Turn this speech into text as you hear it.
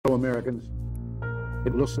Americans,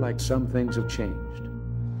 it looks like some things have changed.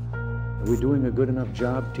 Are we doing a good enough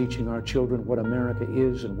job teaching our children what America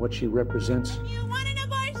is and what she represents? You want an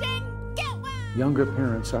abortion? Get one! Younger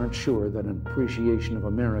parents aren't sure that an appreciation of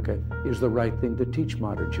America is the right thing to teach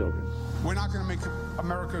modern children. We're not going to make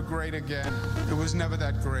America great again. It was never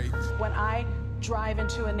that great. When I drive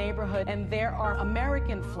into a neighborhood and there are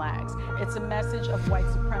American flags, it's a message of white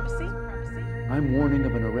supremacy. I'm warning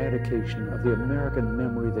of an eradication of the American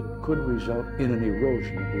memory that could result in an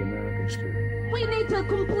erosion of the American spirit. We need to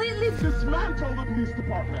completely dismantle the police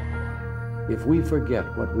department. If we forget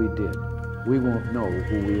what we did, we won't know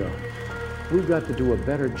who we are. We've got to do a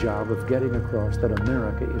better job of getting across that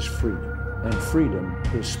America is free, and freedom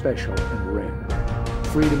is special and rare.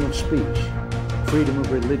 Freedom of speech, freedom of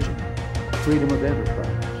religion, freedom of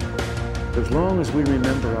enterprise. As long as we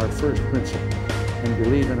remember our first principle and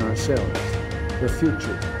believe in ourselves, the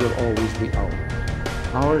future will always be ours.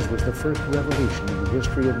 Ours was the first revolution in the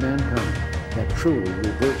history of mankind that truly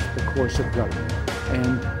reversed the course of government,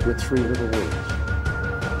 and with three little words: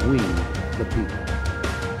 we the people.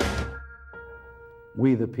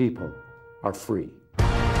 We the people are free.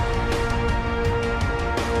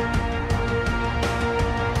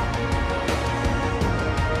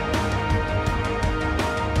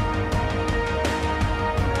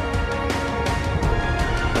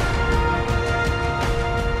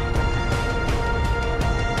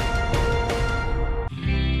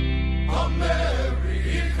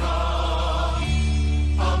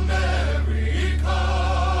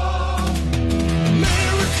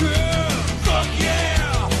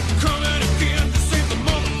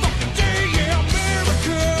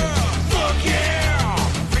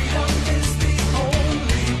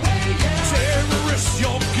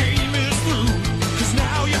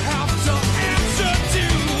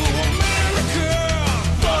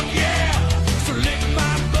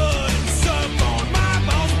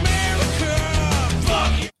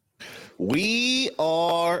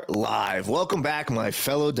 Welcome back, my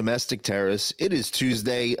fellow domestic terrorists. It is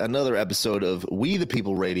Tuesday, another episode of We the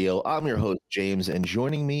People Radio. I'm your host, James, and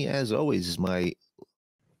joining me, as always, is my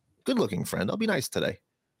good-looking friend. I'll be nice today.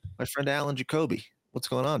 My friend Alan Jacoby. What's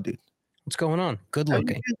going on, dude? What's going on? Good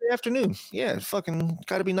looking. Good afternoon. Yeah, fucking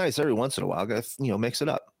got to be nice every once in a while. Got to, mix it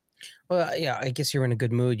up. Well, yeah, I guess you're in a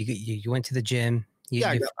good mood. You went to the gym.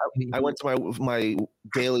 I went to my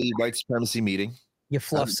daily white supremacy meeting. You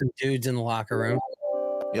fluffed some dudes in the locker room.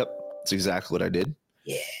 Yep. That's exactly what I did.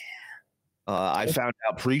 Yeah. I found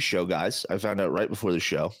out pre-show, guys. I found out right before the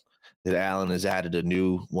show that Alan has added a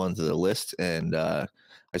new one to the list, and I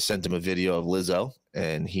sent him a video of Lizzo,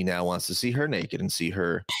 and he now wants to see her naked and see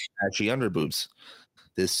her patchy underboobs.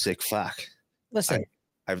 This sick fuck. Listen,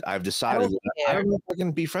 I've decided I don't know if I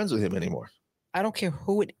can be friends with him anymore. I don't care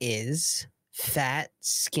who it is. Fat,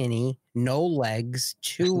 skinny, no legs,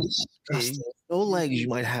 too. No legs, you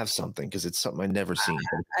might have something because it's something I've never seen.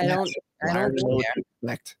 I don't care.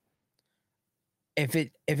 If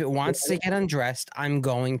it wants to get undressed, I'm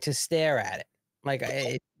going to stare at it. Like,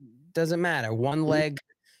 it doesn't matter. One leg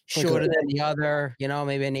shorter than the other.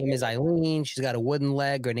 Maybe her name is Eileen. She's got a wooden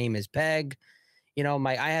leg. Her name is Peg. I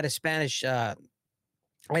had a Spanish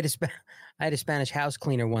house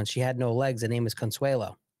cleaner once. She had no legs. Her name is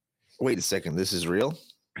Consuelo. Wait a second. This is real?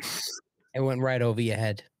 It went right over your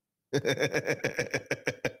head.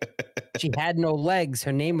 She had no legs.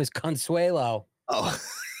 Her name was Consuelo. Oh.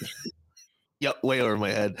 Yep, way over my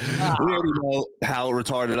head. We already know how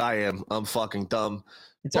retarded I am. I'm fucking dumb.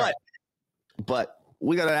 But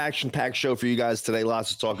we got an action-packed show for you guys today.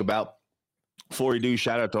 Lots to talk about. Before we do,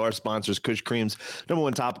 shout out to our sponsors, Kush Creams, number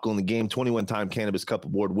one topical in the game, 21-time Cannabis Cup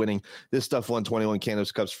award winning. This stuff won 21 Cannabis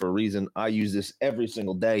Cups for a reason. I use this every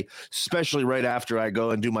single day, especially right after I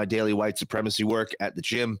go and do my daily white supremacy work at the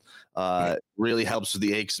gym. Really helps with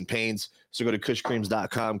the aches and pains. So go to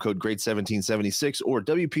kushcreams.com, code GREAT1776 or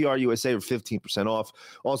WPRUSA for 15% off.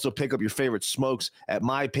 Also pick up your favorite smokes at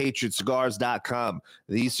mypatriotcigars.com.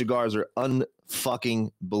 These cigars are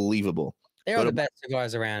unfucking believable. They are the best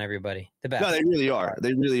cigars around, everybody. The best. No, they really are.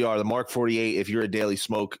 They really are. The Mark 48, if you're a daily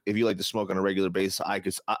smoke, if you like to smoke on a regular basis, I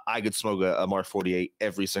could smoke a Mark 48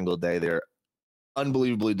 every single day. They're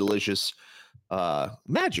unbelievably delicious,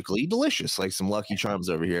 magically delicious, like some Lucky Charms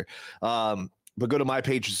over here. But go to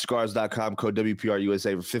mypatriotcigars.com, code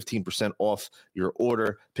WPRUSA for 15% off your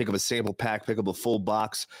order. Pick up a sample pack, pick up a full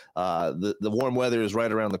box. The warm weather is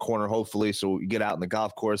right around the corner, hopefully. So you get out in the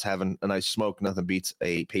golf course, having a nice smoke. Nothing beats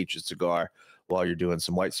a Patriot cigar while you're doing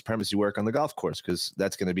some white supremacy work on the golf course, because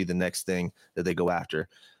that's going to be the next thing that they go after.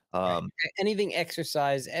 Anything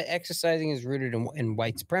exercising is rooted in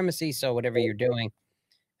white supremacy. So whatever you're doing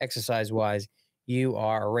exercise-wise, You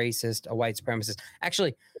are a racist, a white supremacist.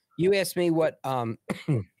 Actually, you asked me what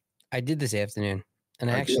I did this afternoon,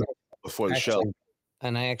 and I actually before the show,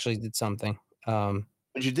 and I actually did something. What'd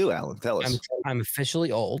you do, Alan? Tell us. I'm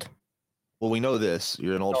officially old. Well, we know this.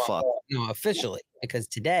 You're an old fuck. No, officially, because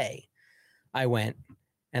today I went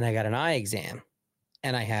and I got an eye exam,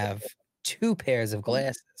 and I have 2 pairs of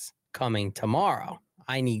glasses coming tomorrow.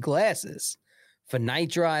 I need glasses for night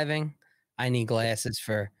driving. I need glasses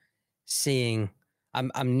for seeing.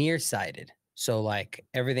 I'm nearsighted, so like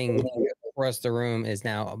everything across the room is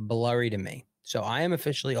now blurry to me. So I am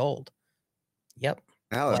officially old. Yep.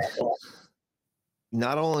 Alan,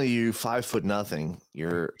 not only are you 5'0",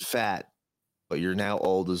 you're fat, but you're now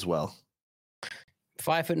old as well.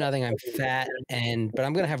 5'0". I'm fat, but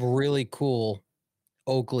I'm gonna have really cool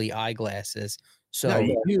Oakley eyeglasses. So No,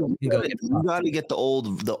 you go got to get the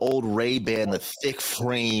old Ray-Ban, the thick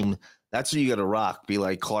frame. That's what you got to rock. Be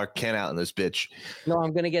like Clark Kent out in this bitch. No,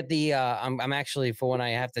 I'm gonna get the. I'm actually, for when I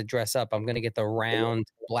have to dress up, I'm gonna get the round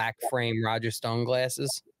black frame Roger Stone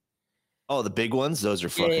glasses. Oh, the big ones. Those are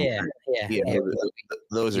fucking. Yeah.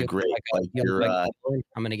 Those are great. Like your, I'm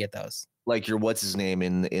gonna get those. Like your what's his name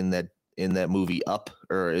in that movie Up,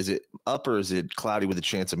 or is it Up, or is it Cloudy with a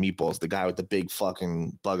Chance of Meatballs? The guy with the big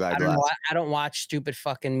fucking bug-eyed glass. I don't watch stupid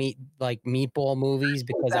fucking meatball movies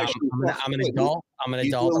because I'm an adult. I'm an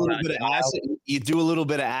adult. You do a little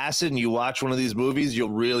bit of acid and you watch one of these movies, you'll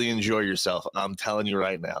really enjoy yourself. I'm telling you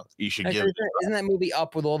right now. You should give it. Isn't that movie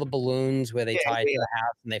Up with all the balloons where they tie it to the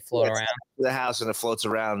house and they float around? The house and it floats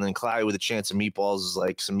around, and then Cloudy with a Chance of Meatballs is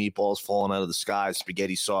like some meatballs falling out of the sky,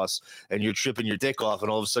 spaghetti sauce, and you're tripping your dick off,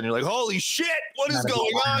 and all of a sudden you're like, holy shit, what is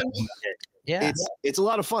going on? Yeah. It's a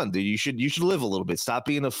lot of fun, dude. You should live a little bit. Stop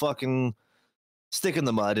being a fucking stick in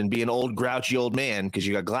the mud and be an old grouchy old man because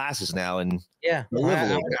you got glasses now. And yeah, I'm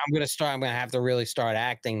gonna have to really start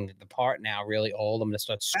acting the part now. Really old. I'm gonna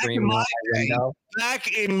start screaming.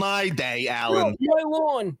 Back in my day, Alan. My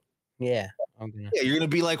lawn. Yeah. Yeah, you're gonna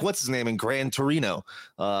be like, what's his name in Gran Torino?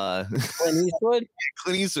 Clint Eastwood.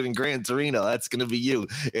 Clint Eastwood in Gran Torino. That's gonna be you.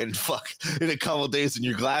 And in a couple of days, in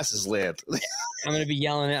your glasses land. I'm gonna be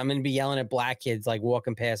yelling at black kids like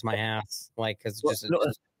walking past my house, like because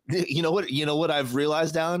You know what I've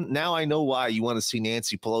realized, Alan? Now I know why you want to see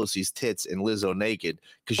Nancy Pelosi's tits and Lizzo naked,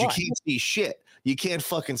 because you can't see shit. You can't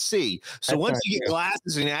fucking see. So once you get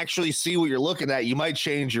glasses and actually see what you're looking at, you might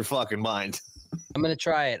change your fucking mind. I'm gonna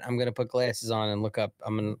try it. I'm gonna put glasses on and look up.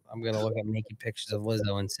 I'm gonna look up naked pictures of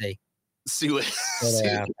Lizzo and see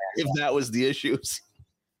if that was the issues.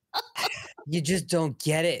 You just don't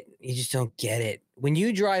get it. You just don't get it. When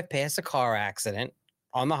you drive past a car accident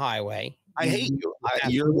on the highway, I hate you.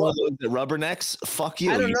 You're one of those that rubbernecks. Fuck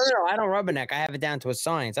you. I don't know. I don't rubberneck. I have it down to a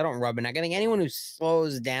science. I don't rubberneck. I think anyone who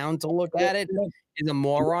slows down to look at it is a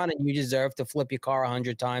moron, and you deserve to flip your car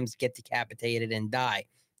 100 times, get decapitated, and die.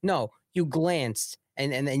 No, you glanced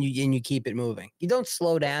and you keep it moving. You don't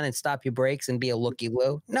slow down and stop your brakes and be a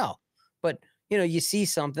looky-loo. No, but you see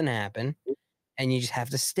something happen, and you just have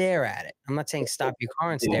to stare at it. I'm not saying stop your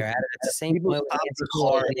car and stare at it. It's the same way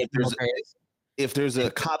if there's a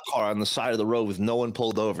cop car on the side of the road with no one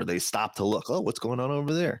pulled over, they stop to look. Oh, what's going on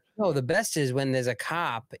over there? No, the best is when there's a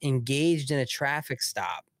cop engaged in a traffic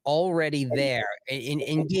stop, already there,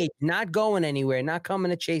 engaged, not going anywhere, not coming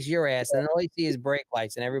to chase your ass, and all you see is brake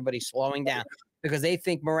lights and everybody slowing down because they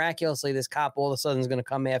think miraculously this cop all of a sudden is going to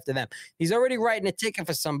come after them. He's already writing a ticket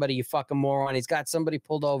for somebody, you fucking moron. He's got somebody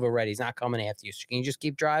pulled over already. He's not coming after you. So can you just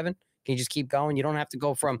keep driving? Can you just keep going? You don't have to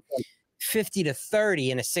go from 50 to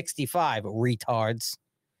 30 in a 65, retards.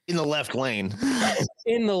 In the left lane.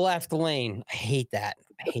 In the left lane. I hate that.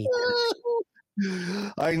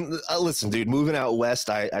 Listen, dude, moving out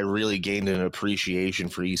west, I really gained an appreciation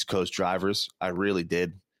for East Coast drivers. I really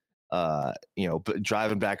did. But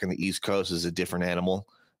driving back on the East Coast is a different animal.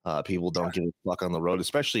 People don't give a fuck on the road,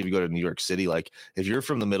 especially if you go to New York City. Like if you're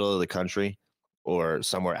from the middle of the country or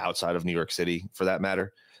somewhere outside of New York City, for that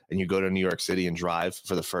matter, and you go to New York City and drive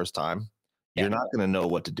for the first time, you're not going to know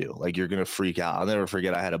what to do. Like you're going to freak out. I'll never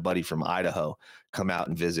forget. I had a buddy from Idaho come out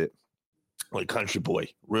and visit, like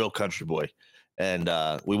real country boy. And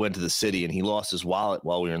we went to the city and he lost his wallet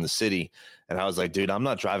while we were in the city. And I was like, dude, I'm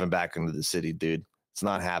not driving back into the city, dude. It's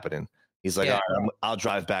not happening. He's like, all right, I'll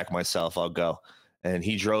drive back myself. I'll go. And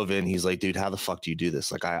he drove in. He's like, dude, how the fuck do you do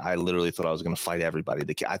this? Like, I literally thought I was going to fight everybody.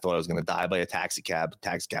 I thought I was going to die by a taxi cab.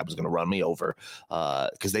 Taxi cab was going to run me over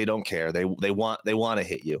because they don't care. They want to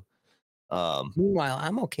hit you. Meanwhile,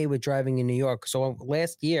 I'm okay with driving in New York. So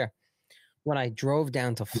last year when I drove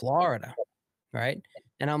down to Florida, right?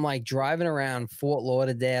 And I'm like driving around Fort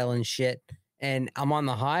Lauderdale and shit. And I'm on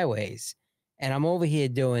the highways and I'm over here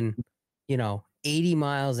doing, 80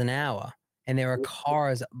 miles an hour, and there are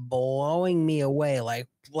cars blowing me away, like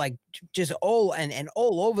just all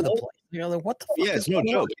over the place. You know, like what the fuck? Yeah, it's no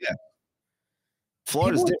joke. Yeah,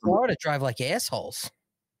 Florida's People in different. Florida drive like assholes.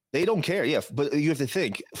 They don't care. Yeah, but you have to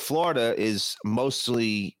think Florida is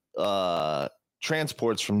mostly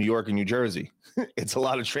transports from New York and New Jersey. It's a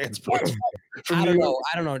lot of transports. I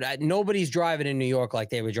don't know. Nobody's driving in New York like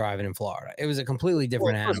they were driving in Florida. It was a completely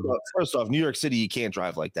different animal. First off, New York City, you can't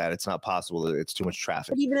drive like that. It's not possible. It's too much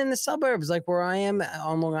traffic. But even in the suburbs, like where I am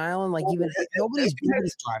on Long Island, like nobody's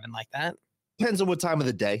driving like that. Depends on what time of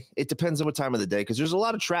the day. It depends on what time of the day because there's a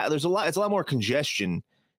lot of traffic. It's a lot more congestion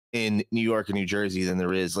in New York and New Jersey than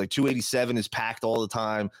there is. Like 287 is packed all the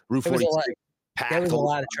time. Route 46 packed. There was a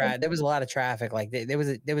lot of traffic. There was a lot of traffic. Like there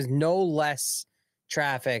was no less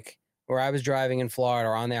traffic where I was driving in Florida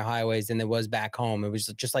or on their highways than there was back home. It was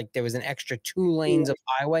just like there was an extra 2 lanes of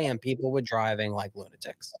highway and people were driving like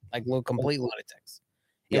lunatics, like complete lunatics.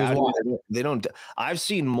 Yeah, they don't. I've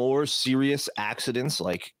seen more serious accidents,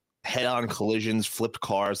 like head-on collisions, flipped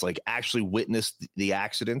cars, like actually witnessed the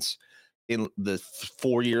accidents in the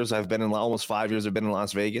 4 years I've been in, almost 5 years I've been in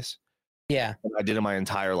Las Vegas. Yeah, I did in my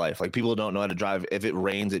entire life. Like people don't know how to drive. If it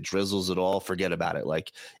rains, it drizzles at all, forget about it.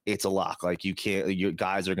 Like it's a lock. Like you can't. Your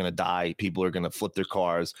guys are gonna die. People are gonna flip their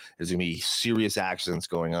cars. There's gonna be serious accidents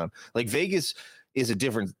going on. Like Vegas is a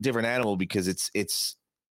different animal because it's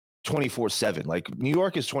 24/7. Like New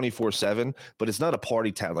York is 24/7, but it's not a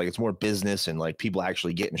party town. Like it's more business and like people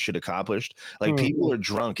actually getting shit accomplished. Like people are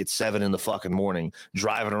drunk at 7 in the fucking morning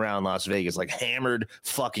driving around Las Vegas, like hammered,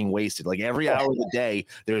 fucking wasted. Like every hour of the day,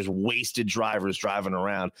 there's wasted drivers driving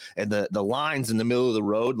around, and the lines in the middle of the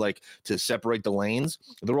road, like to separate the lanes,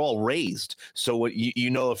 they're all raised. So what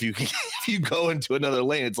you know, if you go into another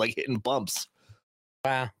lane, it's like hitting bumps.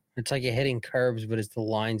 Wow. It's like you're hitting curbs, but it's the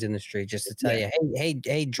lines in the street just to tell you,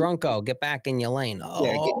 hey, drunko, get back in your lane. Oh,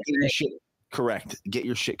 yeah, get your shit correct. Get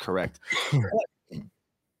your shit correct.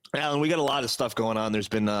 Alan, we got a lot of stuff going on. There's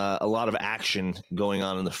been a lot of action going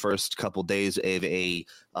on in the first couple days of a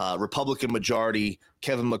Republican majority,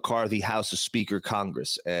 Kevin McCarthy, House of Speaker,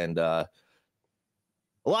 Congress, and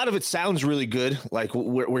a lot of it sounds really good. Like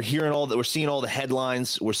we're hearing we're seeing all the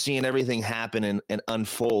headlines, we're seeing everything happen and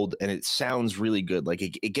unfold, and it sounds really good. Like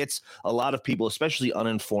it gets a lot of people, especially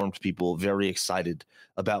uninformed people, very excited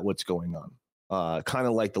about what's going on. Kind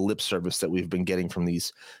of like the lip service that we've been getting from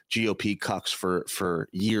these GOP cucks for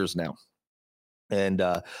years now. And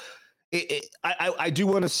I do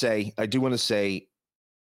want to say, I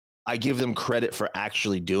give them credit for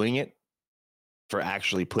actually doing it, for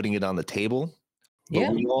actually putting it on the table. But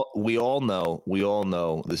yeah, we all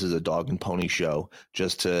know this is a dog and pony show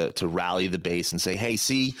just to rally the base and say, hey,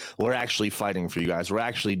 see, we're actually fighting for you guys. We're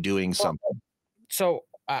actually doing something. So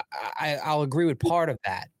I'll agree with part of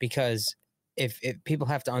that because if people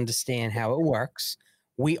have to understand how it works,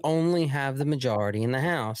 we only have the majority in the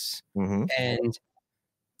House. Mm-hmm. And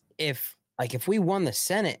if we won the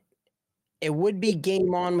Senate, it would be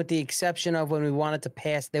game on with the exception of when we wanted to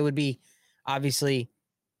pass, there would be obviously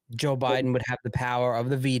Joe Biden would have the power of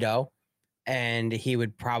the veto, and he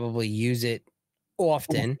would probably use it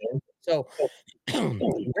often. So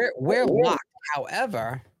we're locked.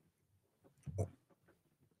 However,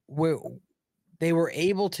 they were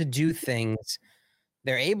able to do things.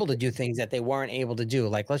 They're able to do things that they weren't able to do.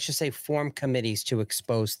 Like, let's just say form committees to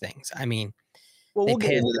expose things. I mean, well, we'll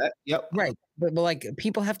get into that. Yep. Right. But like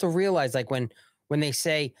people have to realize, like when they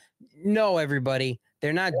say, no, everybody,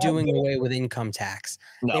 they're not doing away with income tax.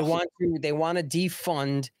 No. They want to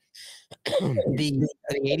defund the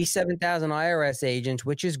 87,000 IRS agents,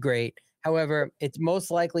 which is great. However, it's most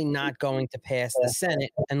likely not going to pass the Senate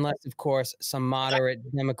unless, of course, some moderate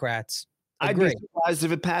Democrats agree. I'd be surprised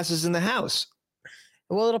if it passes in the House.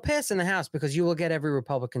 Well, it'll pass in the House because you will get every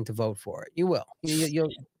Republican to vote for it. You will. You'll.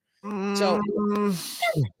 So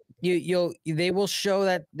they will show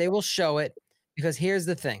that. They will show it because here's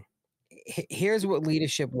the thing. Here's what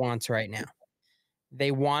leadership wants right now.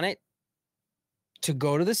 They want it to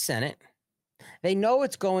go to the Senate. They know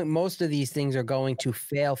it's going. Most of these things are going to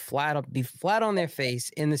fail be flat on their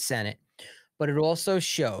face in the Senate, but it also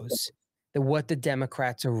shows that what the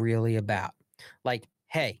Democrats are really about. Like,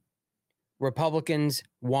 hey, Republicans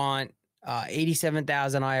want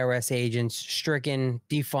 87,000 IRS agents stricken,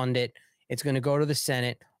 defund it. It's going to go to the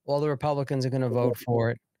Senate. All the Republicans are going to vote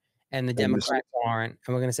for it, and the Democrats aren't.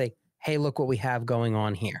 And we're going to say, hey, look what we have going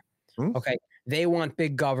on here. Okay. They want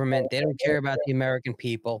big government. They don't care about the American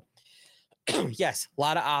people. Yes, a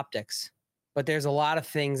lot of optics, but there's a lot of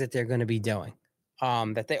things that they're going to be doing,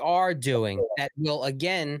 that they are doing that will,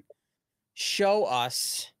 again, show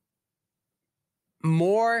us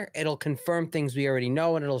more, it'll confirm things we already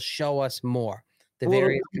know, and it'll show us more. The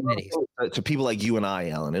various committees. To people like you and I,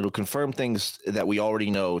 Alan, it'll confirm things that we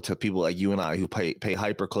already know to people like you and I who pay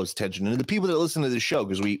hyper close attention, and the people that listen to the show,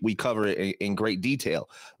 because we cover it in great detail.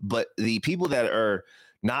 But the people that are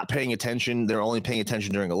not paying attention, they're only paying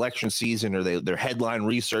attention during election season, or they're headline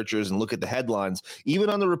researchers and look at the headlines.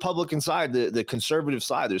 Even on the Republican side, the conservative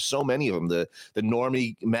side, there's so many of them, the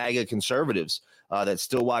normie MAGA conservatives that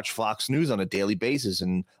still watch Fox News on a daily basis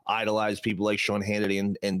and idolize people like Sean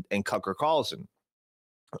Hannity and Tucker Carlson.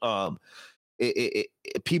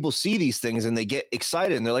 People see these things and they get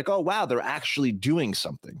excited and they're like, oh, wow, they're actually doing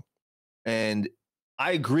something. And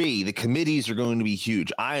I agree, the committees are going to be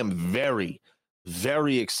huge. I am very,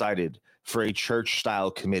 very excited for a church style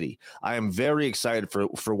committee. I am very excited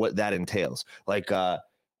for what that entails. Like Ernie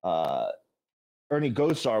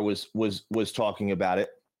Gosar was talking about it.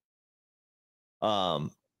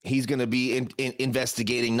 He's going to be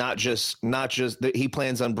investigating not just he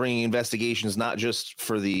plans on bringing investigations not just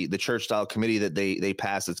for the church style committee that they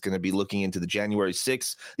passed. It's going to be looking into the January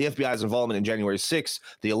 6th, the FBI's involvement in January 6th,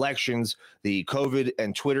 the elections, the COVID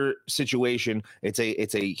and Twitter situation. It's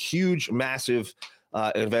a huge, massive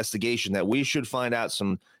investigation that we should find out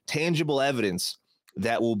some tangible evidence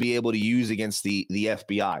that we'll be able to use against the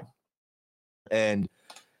FBI. And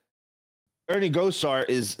Ernie Gosar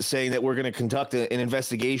is saying that we're going to conduct an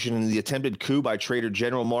investigation into the attempted coup by Traitor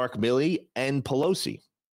General Mark Milley and Pelosi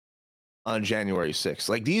on January 6th.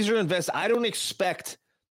 Like, these are I don't expect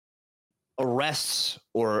arrests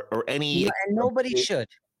or any. Yeah, and nobody should.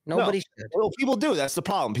 Nobody should. Well, people do. That's the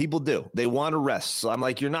problem. People do. They want arrests. So I'm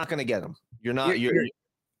like, you're not going to get them. You're not. You're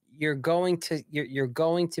going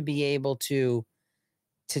to be able to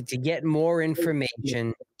get more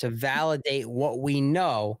information to validate what we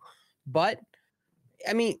know. But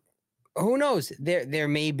I mean, who knows? There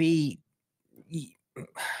may be.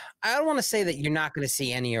 I don't want to say that you're not going to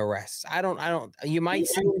see any arrests. I don't. You might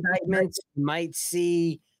see indictments. You might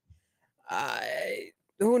see.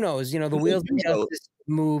 Who knows? You know, the wheels of justice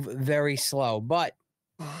move very slow, but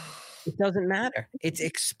it doesn't matter. It's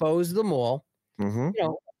expose them all. Mm-hmm. You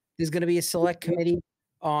know, there's going to be a select committee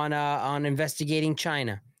on investigating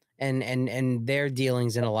China and their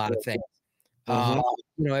dealings in a lot of things.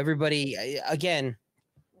 You know, everybody again.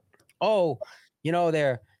 Oh, you know,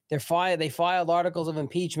 they filed articles of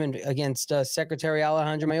impeachment against Secretary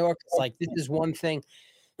Alejandro Mayorkas. Like, this is one thing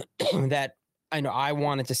that I know I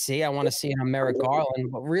wanted to see. I want to see it on Merrick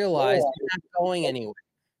Garland, but realize it's not going anywhere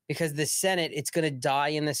because the Senate, it's going to die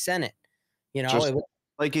in the Senate. You know, just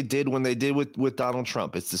like it did when they did with Donald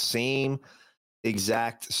Trump. It's the same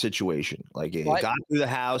exact situation. Like, it got through the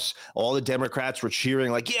House, all the Democrats were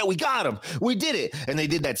cheering, like, yeah, we got him, we did it. And they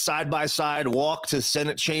did that side-by-side walk to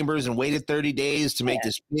Senate chambers and waited 30 days to make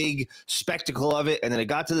this big spectacle of it. And then it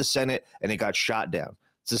got to the Senate and it got shot down.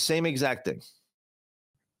 It's the same exact thing.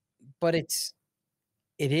 But it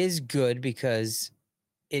is good because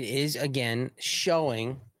it is, again,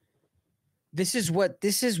 showing this is what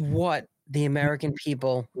the American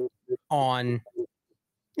people on,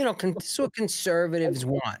 you know, it's what conservatives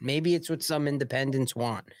want. Maybe it's what some independents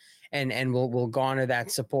want, and we'll garner that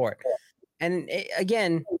support. And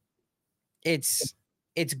again, it's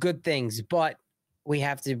good things, but we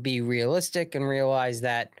have to be realistic and realize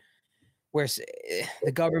that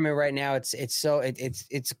the government right now, it's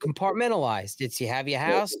compartmentalized. It's you have your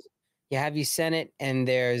House, you have your Senate, and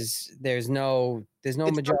there's no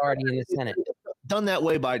majority in the Senate. Done that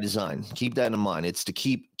way by design. Keep that in mind. It's to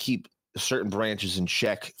keep certain branches in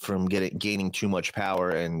check from gaining too much power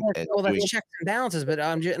and that's checks and balances. But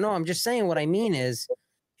I'm just saying what I mean is,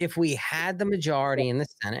 if we had the majority in the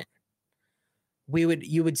Senate,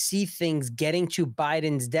 you would see things getting to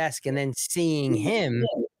Biden's desk and then seeing him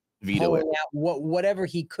veto it. Out whatever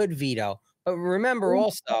he could veto. But remember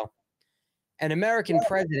also, an American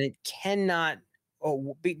president cannot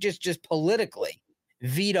be just politically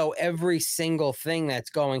veto every single thing that's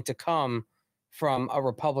going to come from a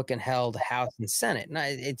Republican-held House and Senate. No,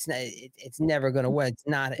 it's never going to work. It's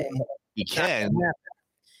not. He can,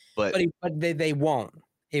 but they won't.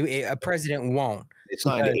 A president won't. It's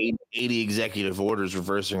not 80 executive orders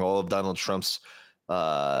reversing all of Donald Trump's.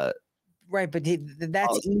 Right, but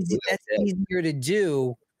that's easy. That's easier to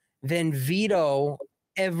do than veto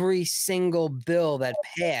every single bill that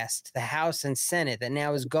passed the House and Senate that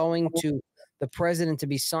now is going to the president to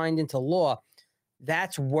be signed into law.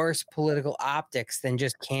 That's worse political optics than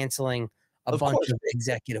just canceling a bunch of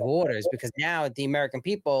executive orders, because now the American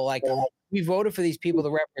people, like, we voted for these people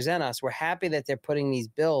to represent us. We're happy that they're putting these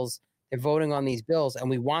bills, they're voting on these bills,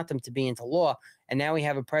 and we want them to be into law. And now we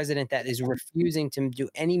have a president that is refusing to do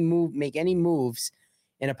make any moves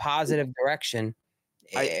in a positive direction.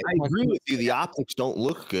 I agree with you. The optics don't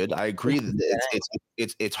look good. I agree that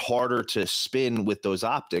it's harder to spin with those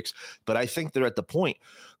optics, but I think they're at the point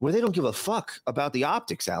where they don't give a fuck about the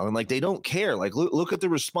optics, Alan. Like, they don't care. Like, look at the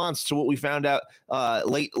response to what we found out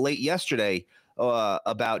late yesterday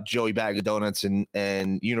about Joey Bag of Donuts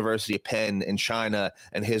and University of Penn in China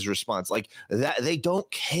and his response. Like, that they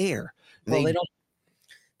don't care. They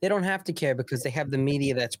don't have to care because they have the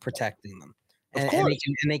media that's protecting them, and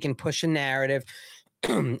they can push a narrative.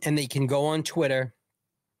 And they can go on Twitter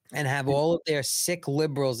and have all of their sick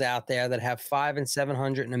liberals out there that have 500 and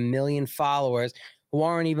 700 and 1 million followers who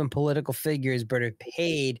aren't even political figures, but are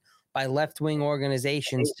paid by left-wing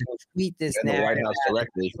organizations to tweet this narrative,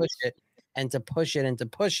 directly, to push it.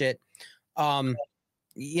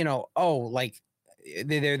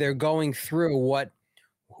 They're going through what?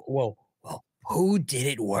 Well, who did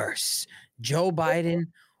it worse, Joe Biden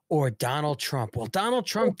or Donald Trump? Well, Donald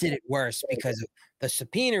Trump did it worse because of the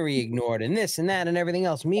subpoena he ignored and this and that and everything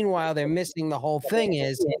else. Meanwhile, they're missing the whole thing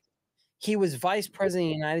is he was vice president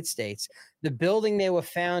of the United States. The building they were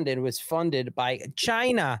founded was funded by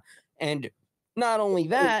China. And not only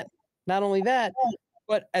that,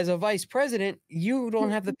 but as a vice president, you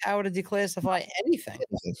don't have the power to declassify anything.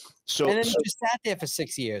 And then you just sat there for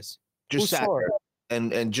 6 years. Just sat there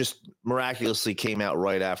and just miraculously came out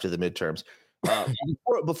right after the midterms.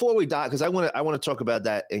 Before we die, because I want to talk about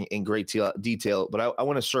that in great detail, but I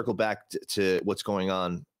want to circle back to what's going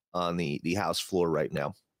on the House floor right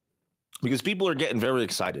now, because people are getting very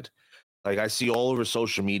excited. Like, I see all over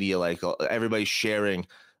social media, like everybody's sharing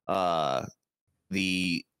the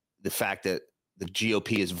fact that the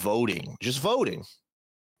GOP is voting,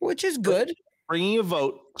 which is good, bringing a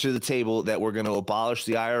vote to the table that we're going to abolish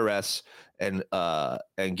the IRS and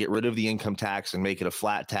get rid of the income tax and make it a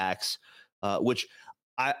flat tax. Which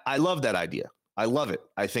I love that idea. I love it.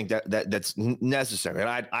 I think that's necessary. And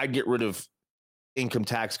I'd get rid of income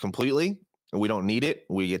tax completely. And we don't need it.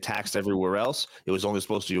 We get taxed everywhere else. It was only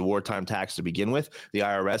supposed to be a wartime tax to begin with. The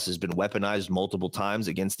IRS has been weaponized multiple times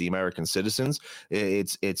against the American citizens.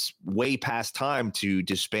 It's way past time to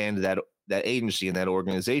disband that agency and that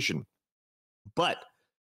organization. But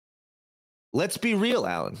let's be real,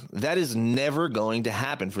 Alan. That is never going to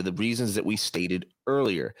happen for the reasons that we stated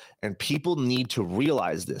earlier. And people need to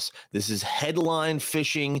realize this. This is headline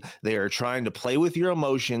fishing. They are trying to play with your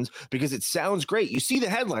emotions because it sounds great. You see the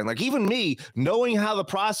headline. Like, even me, knowing how the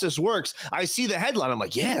process works, I see the headline. I'm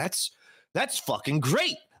like, yeah, that's fucking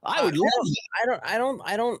great. I would love it. I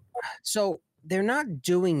don't. So they're not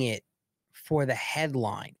doing it for the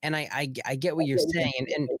headline. And I get what you're saying.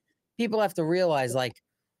 And people have to realize, like,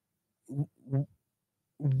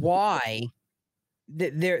 why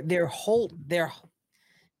they're holding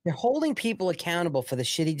people accountable for the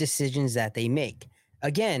shitty decisions that they make.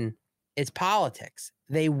 Again, it's politics.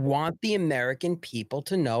 They want the American people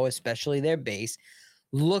to know, especially their base,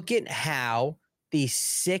 look at how these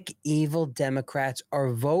sick, evil Democrats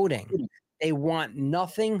are voting. They want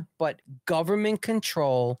nothing but government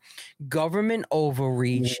control, government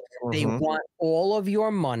overreach. Mm-hmm. They want all of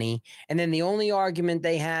your money. And then the only argument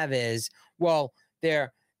they have is, well,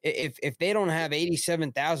 if they don't have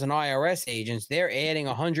 87,000 IRS agents, they're adding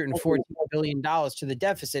 $114 billion to the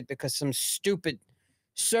deficit because some stupid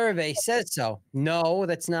survey says so. No,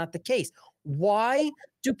 that's not the case. Why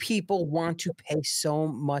do people want to pay so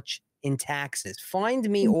much in taxes? Find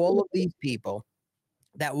me all of these people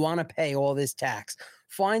that want to pay all this tax.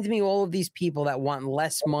 Find me all of these people that want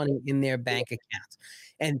less money in their bank accounts.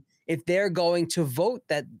 And if they're going to vote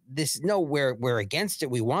that we're against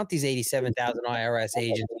it. We want these 87,000 IRS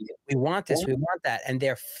agents. We want this. We want that. And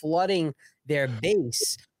they're flooding their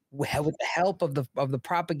base with the help of the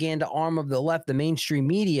propaganda arm of the left, the mainstream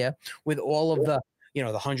media, with all of the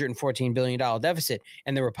 $114 billion deficit.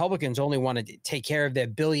 And the Republicans only want to take care of their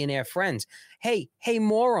billionaire friends. Hey,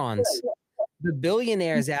 morons. The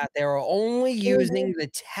billionaires out there are only using the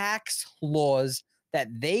tax laws that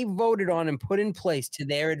they voted on and put in place to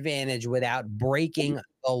their advantage without breaking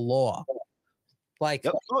the law. Like,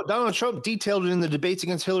 Donald Trump detailed it in the debates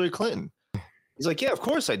against Hillary Clinton. He's like, yeah, of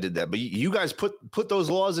course I did that. But you guys put those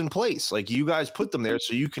laws in place. Like, you guys put them there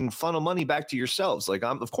so you can funnel money back to yourselves. Like,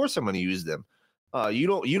 of course I'm going to use them. You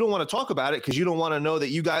don't want to talk about it because you don't want to know that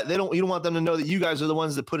you don't want them to know that you guys are the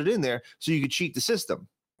ones that put it in there so you could cheat the system.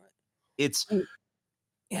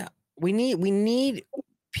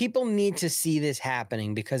 People need to see this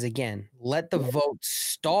happening because, again, let the vote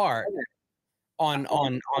start on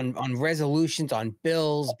resolutions, on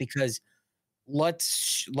bills, because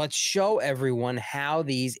let's show everyone how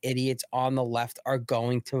these idiots on the left are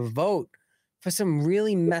going to vote for some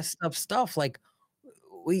really messed up stuff. Like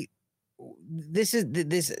whatever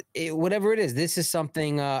it is, this is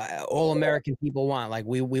something all American people want. Like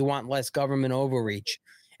we want less government overreach,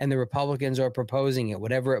 and the Republicans are proposing it,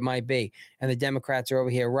 whatever it might be, and the Democrats are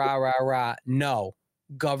over here rah rah rah. No,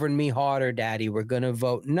 govern me harder, Daddy. We're gonna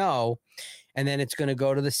vote no, and then it's gonna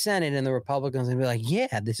go to the Senate, and the Republicans are gonna be like,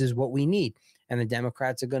 yeah, this is what we need, and the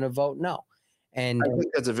Democrats are gonna vote no. And I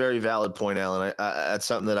think that's a very valid point, Alan. That's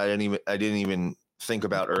something that I didn't even think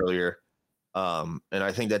about earlier. And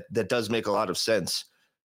I think that does make a lot of sense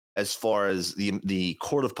as far as the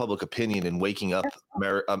court of public opinion and waking up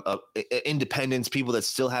independents, people that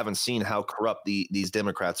still haven't seen how corrupt these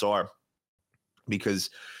Democrats are, because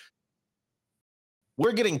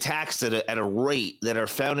we're getting taxed at a rate that our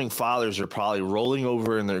founding fathers are probably rolling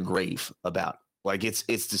over in their grave about. Like it's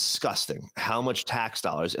disgusting how much tax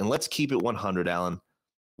dollars. And let's keep it 100, Alan.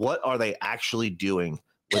 What are they actually doing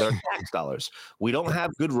with our tax dollars? We don't have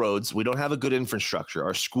good roads. We don't have a good infrastructure.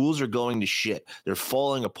 Our schools are going to shit. They're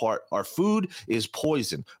falling apart. Our food is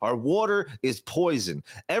poison. Our water is poison.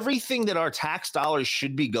 Everything that our tax dollars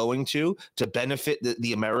should be going to benefit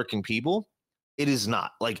the American people, it is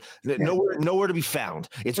not. Like nowhere to be found.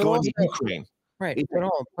 It's but going also, to Ukraine. Right.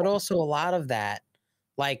 But also a lot of that,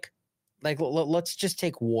 like let's just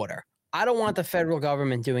take water. I don't want the federal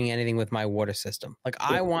government doing anything with my water system. Like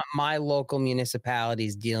I want my local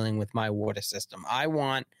municipalities dealing with my water system. I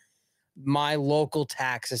want my local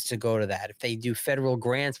taxes to go to that. If they do federal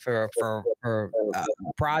grants for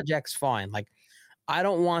projects, fine. Like I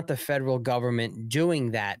don't want the federal government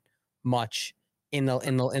doing that much in the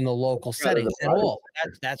local settings at all.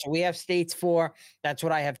 That's what we have states for. That's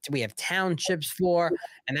what we have townships for,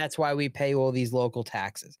 and that's why we pay all these local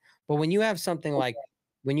taxes. But when you have something like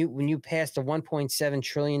when you pass the $1.7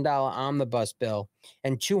 trillion omnibus bill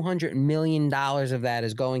and $200 million of that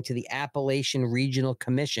is going to the Appalachian Regional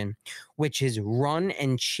Commission, which is run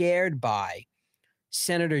and chaired by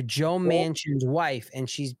Senator Joe Manchin's wife, and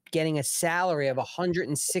she's getting a salary of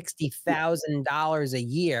 $160,000 a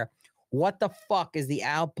year. What the fuck is the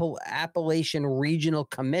Appalachian Regional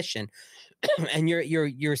Commission? And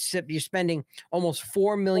you're spending almost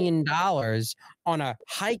 $4 million on a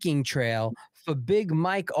hiking trail for Big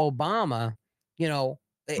Mike Obama,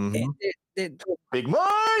 Big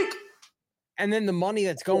Mike. And then the money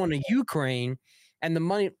that's going to Ukraine, and the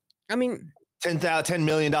money, I mean, $10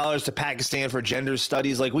 million to Pakistan for gender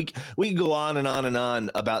studies. Like we can go on and on and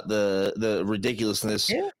on about the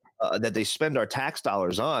ridiculousness that they spend our tax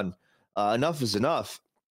dollars on. Enough is enough.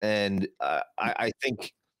 And I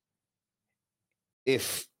think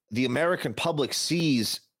if the American public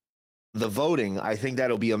sees the voting, I think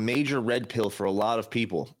that'll be a major red pill for a lot of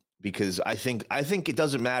people, because I think it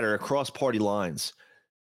doesn't matter across party lines.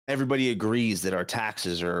 Everybody agrees that our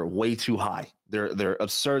taxes are way too high. They're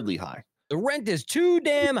absurdly high. The rent is too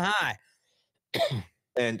damn high.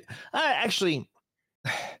 And I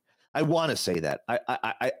want to say that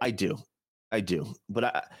I do.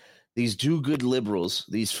 But these do-good liberals,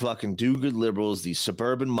 these fucking do-good liberals, these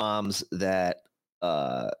suburban moms that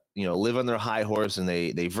live on their high horse, and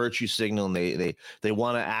they virtue signal, and they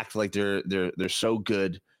want to act like they're so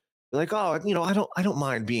good. They're like, oh, I don't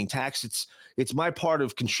mind being taxed. It's my part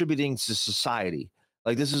of contributing to society.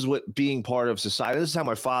 Like, this is what being part of society. This is how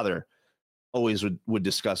my father always would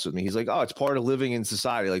discuss with me. He's like, oh, it's part of living in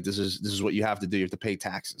society. Like, this is what you have to do. You have to pay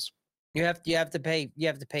taxes. You have to pay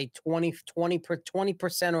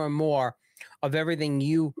 20% or more of everything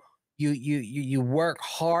you work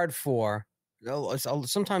hard for.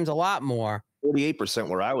 Sometimes a lot more. 48%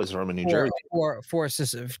 where I was from in New Jersey. For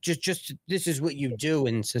just this is what you do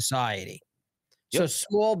in society. Yep. So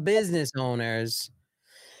small business owners,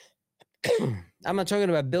 I'm not talking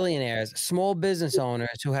about billionaires, small business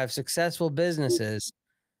owners who have successful businesses,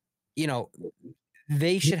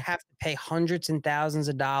 they should have to pay hundreds and thousands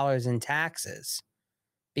of dollars in taxes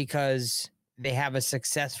because they have a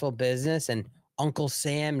successful business and Uncle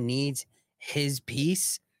Sam needs his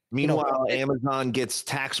piece. Meanwhile, Amazon gets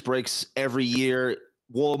tax breaks every year.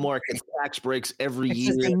 Walmart gets tax breaks every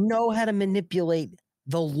year. They know how to manipulate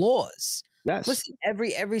the laws. Yes. Listen,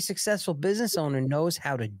 every successful business owner knows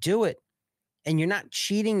how to do it. And you're not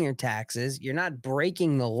cheating your taxes. You're not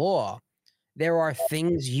breaking the law. There are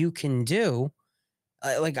things you can do.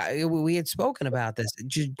 We had spoken about this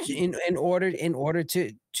in order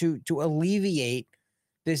to alleviate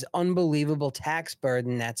this unbelievable tax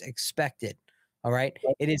burden that's expected. All right.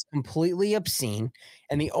 It is completely obscene.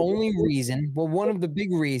 And the only reason, one of the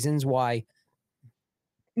big reasons why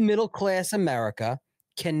middle class America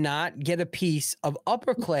cannot get a piece of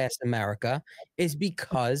upper class America is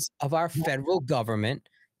because of our federal government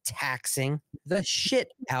taxing the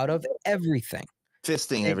shit out of everything.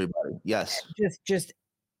 Fisting everybody. Yes.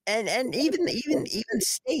 And even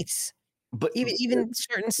states. But even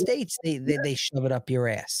certain states, they shove it up your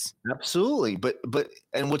ass. Absolutely. But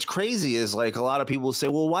and what's crazy is like a lot of people say,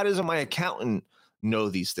 well, why doesn't my accountant know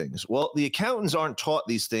these things? Well, the accountants aren't taught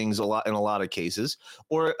these things in a lot of cases,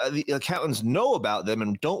 or the accountants know about them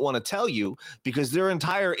and don't want to tell you because their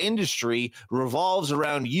entire industry revolves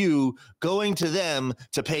around you going to them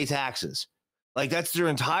to pay taxes. Like that's their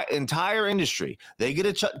entire industry. They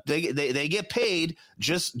get they get paid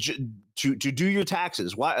just to do your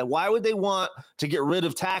taxes. Why would they want to get rid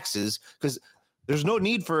of taxes? Because there's no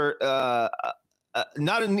need for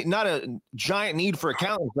not a giant need for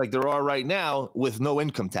accountants like there are right now with no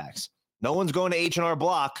income tax. No one's going to H&R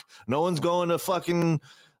Block. No one's going to fucking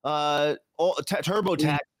TurboTax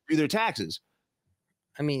to do their taxes.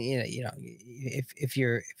 I mean, you know, if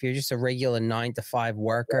you're just a regular 9-to-5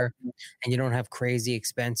 worker and you don't have crazy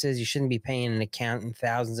expenses, you shouldn't be paying an accountant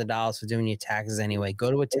thousands of dollars for doing your taxes anyway.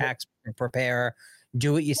 Go to a tax preparer,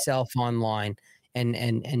 do it yourself online,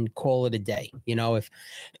 and call it a day. You know,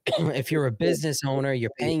 if you're a business owner,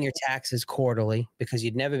 you're paying your taxes quarterly because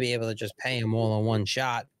you'd never be able to just pay them all in one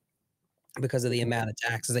shot because of the amount of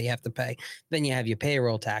taxes that you have to pay. Then you have your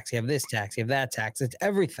payroll tax, you have this tax, you have that tax. It's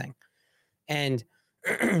everything, and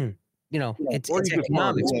you know, it's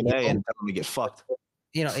economics. And tell them to get fucked.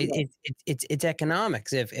 You know, it's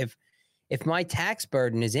economics. If my tax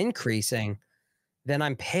burden is increasing, then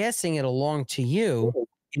I'm passing it along to you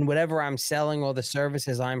in whatever I'm selling or the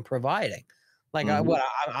services I'm providing. Like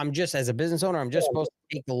I'm just, as a business owner, I'm just supposed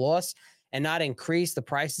to take the loss and not increase the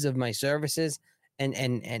prices of my services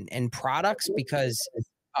and products because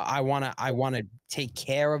I want to take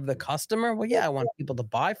care of the customer. Well, yeah, I want people to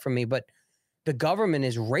buy from me, but the government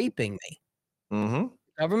is raping me. Mm-hmm.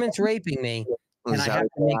 Government's raping me, and I have to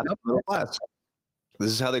make up for it.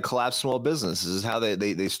 This is how they collapse small business. This is how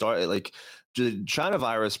they start. Like the China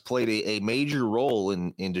virus played a major role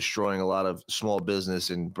in destroying a lot of small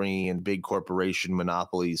business and bringing in big corporation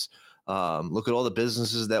monopolies. Look at all the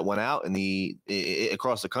businesses that went out in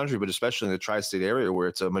across the country, but especially in the tri-state area where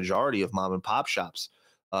it's a majority of mom and pop shops.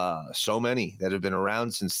 So many that have been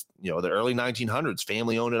around since, you know, the early 1900s,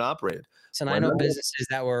 family owned and operated. So I know businesses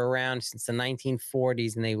that were around since the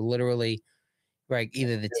 1940s, and they literally, like,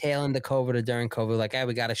 either the tail end of COVID or during COVID, like, hey,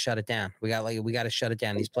 we got to shut it down. We got to shut it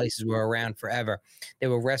down. These places were around forever. There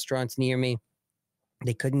were restaurants near me.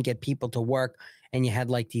 They couldn't get people to work. And you had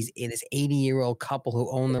like this 80-year-old couple who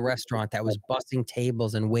owned the restaurant that was busting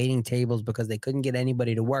tables and waiting tables because they couldn't get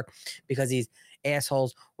anybody to work because these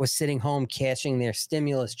assholes were sitting home cashing their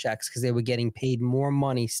stimulus checks because they were getting paid more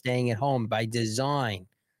money staying at home by design.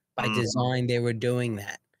 By design, they were doing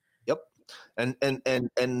that. Yep.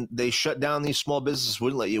 And they shut down these small businesses,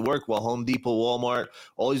 wouldn't let you work, while Home Depot, Walmart,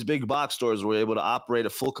 all these big box stores were able to operate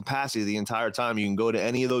at full capacity the entire time. You can go to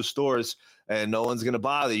any of those stores and no one's going to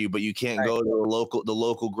bother you, but you can't go to the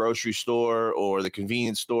local grocery store or the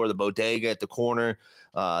convenience store, the bodega at the corner,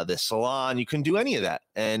 the salon. You couldn't do any of that.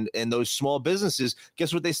 And those small businesses,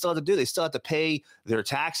 guess what they still have to do? They still have to pay their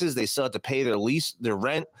taxes. They still have to pay their lease, their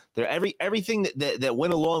rent, their everything that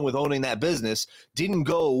went along with owning that business didn't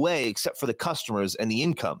go away except for the customers and the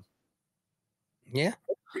income. Yeah.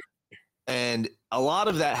 And a lot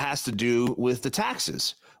of that has to do with the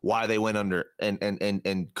taxes, why they went under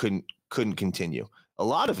and couldn't continue. A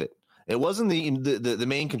lot of it. It wasn't the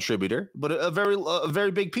main contributor, but a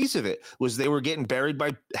very big piece of it was they were getting buried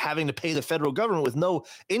by having to pay the federal government with no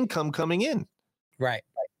income coming in. Right.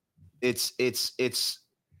 It's they're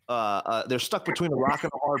stuck between a rock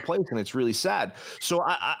and a hard place, and it's really sad. So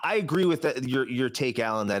I agree with that your take,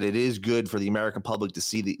 Alan, that it is good for the American public to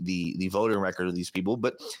see the voting record of these people,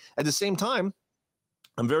 but at the same time,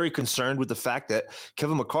 I'm very concerned with the fact that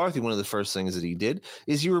Kevin McCarthy, one of the first things that he did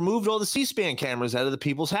is he removed all the C-SPAN cameras out of the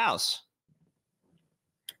people's house.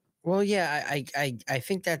 Well, yeah, I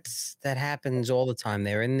think that happens all the time.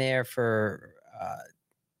 They're in there for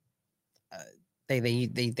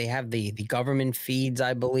they have the government feeds,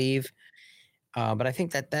 I believe, but I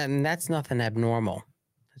think that's nothing abnormal.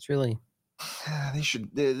 That's really they should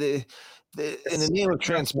in the name of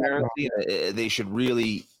transparency, they should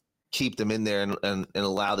really keep them in there and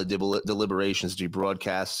allow the deliberations to be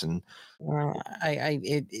broadcast. And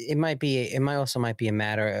it might also be a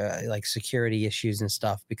matter like security issues and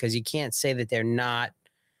stuff, because you can't say that they're not.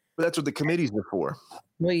 But that's what the committees are for.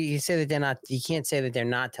 Well, you say that they're not. You can't say that they're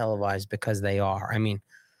not televised because they are. I mean,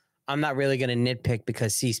 I'm not really going to nitpick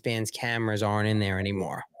because C-SPAN's cameras aren't in there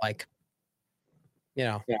anymore. Like, You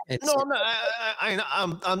know, it's, No, I'm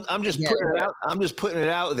not. I'm just putting it out. I'm just putting it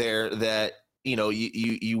out there that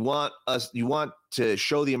you want to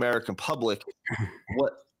show the American public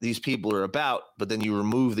what these people are about, but then you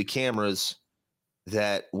remove the cameras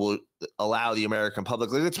that will allow the American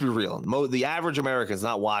public. Like, let's be real. The average American is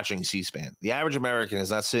not watching C-SPAN. The average American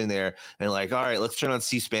is not sitting there and like, all right, let's turn on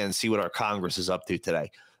C-SPAN and see what our Congress is up to today.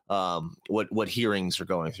 What hearings are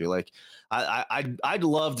going through. Like, I'd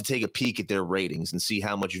love to take a peek at their ratings and see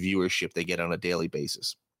how much viewership they get on a daily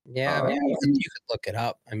basis. Yeah, you could look it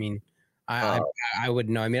up. I mean, I would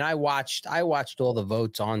know. I mean, I watched all the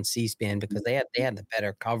votes on C-SPAN because they had the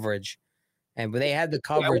better coverage, but they had the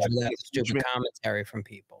coverage without the stupid commentary from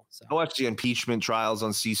people. So I watched the impeachment trials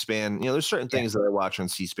on C-SPAN. There's certain things that I watch on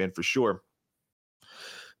C-SPAN for sure,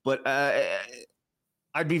 but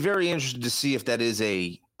I'd be very interested to see if that is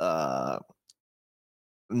a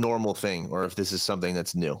normal thing or if this is something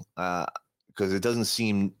that's new. Because it doesn't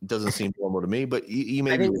seem normal to me. But you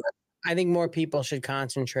may. I think more people should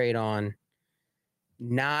concentrate on.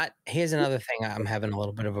 Here's another thing I'm having a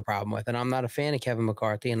little bit of a problem with, and I'm not a fan of Kevin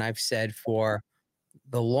McCarthy, and I've said for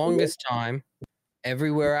the longest time,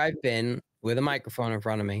 everywhere I've been with a microphone in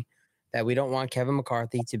front of me, that we don't want Kevin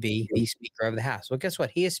McCarthy to be the Speaker of the House. Well, guess what?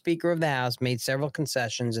 He is Speaker of the House, made several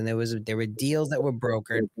concessions, and there were deals that were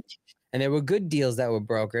brokered, and there were good deals that were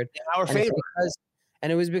brokered. In our favor.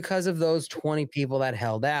 And it was because of those 20 people that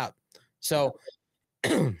held out. So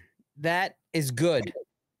that is good.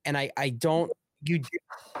 And hey,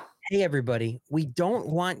 everybody, we don't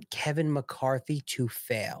want Kevin McCarthy to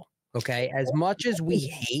fail, okay? As much as we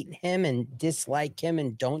hate him and dislike him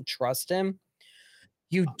and don't trust him,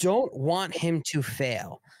 you don't want him to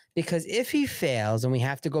fail. Because if he fails and we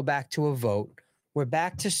have to go back to a vote, we're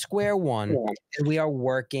back to square one and we are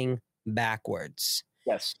working backwards.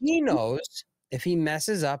 Yes. He knows if he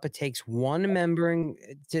messes up, it takes one member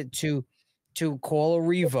to call a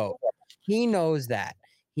revote. He knows that.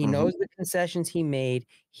 He knows the concessions he made.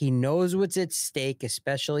 He knows what's at stake,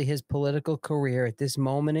 especially his political career at this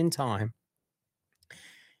moment in time.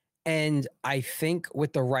 And I think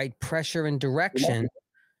with the right pressure and direction,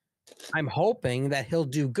 I'm hoping that he'll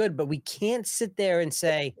do good. But we can't sit there and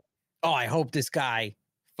say, oh, I hope this guy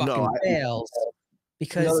fucking fails.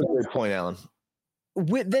 Because another good point, Alan.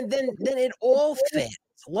 Then it all fits.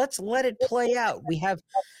 Let's let it play out. We have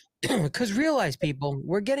because realize, people,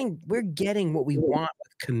 we're getting what we want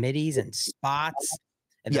with committees and spots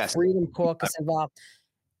and the Freedom Caucus involved.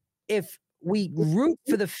 If we root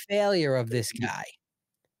for the failure of this guy,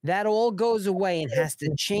 that all goes away and has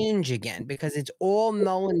to change again because it's all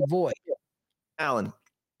null and void. Alan,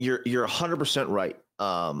 you're 100% right.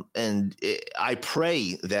 I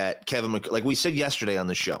pray that Kevin, like we said yesterday on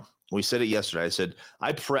the show, we said it yesterday. I said,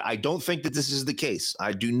 I don't think that this is the case.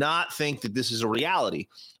 I do not think that this is a reality,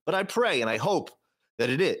 but I pray and I hope that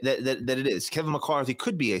it is, that it is. Kevin McCarthy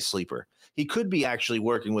could be a sleeper. He could be actually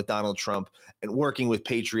working with Donald Trump and working with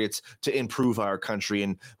patriots to improve our country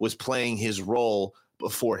and was playing his role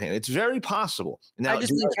beforehand. It's very possible. Now, I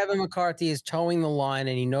just think Kevin McCarthy is towing the line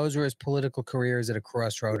and he knows where his political career is at a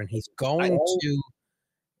crossroad and he's going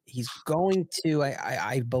to,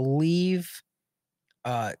 I believe,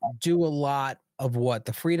 do a lot of what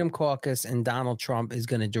the Freedom Caucus and Donald Trump is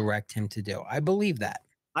going to direct him to do. I believe that.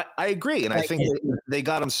 I agree, and I think they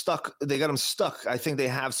got him stuck. I think they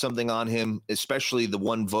have something on him, especially the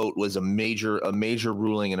one vote was a major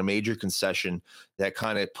ruling and a major concession that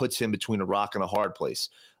kind of puts him between a rock and a hard place.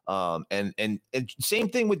 And same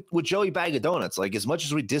thing with Joey Bag of Donuts. Like, as much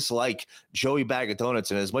as we dislike Joey Bag of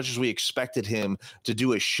Donuts and as much as we expected him to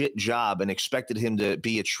do a shit job and expected him to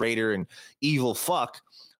be a traitor and evil fuck,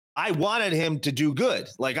 I wanted him to do good.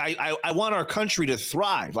 Like, I want our country to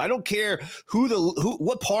thrive. I don't care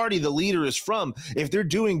what party the leader is from. If they're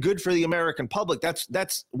doing good for the American public,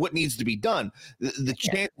 that's what needs to be done. The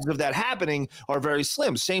chances of that happening are very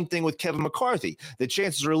slim. Same thing with Kevin McCarthy. The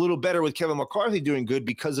chances are a little better with Kevin McCarthy doing good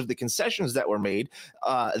because of the concessions that were made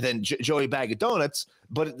than Joey Bag of Donuts.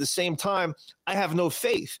 But at the same time, I have no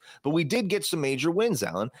faith. But we did get some major wins,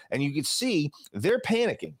 Alan, and you could see they're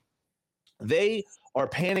panicking. They are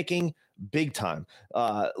panicking big time.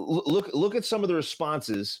 Look at some of the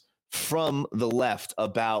responses from the left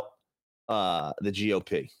about the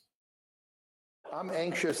GOP. I'm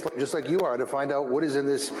anxious, just like you are, to find out what is in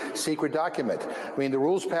this secret document. I mean, the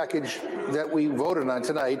rules package that we voted on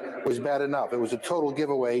tonight was bad enough. It was a total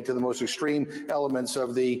giveaway to the most extreme elements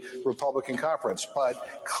of the Republican conference.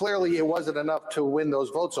 But clearly it wasn't enough to win those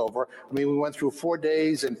votes over. I mean, we went through 4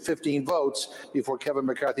 days and 15 votes before Kevin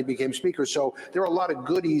McCarthy became Speaker. So there are a lot of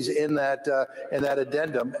goodies in that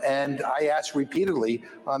addendum. And I asked repeatedly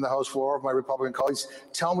on the House floor of my Republican colleagues,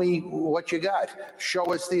 tell me what you got. Show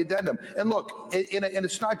us the addendum. And look, and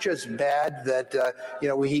it's not just bad that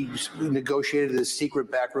he negotiated this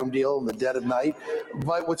secret backroom deal in the dead of night,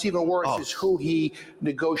 but what's even worse is who he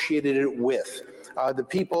negotiated it with. The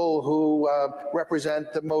people who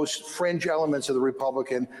represent the most fringe elements of the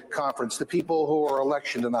Republican conference, the people who are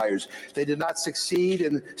election deniers. They did not succeed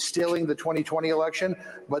in stealing the 2020 election,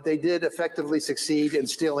 but they did effectively succeed in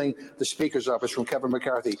stealing the Speaker's office from Kevin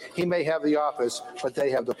McCarthy. He may have the office, but they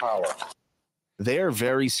have the power. They're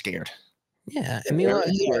very scared. Yeah, I mean, they're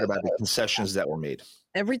scared about the concessions that were made.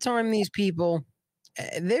 Every time these people,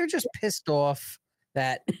 they're just pissed off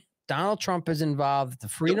that Donald Trump is involved. The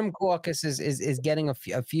Freedom Caucus is getting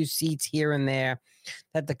a few seats here and there.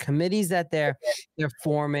 That the committees that they're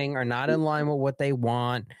forming are not in line with what they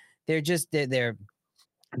want. They're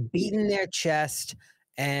beating their chest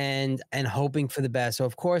and hoping for the best. So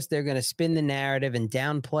of course they're going to spin the narrative and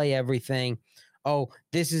downplay everything. Oh,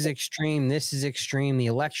 this is extreme. This is extreme. The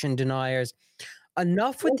election deniers.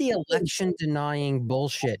 Enough with the election denying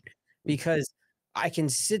bullshit, because I can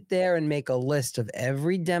sit there and make a list of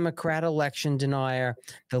every Democrat election denier.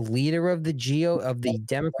 The leader of the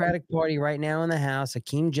Democratic Party right now in the House,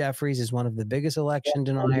 Hakeem Jeffries, is one of the biggest election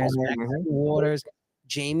deniers. Maxine Waters,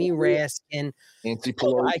 Jamie Raskin, Nancy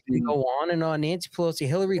Pelosi. I can go on and on. Nancy Pelosi,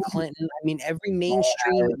 Hillary Clinton. I mean, every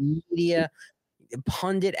mainstream media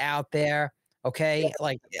pundit out there. Okay,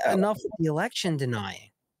 like enough of the election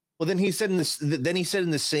denying. Well, then he said in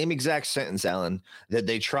the same exact sentence, Alan, that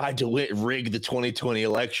they tried to rig the 2020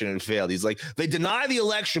 election and failed. He's like, they deny the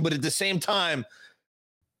election, but at the same time,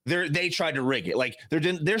 they tried to rig it. Like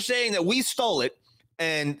they're saying that we stole it,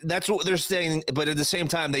 and that's what they're saying. But at the same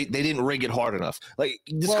time, they didn't rig it hard enough. Like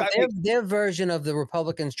their version of the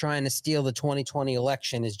Republicans trying to steal the 2020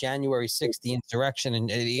 election is January 6th, the insurrection and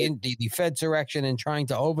the Fedsurrection, and trying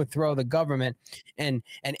to overthrow the government and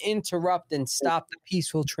interrupt and stop the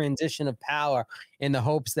peaceful transition of power in the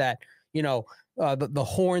hopes that the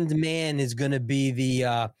horned man is going to be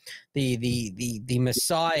the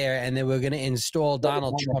Messiah, and then we're going to install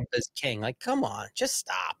Donald Trump as king. Like, come on, just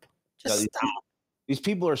stop. Stop. These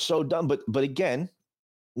people are so dumb, but again,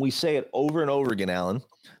 we say it over and over again, Alan,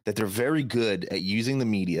 that they're very good at using the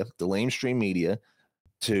media, the mainstream media,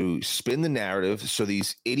 to spin the narrative so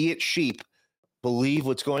these idiot sheep believe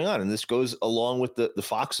what's going on. And this goes along with the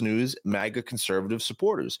Fox News MAGA conservative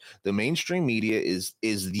supporters. The mainstream media is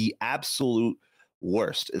the absolute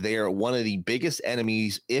worst. They are one of the biggest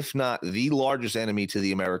enemies, if not the largest enemy to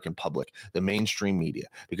the American public, the mainstream media,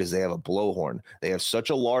 because they have a blowhorn. They have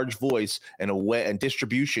such a large voice and and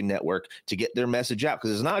distribution network to get their message out.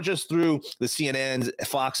 Because it's not just through the CNNs,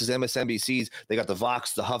 Fox's, MSNBCs. They got the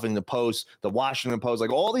Vox, the Huffington Post, the Washington Post,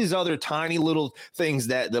 like all these other tiny little things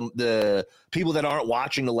that the people that aren't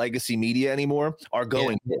watching the legacy media anymore are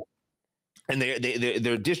going to. And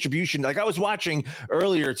their distribution, like I was watching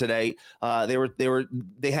earlier today,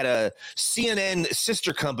 they had a CNN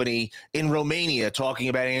sister company in Romania talking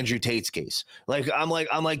about Andrew Tate's case. Like I'm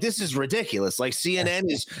like this is ridiculous. Like CNN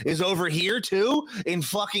is over here too in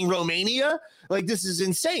fucking Romania. Like this is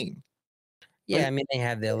insane. Yeah, like, I mean they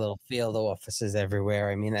have their little field offices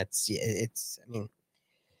everywhere. I mean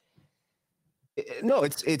no,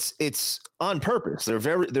 it's on purpose. They're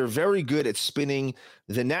very good at spinning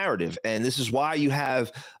the narrative, and this is why you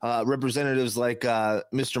have representatives like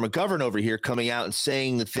Mr. McGovern over here coming out and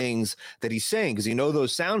saying the things that he's saying, because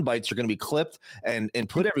those sound bites are going to be clipped and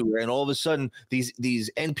put everywhere, and all of a sudden these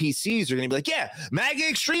NPCs are going to be like, yeah, MAGA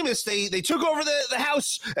extremists, they took over the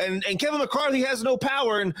House, and Kevin McCarthy has no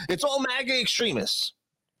power, and it's all MAGA extremists,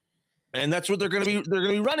 and that's what they're going to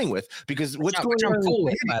be running with, because what's going on? I'm cool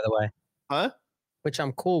with, by the way. Huh? Which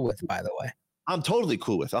I'm cool with, by the way. I'm totally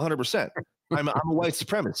cool with 100%. I'm a white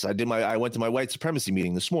supremacist. I went to my white supremacy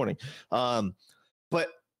meeting this morning. But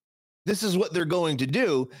this is what they're going to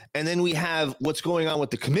do. And then we have what's going on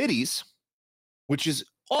with the committees, which is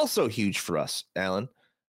also huge for us, Alan.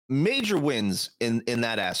 Major wins in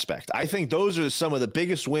that aspect. I think those are some of the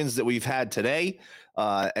biggest wins that we've had today.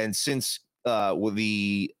 And since with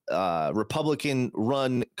the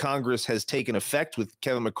Republican-run Congress has taken effect with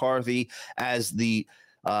Kevin McCarthy as the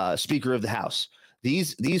Speaker of the House.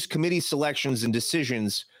 These committee selections and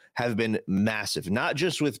decisions have been massive, not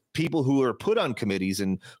just with people who are put on committees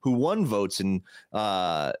and who won votes and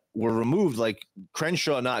were removed, like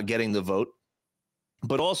Crenshaw not getting the vote,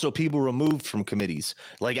 but also people removed from committees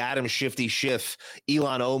like Adam Shifty Schiff,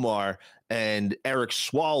 Ilhan Omar, and Eric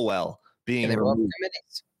Swalwell being removed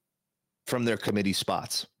from their committee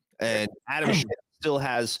spots. And Adam Schiff still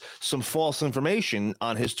has some false information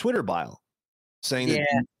on his Twitter bio, saying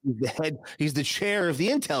that he's the chair of the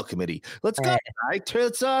Intel Committee. Let's go, right?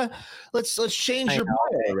 Let's change your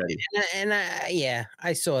bio already. And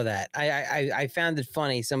I saw that. I found it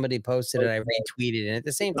funny. Somebody posted it. I retweeted it. And at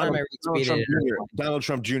the same time, I retweeted it. Donald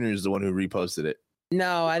Trump Jr. is the one who reposted it.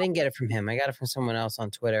 No, I didn't get it from him. I got it from someone else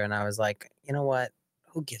on Twitter, and I was like, you know what?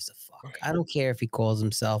 Who gives a fuck? I don't care if he calls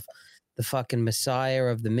himself the fucking messiah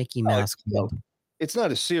of the Mickey Mouse Club. It's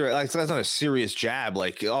not a serious. Like, that's not a serious jab.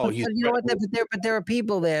 Like, he's. You know what? But there are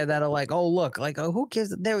people there that are like, oh look, like, oh, who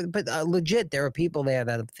gives? Legit, there are people there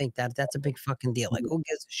that think that that's a big fucking deal. Like, who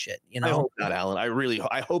gives a shit? You know? I hope not, Alan.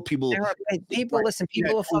 I hope people. Listen.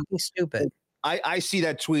 People are fucking stupid. I see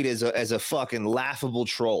that tweet as a fucking laughable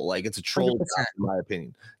troll. Like, it's a troll, in my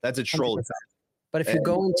opinion. That's a troll. 100%. But if you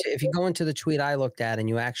go into the tweet I looked at and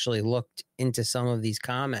you actually looked into some of these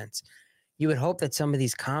comments, you would hope that some of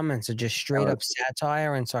these comments are just straight up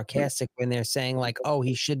satire and sarcastic when they're saying like, "Oh,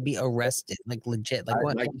 he should be arrested," like legit. Like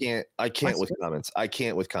what? I can't with comments. I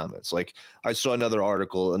can't with comments. Like I saw another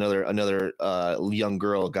article, another young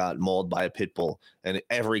girl got mauled by a pit bull, and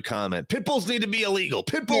every comment, "Pit bulls need to be illegal.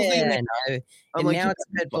 Pit bulls need." And like, now it's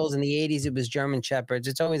pit bulls. In the '80s, it was German shepherds.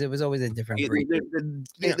 It was always a different breed.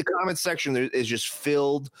 The comment section there is just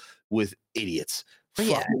filled with idiots.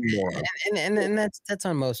 Yeah, and that's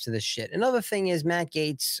on most of this shit. Another thing is Matt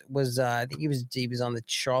Gaetz was I think he was on the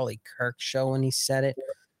Charlie Kirk show when he said it.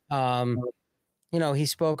 He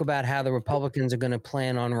spoke about how the Republicans are going to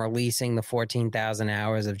plan on releasing the 14,000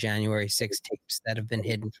 hours of January 6 tapes that have been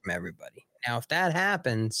hidden from everybody. Now, if that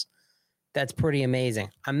happens, that's pretty amazing.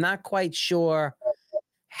 I'm not quite sure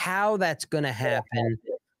how that's going to happen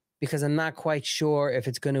because I'm not quite sure if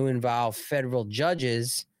it's going to involve federal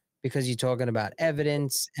judges. Because you're talking about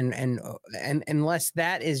evidence, and unless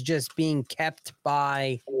that is just being kept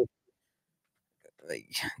by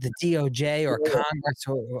the DOJ or Congress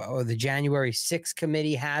or the January 6th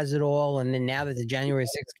committee has it all, and then now that the January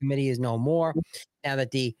 6th committee is no more, now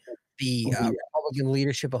that the Republican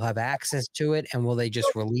leadership will have access to it, and will they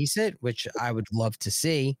just release it, which I would love to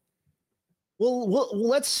see. Well,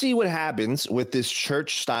 let's see what happens with this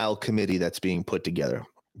church-style committee that's being put together.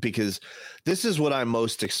 Because this is what I'm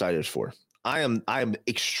most excited for. I am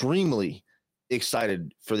extremely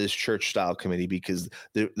excited for this church style committee because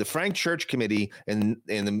the Frank Church Committee in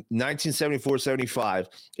the 1974-75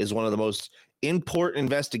 is one of the most important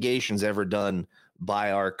investigations ever done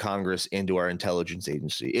by our Congress into our intelligence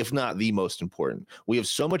agency, if not the most important. We have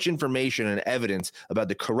so much information and evidence about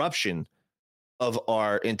the corruption of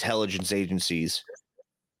our intelligence agencies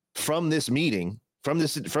from this meeting, from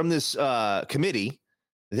this committee,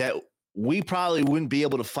 that we probably wouldn't be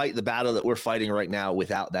able to fight the battle that we're fighting right now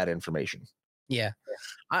without that information. Yeah.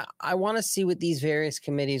 I want to see what these various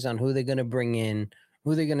committees on who they're going to bring in,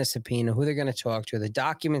 who they're going to subpoena, who they're going to talk to, the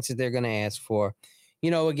documents that they're going to ask for.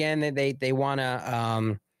 Again, they want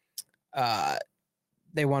to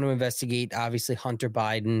investigate obviously Hunter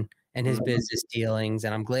Biden and his business dealings.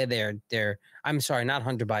 And I'm glad I'm sorry, not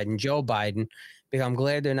Hunter Biden, Joe Biden, because I'm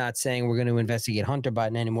glad they're not saying we're going to investigate Hunter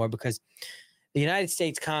Biden anymore, because the United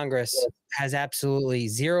States Congress has absolutely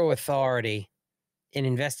zero authority in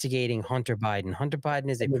investigating Hunter Biden. Hunter Biden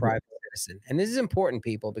is a private citizen. And this is important,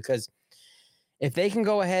 people, because if they can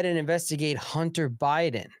go ahead and investigate Hunter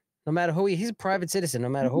Biden, no matter who he's a private citizen, no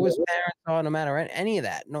matter who his parents are, no matter any of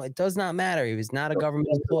that. No, it does not matter. He was not a government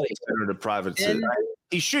employee. A private citizen.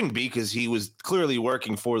 He shouldn't be, because he was clearly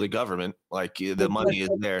working for the government. Like the money is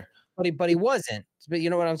there. But he wasn't. But you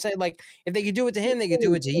know what I'm saying? Like, if they could do it to him, they could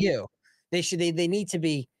do it to you. They need to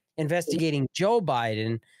be investigating Joe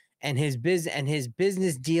Biden and his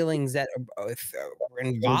business dealings that are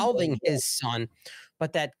involving his son,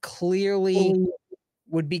 but that clearly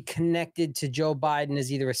would be connected to Joe Biden as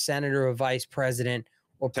either a senator or vice president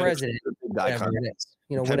or president, whatever it is.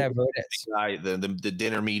 Whatever it is. The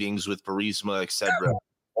dinner meetings with Burisma, etc.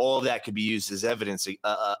 All of that could be used as evidence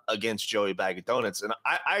against Joey Bag of Donuts. And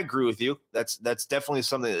I agree with you. That's definitely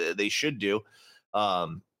something that they should do.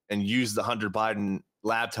 And use the Hunter Biden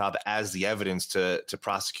laptop as the evidence to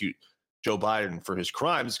prosecute Joe Biden for his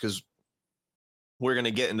crimes, because we're going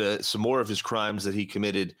to get into some more of his crimes that he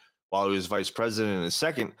committed while he was vice president in a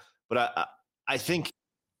second. But I think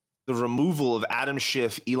the removal of Adam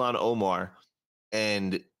Schiff, Ilhan Omar,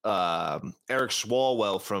 and Eric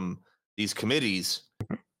Swalwell from these committees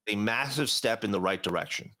a massive step in the right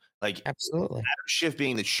direction. Like absolutely, Adam Schiff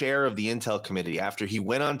being the chair of the Intel Committee after he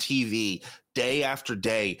went on TV day after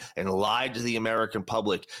day and lied to the American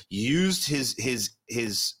public, used his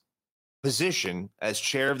position as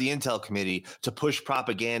chair of the Intel Committee to push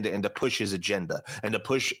propaganda and to push his agenda and to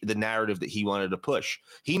push the narrative that he wanted to push.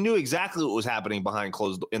 He knew exactly what was happening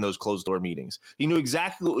in those closed door meetings. He knew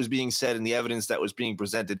exactly what was being said and the evidence that was being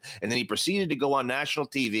presented. And then he proceeded to go on national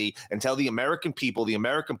TV and tell the American people, the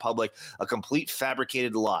American public, a complete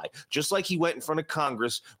fabricated lie. Just like he went in front of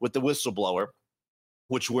Congress with the whistleblower,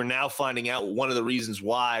 which we're now finding out one of the reasons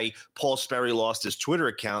why Paul Sperry lost his Twitter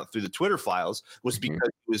account through the Twitter files was because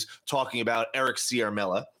he was talking about Eric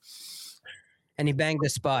Ciarmella. And he banged a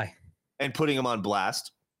spy. And putting him on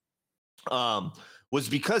blast. Was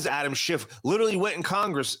because Adam Schiff literally went in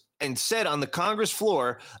Congress and said on the Congress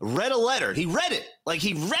floor, read a letter. He read it. Like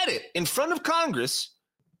he read it in front of Congress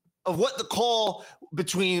of what the call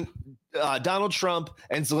between Donald Trump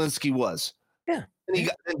and Zelensky was. Yeah. And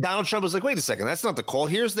Donald Trump was like, wait a second, that's not the call.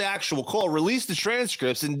 Here's the actual call. Release the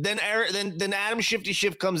transcripts. And then Adam Shifty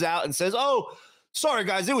Schiff comes out and says, oh, sorry,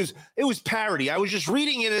 guys, it was parody. I was just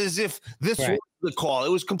reading it as if this was the call. It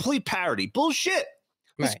was complete parody. Bullshit.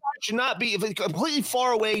 This guy should not be completely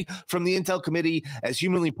far away from the Intel Committee as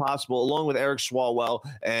humanly possible, along with Eric Swalwell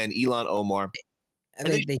and Ilhan Omar. And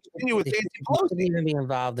they shouldn't even be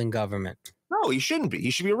involved in government. No, he shouldn't be.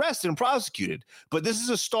 He should be arrested and prosecuted. But this is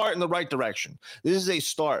a start in the right direction. This is a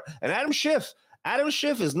start. And Adam Schiff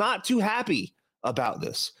is not too happy about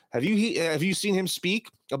this. Have you seen him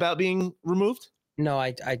speak about being removed? No,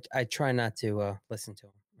 I try not to listen to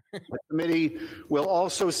him. The committee will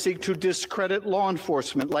also seek to discredit law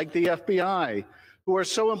enforcement like the FBI, who are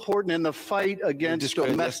so important in the fight against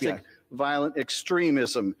domestic violent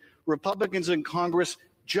extremism. Republicans in Congress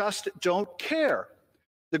just don't care.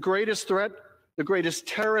 The greatest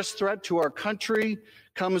terrorist threat to our country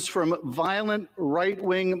comes from violent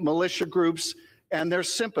right-wing militia groups and their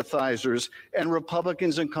sympathizers, and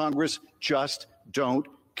Republicans in Congress just don't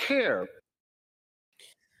care.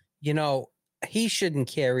 You know, he shouldn't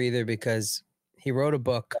care either because he wrote a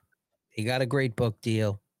book. He got a great book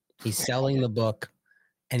deal. He's selling the book,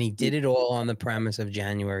 and he did it all on the premise of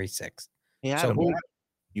January 6th. Yeah. So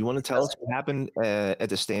you want to tell us what happened at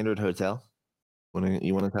the Standard Hotel?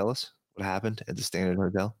 You want to tell us what happened at the Standard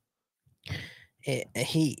Hotel?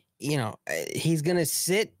 He's going to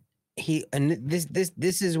sit.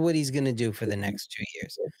 This is what he's going to do for the next 2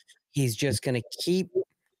 years. He's just going to keep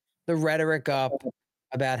the rhetoric up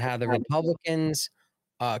about how the Republicans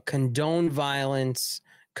condone violence,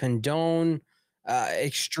 condone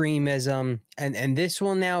extremism, and this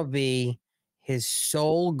will now be his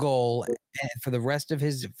sole goal for the rest of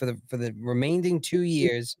for the remaining 2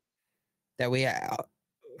 years that we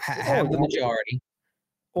have the majority,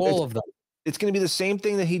 all of them. It's going to be the same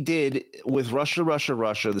thing that he did with Russia,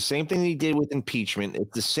 the same thing he did with impeachment.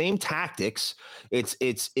 It's the same tactics.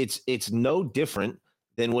 It's no different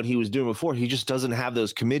than what he was doing before. He just doesn't have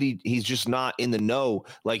those committee. He's just not in the know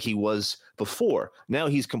like he was before. Now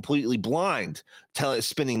he's completely blind,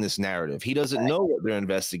 spinning this narrative. He doesn't know what they're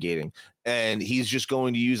investigating. And he's just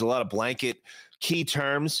going to use a lot of blanket key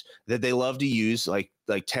terms that they love to use, like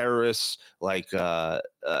terrorists, they're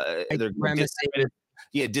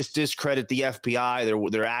discredit the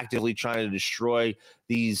FBI. They're actively trying to destroy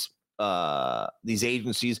these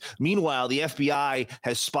agencies. Meanwhile, the FBI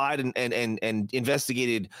has spied and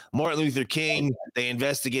investigated Martin Luther King. They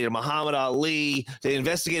investigated Muhammad Ali. They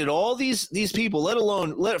investigated all these people.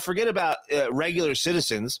 Forget about regular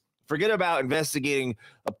citizens. Forget about investigating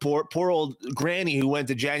a poor old granny who went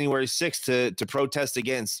to January 6th to protest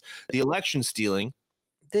against the election stealing.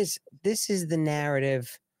 This is the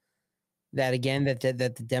narrative that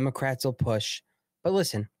the Democrats will push. But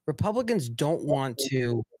listen, Republicans don't want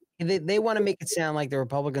to. They want to make it sound like the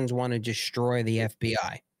Republicans want to destroy the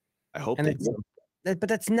FBI. I hope they do. But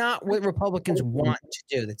that's not what Republicans want to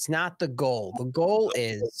do. That's not the goal. The goal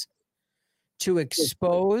is to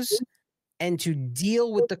expose and to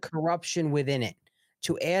deal with the corruption within it,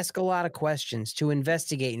 to ask a lot of questions, to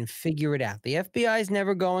investigate and figure it out. The FBI is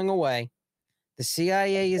never going away. The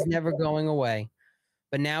CIA is never going away.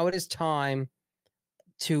 But now it is time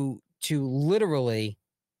to literally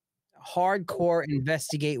hardcore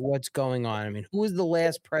investigate what's going on. I mean, who was the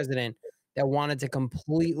last president that wanted to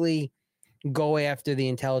completely go after the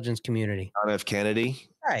intelligence community? John F. Kennedy.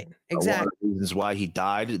 Right, exactly. One of the reasons why he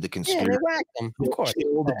died, the conspiracy. Yeah, they whacked him, of course.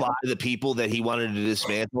 Killed the people that he wanted to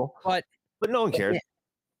dismantle. But no one cared.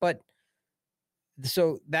 But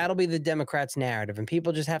so that'll be the Democrats' narrative, and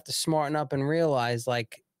people just have to smarten up and realize,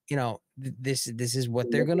 like, this is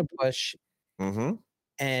what they're going to push,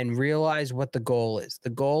 and realize what the goal is. The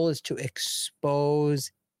goal is to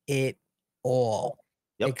expose it all,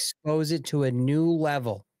 expose it to a new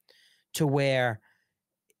level, to where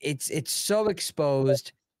it's so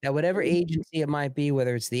exposed that whatever agency it might be,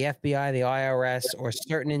 whether it's the FBI, the IRS, or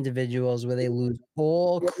certain individuals, where they lose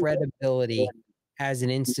all credibility as an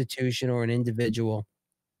institution or an individual.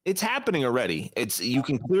 It's happening already. You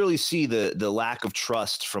can clearly see the lack of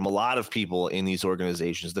trust from a lot of people in these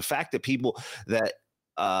organizations. The fact that people that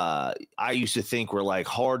I used to think were like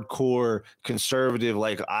hardcore conservative,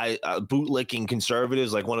 like bootlicking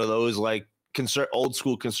conservatives, like one of those like old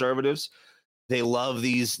school conservatives. They love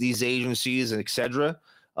these agencies and etc.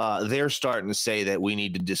 They're starting to say that we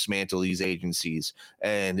need to dismantle these agencies,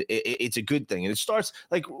 and it's a good thing. And it starts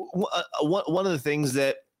like one of the things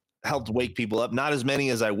that helped wake people up, not as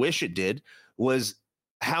many as I wish it did, was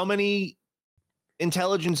how many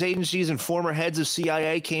intelligence agencies and former heads of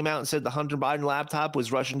CIA came out and said the Hunter Biden laptop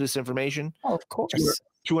was Russian disinformation. Oh, of course.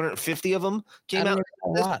 250 of them came out. A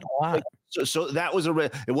lot. So that was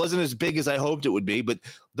it wasn't as big as I hoped it would be, but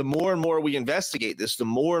the more and more we investigate this, the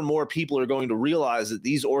more and more people are going to realize that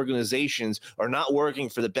these organizations are not working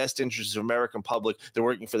for the best interests of American public. They're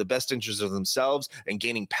working for the best interests of themselves and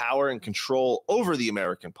gaining power and control over the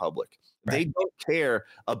American public. Right. They don't care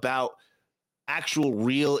about actual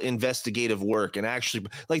real investigative work, and actually,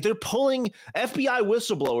 like, they're pulling FBI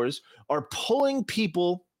whistleblowers are pulling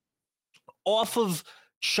people off of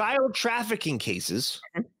child trafficking cases,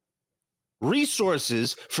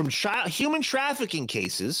 resources from human trafficking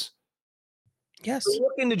cases. Yes. To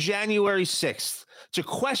look into January 6th, to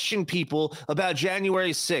question people about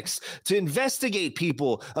January 6th, to investigate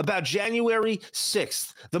people about January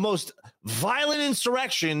 6th, the most violent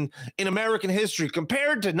insurrection in American history,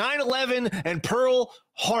 compared to 9/11 and Pearl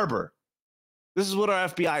Harbor. This is what our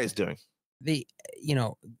FBI is doing. The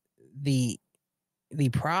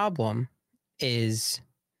problem is,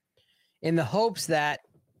 in the hopes that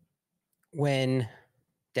when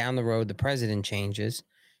down the road the president changes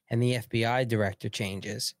and the FBI director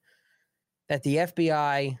changes, that the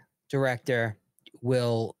FBI director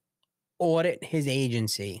will audit his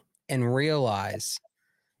agency and realize,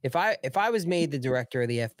 if I was made the director of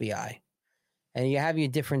the FBI, and you have your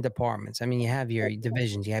different departments, I mean, you have your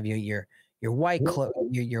divisions, you have your white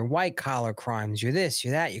collar crimes, you're this,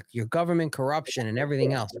 you're that, your government corruption and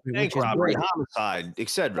everything else, bank robbery, homicide,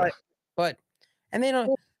 etc. But and they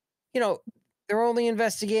don't, they're only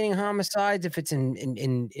investigating homicides if it's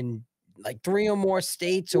in like 3 or more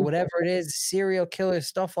states or whatever it is, serial killers,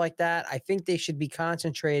 stuff like that. I think they should be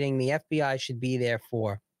concentrating. The FBI should be there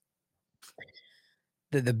for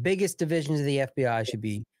the biggest divisions of the FBI should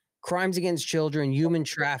be crimes against children, human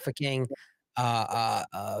trafficking,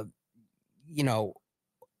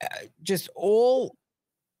 just all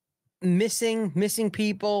missing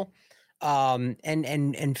people,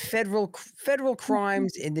 and federal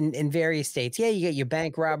crimes in various states. Yeah, you get your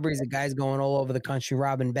bank robberies, the guys going all over the country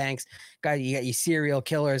robbing banks. You got your serial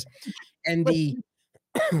killers, and the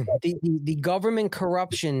government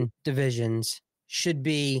corruption divisions should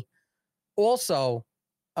be also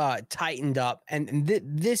tightened up. And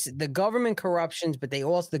the government corruptions, but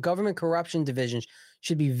the government corruption divisions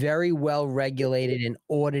should be very well regulated and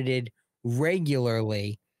audited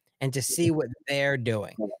regularly, and to see what they're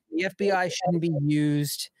doing. The FBI shouldn't be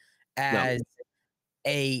used as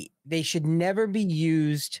they should never be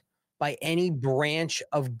used by any branch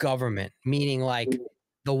of government, meaning like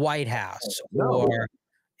the White House or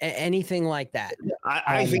anything like that.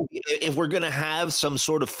 I think if we're going to have some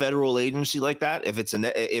sort of federal agency like that, if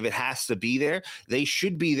it has to be there, they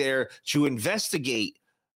should be there to investigate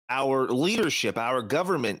our leadership, our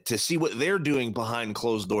government, to see what they're doing behind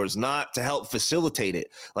closed doors, not to help facilitate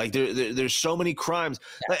it. Like there's so many crimes.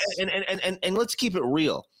 Yes. And let's keep it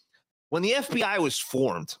real. When the FBI was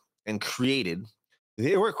formed and created,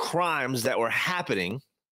 there were crimes that were happening.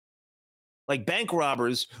 Like bank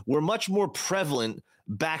robbers were much more prevalent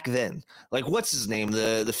back then. Like, what's his name?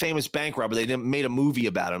 The famous bank robber. They made a movie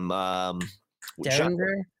about him.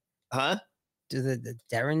 Derringer? Huh? The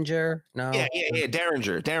Derringer? No. Yeah.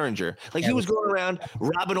 Derringer. Like, he was going around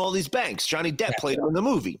robbing all these banks. Johnny Depp played him in the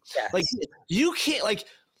movie. Yes. Like, you can't, like,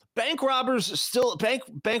 bank robbing still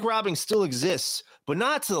exists, but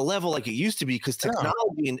not to the level like it used to be, because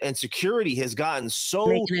technology and security has gotten so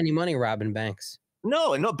making any money robbing banks.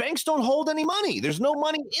 No, banks don't hold any money. There's no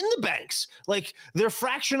money in the banks. Like, they're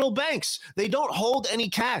fractional banks. They don't hold any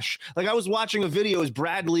cash. Like, I was watching a video as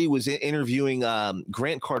Bradley was interviewing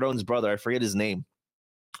Grant Cardone's brother. I forget his name,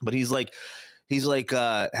 but he's like, he's like,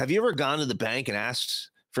 have you ever gone to the bank and asked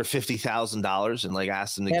for $50,000 and like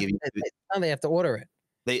asked them to give you? They have to order it.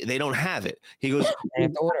 They don't have it. He goes, They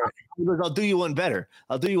have to order it. he goes, I'll do you one better.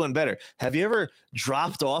 Have you ever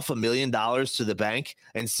dropped off $1 million to the bank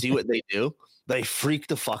and see what they do? They freak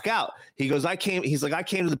the fuck out. He goes, I came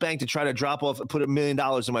to the bank to try to drop off and put $1 million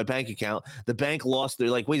in my bank account. The bank lost. They're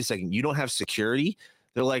like, wait a second, you don't have security?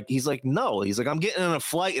 They're like, he's like, no. He's like, I'm getting on a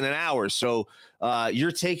flight in an hour. So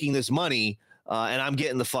you're taking this money and I'm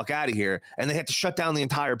getting the fuck out of here. And they had to shut down the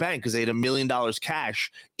entire bank because they had $1 million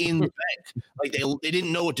cash in the bank. Like they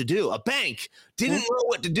didn't know what to do. A bank didn't know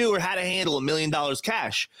what to do or how to handle $1 million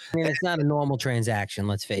cash. I mean, it's not a normal transaction.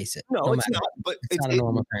 Let's face it. No, it's not. But it's not a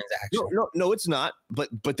normal transaction. No, it's not.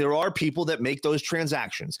 But there are people that make those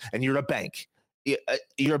transactions, and you're a bank.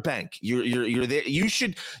 You're a bank. You're there. You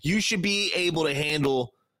should be able to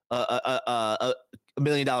handle $1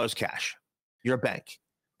 million cash. You're a bank.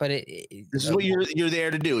 But this is what you're there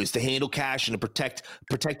to do, is to handle cash and to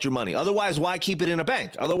protect your money. Otherwise, why keep it in a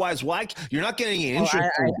bank? Otherwise, why you're not getting any interest?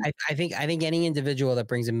 I think any individual that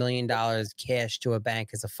brings $1 million cash to a bank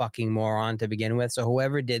is a fucking moron to begin with. So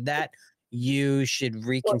whoever did that, you should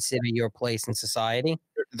reconsider your place in society.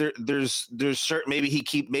 There's certain maybe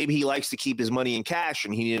he likes to keep his money in cash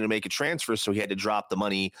and he needed to make a transfer, so he had to drop the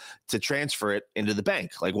money to transfer it into the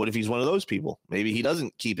bank. Like, what if he's one of those people? Maybe he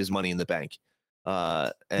doesn't keep his money in the bank.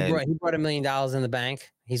 And he brought $1 million in the bank.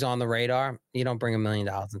 He's on the radar. You don't bring $1 million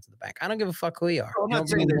into the bank. I don't give a fuck who you are. I'm not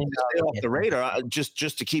saying to stay off the radar,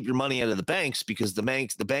 just to keep your money out of the banks, because the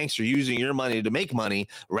banks are using your money to make money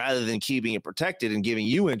rather than keeping it protected and giving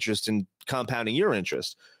you interest and compounding your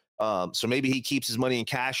interest. So maybe he keeps his money in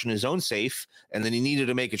cash in his own safe, and then he needed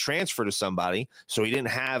to make a transfer to somebody, so he didn't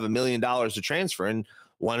have $1 million to transfer and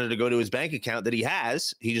wanted to go to his bank account that he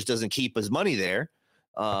has. He just doesn't keep his money there,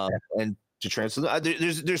 and to transfer.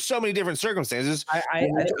 There's so many different circumstances. I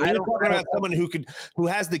don't talking about someone who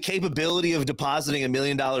has the capability of depositing $1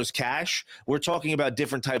 million cash. We're talking about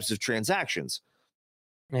different types of transactions.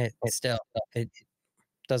 It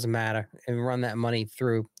doesn't matter. And run that money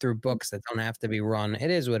through books that don't have to be run. It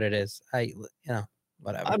is what it is.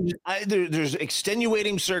 Whatever. There's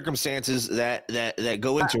extenuating circumstances that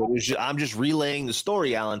go into it. I'm just relaying the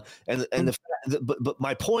story, Alan, but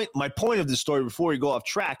my point of the story, before we go off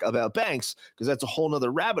track about banks, because that's a whole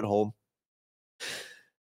nother rabbit hole.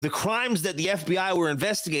 The crimes that the FBI were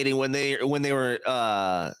investigating when they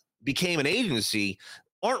were became an agency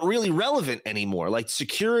aren't really relevant anymore. Like,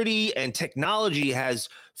 security and technology has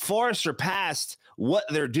far surpassed what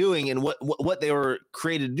they're doing and what they were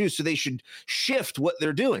created to do. So they should shift what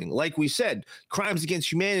they're doing. Like we said, crimes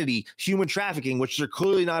against humanity, human trafficking, which they're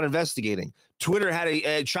clearly not investigating. Twitter had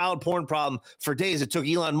a child porn problem for days. It took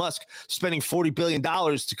Elon Musk spending $40 billion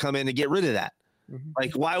to come in and get rid of that. Mm-hmm.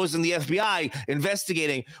 Like, why wasn't the FBI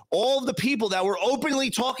investigating all of the people that were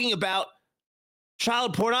openly talking about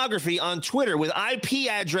child pornography on Twitter with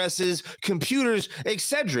IP addresses, computers,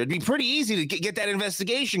 etc.? It'd be pretty easy to get that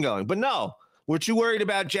investigation going. But no, we're too worried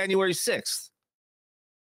about January 6th.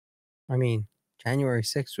 I mean, January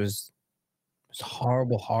 6th was a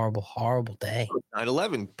horrible, horrible, horrible day.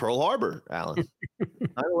 9/11, Pearl Harbor, Alan.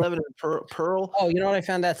 9/11 and Pearl. Oh, you know what I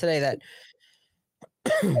found out today? That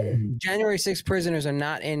January 6th prisoners are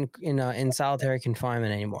not in solitary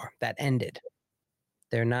confinement anymore. That ended.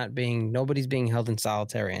 Nobody's being held in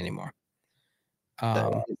solitary anymore.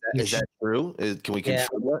 Is that true? Can we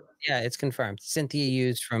confirm that? Yeah, it's confirmed. Cynthia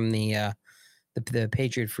Hughes from the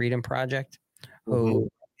Patriot Freedom Project, who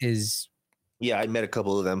is. Yeah, I met a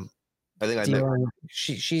couple of them. I think I met.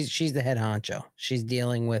 She's the head honcho. She's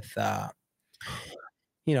dealing with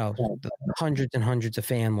hundreds and hundreds of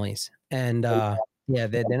families, and they're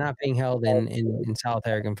not being held in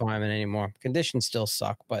solitary confinement anymore. Conditions still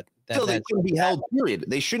suck, but they shouldn't be held. Period.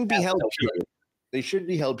 They shouldn't be held. Period. They shouldn't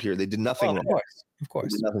be held. Period. They did nothing wrong. Of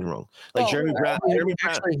course, they did nothing wrong. Like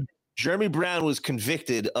Jeremy Brown was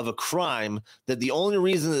convicted of a crime that the only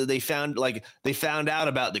reason that they found out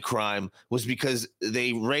about the crime was because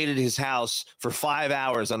they raided his house for 5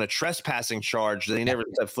 hours on a trespassing charge. They never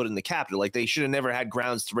set foot in the Capitol. Like, they should have never had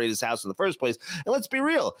grounds to raid his house in the first place. And let's be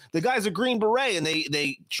real, the guy's a Green Beret, and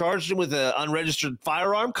they charged him with an unregistered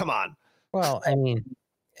firearm. Come on. Well, I mean,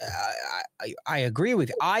 I agree with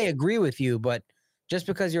you, but just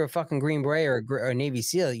because you're a fucking Green Beret or a Navy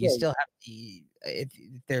SEAL, you still have to. If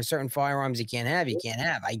there are certain firearms you can't have.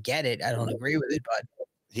 I get it. I don't agree with it, but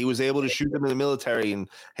he was able to shoot them in the military and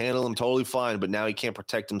handle them totally fine. But now he can't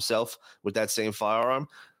protect himself with that same firearm.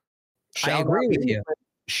 I agree with you.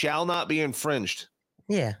 Shall not be infringed.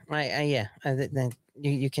 Yeah,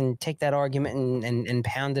 you can take that argument and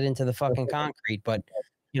pound it into the fucking concrete, but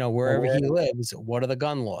wherever he lives, what are the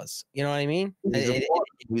gun laws? You know what I mean? He's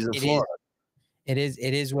in Florida. It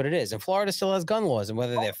is what it is. And Florida still has gun laws, and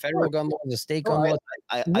whether they're federal gun laws or state gun laws.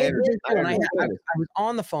 I was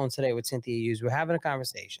on the phone today with Cynthia Hughes. We were having a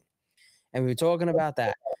conversation, and we were talking about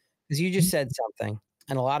that because you just said something,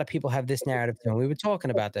 and a lot of people have this narrative too. And we were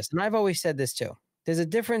talking about this, and I've always said this too. There's a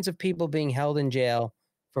difference of people being held in jail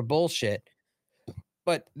for bullshit,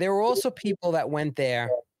 but there were also people that went there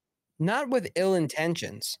not with ill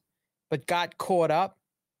intentions, but got caught up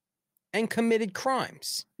and committed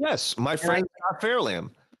crimes. Yes, my friend Scott Fairlamb.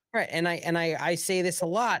 Right, and I say this a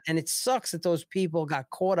lot, and it sucks that those people got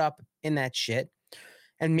caught up in that shit.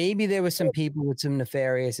 And maybe there were some people with some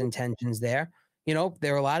nefarious intentions there.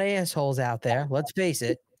 There are a lot of assholes out there. Let's face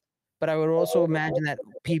it. But I would also imagine that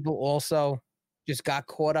people also just got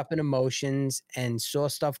caught up in emotions and saw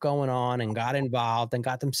stuff going on and got involved and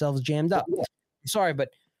got themselves jammed up. I'm sorry, but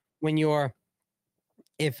when you're,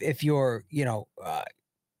 if you're,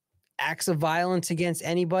 acts of violence against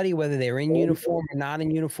anybody, whether they're in uniform or not in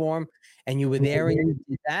uniform, and you were there and you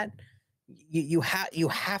did that, you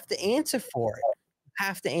have to answer for it. You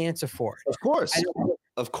have to answer for it.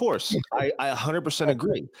 Of course. I 100%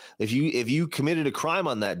 agree. If you committed a crime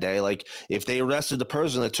on that day, like if they arrested the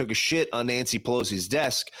person that took a shit on Nancy Pelosi's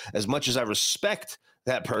desk, as much as I respect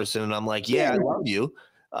that person, and I'm like, yeah, I love you,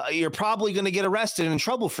 you're probably going to get arrested and in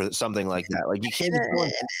trouble for something like that. Like you can't.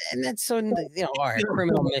 And that's so, all right,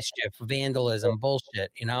 criminal mischief, vandalism,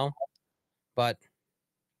 bullshit,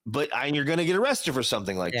 but you're going to get arrested for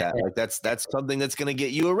something like that. Like that's something that's going to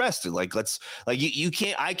get you arrested. Like I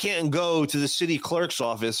can't go to the city clerk's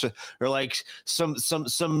office or like some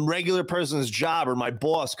regular person's job or my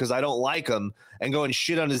boss, cause I don't like him, and go and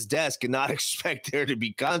shit on his desk and not expect there to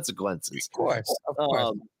be consequences. Of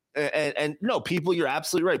course. And no, people, you're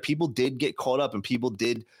absolutely right. People did get caught up, and people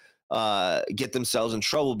did get themselves in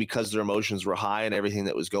trouble because their emotions were high and everything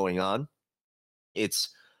that was going on. It's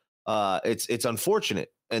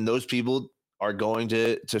unfortunate, and those people are going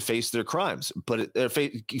to face their crimes, but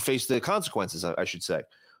face the consequences, I should say.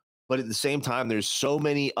 But at the same time, there's so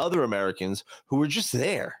many other Americans who were just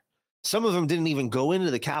there. Some of them didn't even go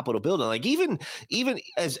into the Capitol building. Like even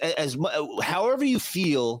as however you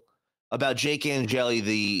feel about Jake Angeli,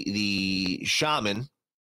 the shaman,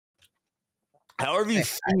 however you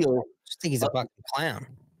feel, I just think he's a fucking clown.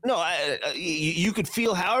 No, you could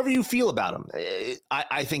feel however you feel about him.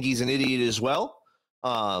 I think he's an idiot as well.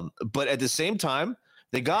 But at the same time,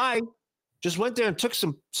 the guy just went there and took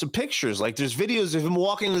some pictures. Like there's videos of him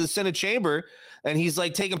walking into the Senate chamber, and he's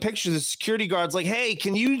like taking pictures. The security guard's like, "Hey,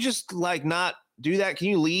 can you just like not do that? Can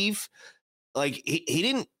you leave?" Like he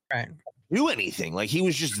didn't do anything. Like he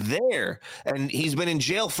was just there, and he's been in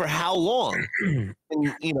jail for how long? And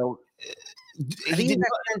he did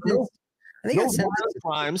I think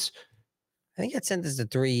got sentenced to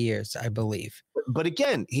 3 years, I believe. But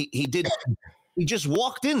again, he did. He just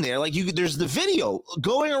walked in there. Like there's the video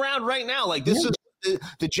going around right now. Like this is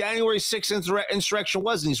the January 6th insurrection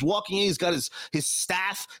was, and he's walking in. He's got his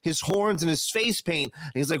staff, his horns, and his face paint.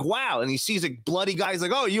 And he's like, wow. And he sees a bloody guy. He's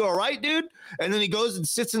like, oh, you all right, dude? And then he goes and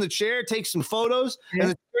sits in the chair, takes some photos. Yeah.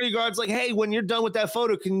 And the security guard's like, hey, when you're done with that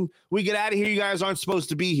photo, can we get out of here? You guys aren't supposed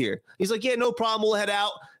to be here. He's like, yeah, no problem. We'll head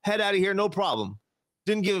out of here. No problem.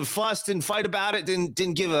 Didn't give a fuss, didn't fight about it,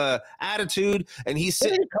 didn't give a attitude. And he's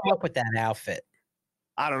sitting. Where did he come up with that outfit?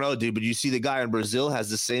 I don't know, dude, but you see the guy in Brazil has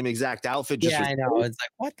the same exact outfit. Just I know. It's like,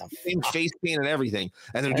 what the same face paint and everything.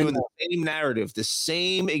 And they're doing the same narrative, the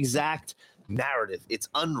same exact narrative. It's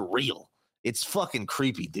unreal. It's fucking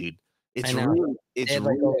creepy, dude. It's real. It's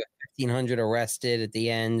like over 1,500 arrested at the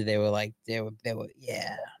end. They were like, they were,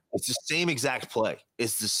 yeah. It's the same exact play.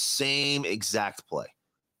 It's the same exact play.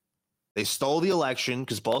 They stole the election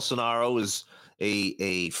because Bolsonaro is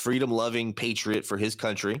a freedom-loving patriot for his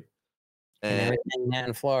country. And he's hanging out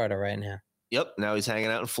in Florida right now. Yep, now he's hanging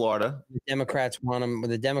out in Florida. The Democrats want him.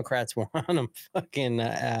 The Democrats want him fucking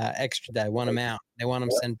extradited. Want him out. They want him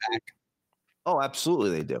sent back. Oh, absolutely,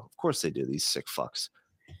 they do. Of course, they do. These sick fucks.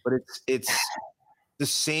 But it's the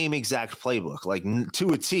same exact playbook, like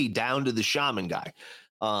to a T, down to the shaman guy.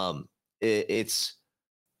 It's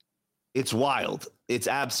wild. It's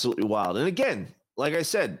absolutely wild. And again, like I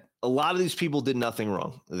said, a lot of these people did nothing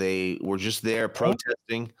wrong. They were just there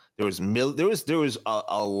protesting. There was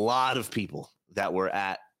a lot of people that were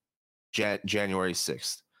at January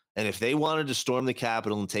 6th. And if they wanted to storm the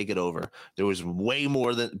Capitol and take it over, there was way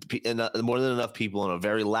more than enough people and a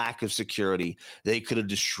very lack of security. They could have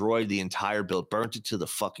destroyed the entire building, burnt it to the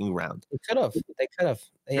fucking ground. They could have.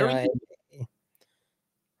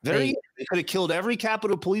 They could have killed every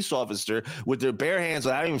Capitol police officer with their bare hands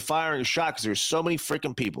without even firing a shot because there's so many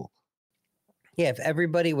freaking people. Yeah, if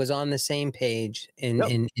everybody was on the same page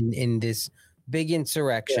in this big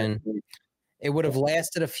insurrection, it would have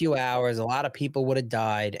lasted a few hours. A lot of people would have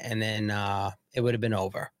died, and then it would have been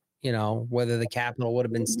over. You know, whether the Capitol would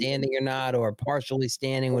have been standing or not, or partially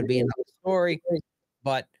standing, would be another story.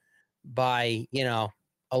 But by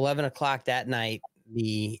 11 o'clock that night,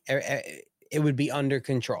 it would be under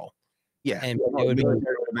control. Yeah, and it would be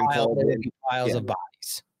piles of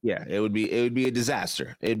bodies. Yeah, it would be a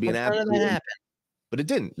disaster. It'd be an absolute. But it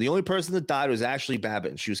didn't. The only person that died was Ashley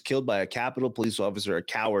Babbitt. She was killed by a Capitol police officer, a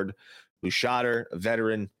coward who shot her, a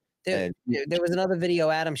veteran. There was another video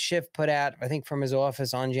Adam Schiff put out, I think, from his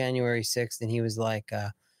office on January 6th, and he was like,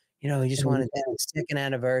 he just wanted to have a second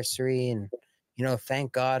anniversary, and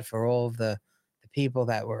thank God for all of the people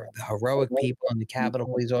that were the heroic people and the Capitol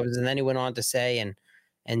police officers. And then he went on to say, and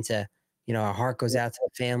to our heart goes out to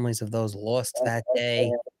the families of those lost that day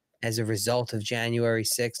as a result of January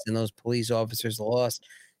 6th, and those police officers lost.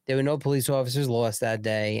 There were no police officers lost that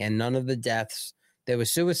day, and none of the deaths. There were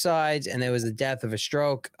suicides, and there was the death of a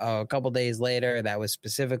stroke a couple days later that was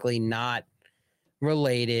specifically not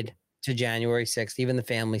related to January 6th. Even the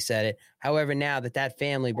family said it. However, now that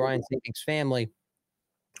family, Brian Sieknick's family,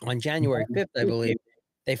 on January 5th, I believe,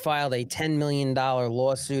 they filed a $10 million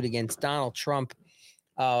lawsuit against Donald Trump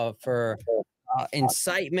for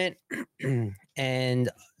incitement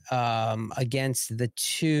and against the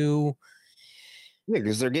two. Yeah,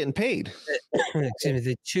 because they're getting paid. Excuse me,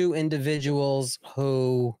 the two individuals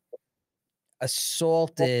who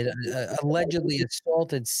allegedly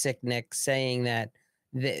assaulted Sicknick, saying that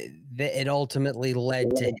it ultimately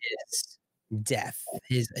led to his death.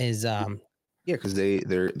 Because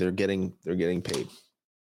they're getting paid.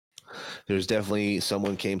 There's definitely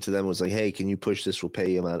someone came to them and was like, "Hey, can you push this? We'll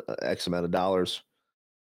pay you X amount of dollars."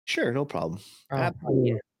 Sure, no problem.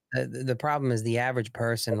 The problem is the average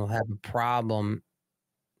person will have a problem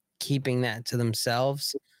keeping that to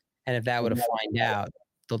themselves, and if that were to find out,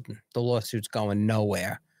 the lawsuit's going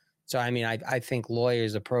nowhere. So I mean, I think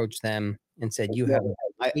lawyers approached them and said, "You have."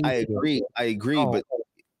 I agree, but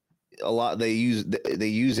a lot they use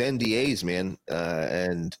NDAs, man,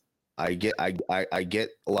 and I get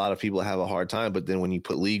a lot of people have a hard time, but then when you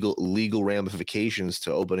put legal ramifications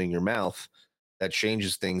to opening your mouth, that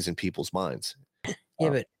changes things in people's minds.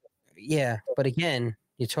 But again,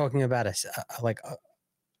 you're talking about a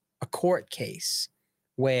court case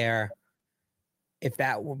where if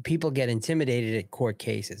people get intimidated at court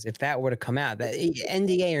cases, if that were to come out, that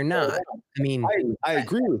NDA or not, I mean, I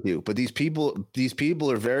agree with you, but these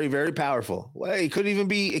people are very, very powerful. Well, it could even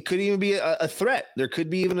be a threat. There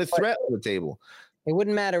could be even a threat on the table. It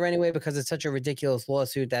wouldn't matter anyway, because it's such a ridiculous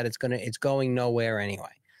lawsuit that it's going nowhere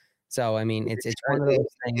anyway. So, I mean, it's one of those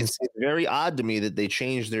things. It's very odd to me that they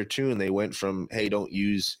changed their tune. They went from, "Hey, don't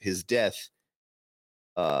use his death."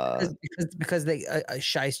 Because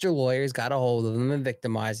shyster lawyers got a hold of them and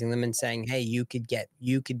victimizing them and saying, "Hey, you could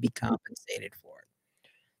be compensated for it."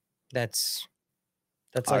 That's.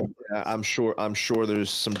 I'm sure there's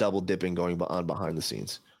some double dipping going on behind the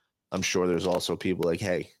scenes. I'm sure there's also people like,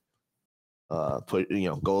 "Hey, go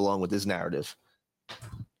along with this narrative,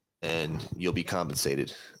 and you'll be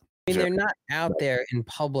compensated." I mean, they're not out there in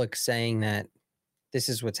public saying that this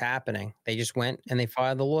is what's happening. They just went and they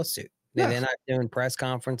filed the lawsuit. They're not doing press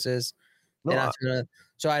conferences.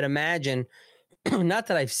 So I'd imagine, not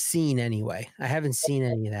that I've seen anyway. I haven't seen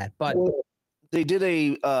any of that, but they did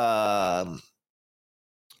a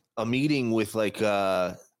meeting with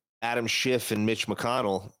Adam Schiff and Mitch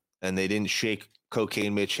McConnell, and they didn't shake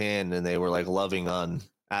Cocaine Mitch's hand, and they were loving on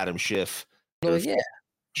Adam Schiff. Well, yeah,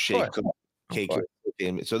 shake Cocaine.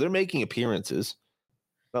 So they're making appearances.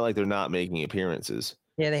 Not like they're not making appearances.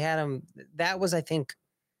 Yeah, they had them. That was, I think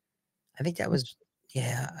that was,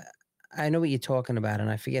 I know what you're talking about, and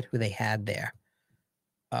I forget who they had there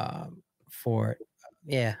for it.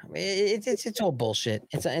 Yeah, it's all bullshit.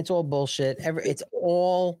 It's all bullshit. It's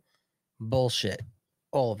all bullshit.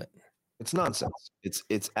 All of it. It's nonsense.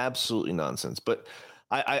 It's absolutely nonsense. But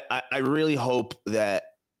I really hope that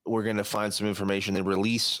we're going to find some information and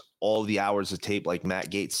release all the hours of tape like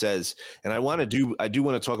Matt Gaetz says. And I do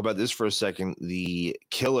want to talk about this for a second. The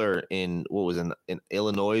killer in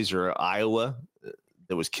Illinois or Iowa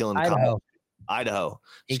that was killing Idaho.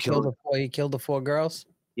 He killed the four girls.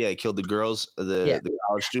 Yeah, he killed the girls, the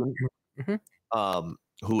college student,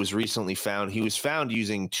 who was recently found. He was found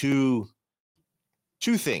using two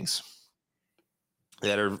things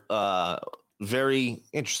that are very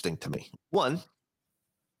interesting to me. One,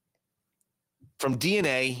 from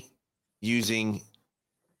DNA using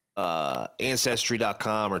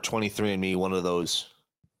Ancestry.com or 23andMe, one of those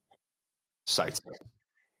sites.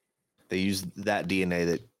 They used that DNA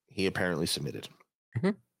that he apparently submitted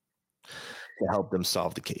to help them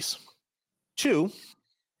solve the case. 2,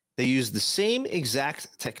 they used the same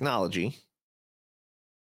exact technology,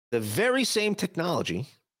 the very same technology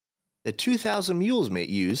that 2000 Mules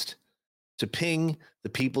used to ping the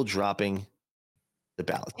people dropping the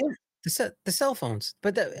ballot. Yeah, the cell phones.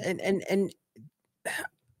 But and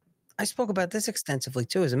I spoke about this extensively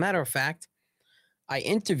too. As a matter of fact, I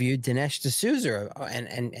interviewed Dinesh D'Souza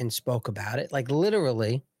and spoke about it. Like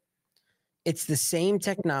literally, it's the same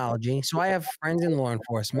technology. So I have friends in law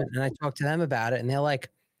enforcement, and I talk to them about it, and they're like,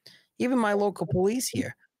 even my local police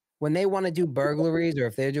here, when they want to do burglaries or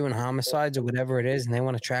if they're doing homicides or whatever it is, and they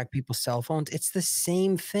want to track people's cell phones, it's the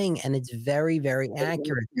same thing, and it's very, very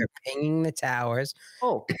accurate. They're pinging the towers.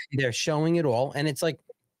 Oh, they're showing it all, and it's like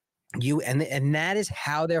and that is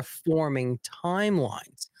how they're forming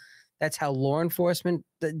timelines. That's how law enforcement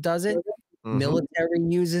does it. Military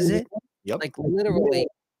uses it. Yep. Like literally.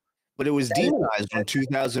 But it was demonized when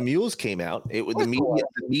 2000 Mules came out. It was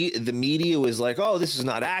the media was like, "Oh, this is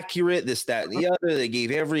not accurate. This, that, and the other." They gave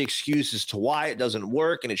every excuse as to why it doesn't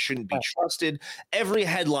work and it shouldn't be trusted. Every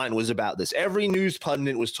headline was about this. Every news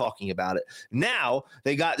pundit was talking about it. Now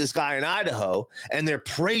they got this guy in Idaho and they're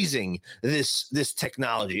praising this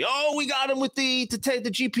technology. Oh, we got him with the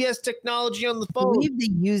GPS technology on the phone. I believe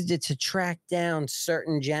they used it to track down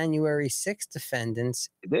certain January 6th defendants.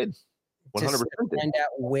 It did. 100% to find out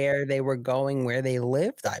where they were going, where they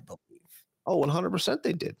lived, I believe. Oh, 100%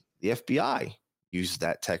 they did. The FBI used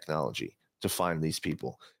that technology to find these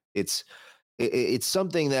people. It's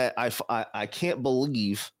something that I can't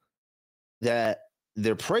believe that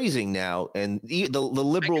they're praising now. And the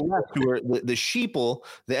liberal left, who are the sheeple,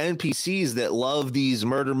 the NPCs that love these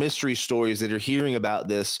murder mystery stories that are hearing about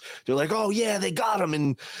this, they're like, oh yeah, they got them.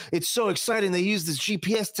 And it's so exciting. They use this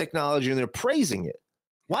GPS technology and they're praising it.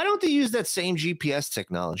 Why don't they use that same GPS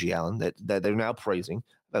technology, Alan, that they're now praising?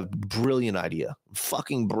 A brilliant idea.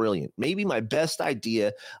 Fucking brilliant. Maybe my best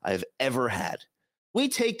idea I've ever had. We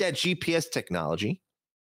take that GPS technology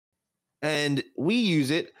and we use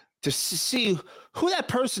it to see who that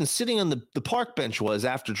person sitting on the park bench was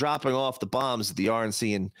after dropping off the bombs at the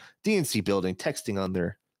RNC and DNC building, texting on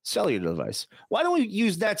their cellular device. Why don't we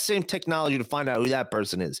use that same technology to find out who that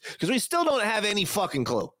person is? Because we still don't have any fucking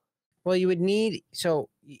clue. Well, you would need, so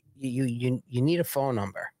you need a phone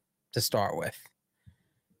number to start with.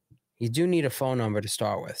 You do need a phone number to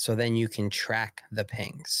start with, so then you can track the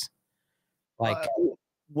pings. Like,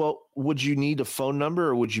 well, would you need a phone number,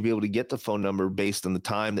 or would you be able to get the phone number based on the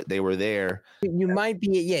time that they were there? You might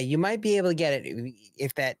be able to get it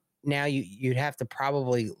if that. Now you'd have to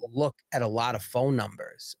probably look at a lot of phone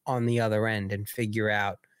numbers on the other end and figure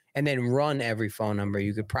out, and then run every phone number.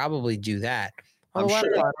 You could probably do that. I'm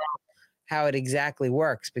sure. How it exactly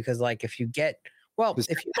works, because like if you get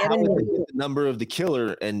the number of the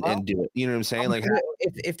killer and do it, you know what I'm saying? Like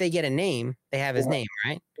if they get a name, they have his name,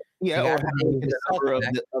 right? Yeah. Or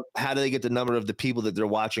how do they get the number of the people that they're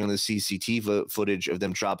watching on the CCTV footage of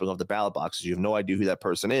them dropping off the ballot boxes? You have no idea who that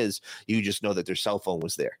person is. You just know that their cell phone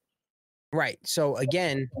was there. Right. So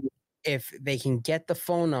again, if they can get the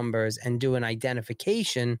phone numbers and do an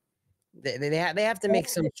identification, they have to make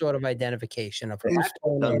some sort of identification of whose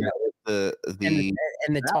phone number. And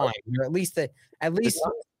the time, or at least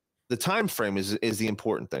the time frame is the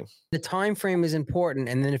important thing. The time frame is important,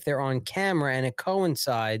 and then if they're on camera and it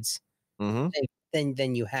coincides,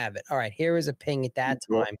 then you have it. All right, here is a ping at that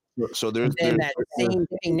time. So there's that same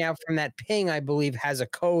ping. Now from that ping, I believe has a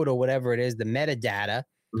code or whatever it is, the metadata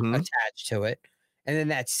attached to it, and then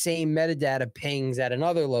that same metadata pings at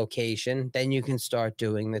another location. Then you can start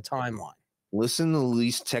doing the timeline. Listen to the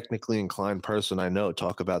least technically inclined person I know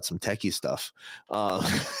talk about some techie stuff.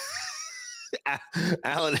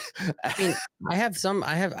 Alan,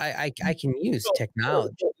 I can use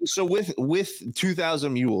technology. So with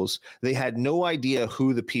 2000 Mules, they had no idea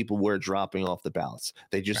who the people were dropping off the ballots.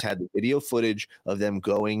 They just had the video footage of them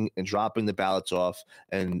going and dropping the ballots off,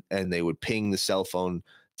 and they would ping the cell phone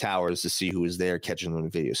towers to see who was there, catching them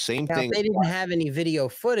in video. Same thing. If they didn't have any video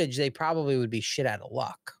footage, they probably would be shit out of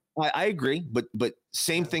luck. I agree, but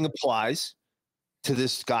same thing applies to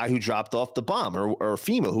this guy who dropped off the bomb, or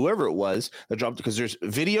FEMA, whoever it was that dropped, because there's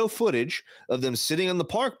video footage of them sitting on the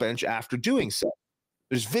park bench after doing so.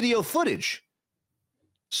 There's video footage.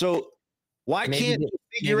 So why can't you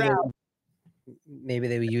figure out? Maybe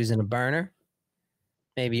they were using a burner.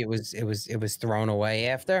 Maybe it was thrown away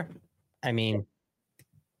after. I mean,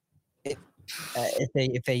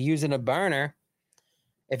 if they're using a burner,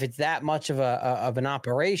 if it's that much of an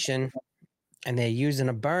operation, and they're using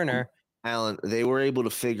a burner. Alan, they were able to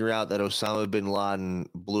figure out that Osama bin Laden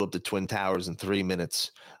blew up the Twin Towers in 3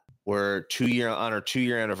 minutes. We're on our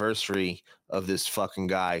 2-year anniversary of this fucking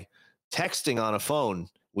guy texting on a phone.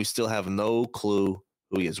 We still have no clue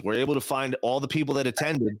who he is. We're able to find all the people that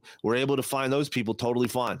attended. We're able to find those people totally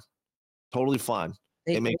fine. Totally fine.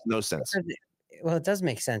 It makes no sense. Well, it does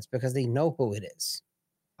make sense because they know who it is.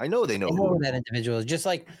 I know they know who that individual is. Just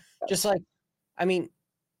like, I mean,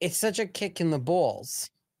 it's such a kick in the balls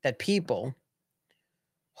that people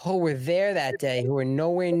who were there that day, who were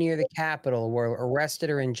nowhere near the Capitol, were arrested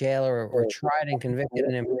or in jail or tried and convicted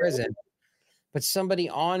and in prison. But somebody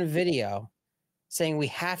on video saying we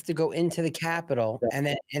have to go into the Capitol, and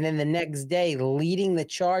then the next day leading the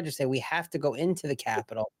charge to say we have to go into the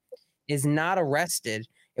Capitol, is not arrested,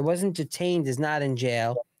 it wasn't detained, is not in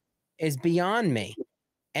jail, is beyond me.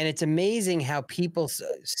 And it's amazing how people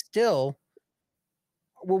still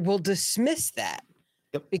will dismiss that.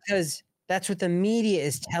 Yep. Because that's what the media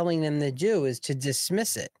is telling them to do, is to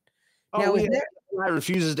dismiss it. Now, I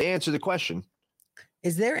refuses to answer the question.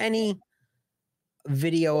 Is there any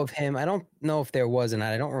video of him? I don't know if there was or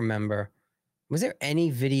not. I don't remember. Was there any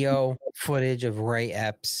video footage of Ray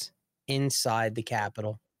Epps inside the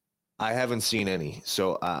Capitol? I haven't seen any,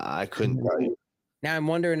 so I couldn't tell you. Now I'm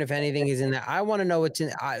wondering if anything is in there. I want to know what's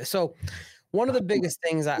in. So one of the biggest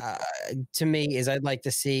things to me is I'd like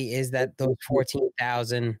to see is that those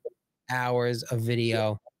 14,000 hours of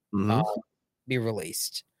video be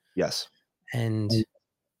released. Yes. And,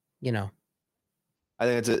 you know, I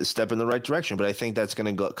think it's a step in the right direction, but I think that's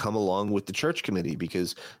going to come along with the church committee,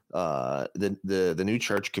 because the new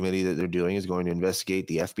church committee that they're doing is going to investigate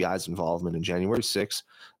the FBI's involvement in January 6th,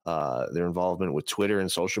 their involvement with Twitter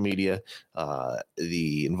and social media,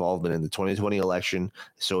 the involvement in the 2020 election.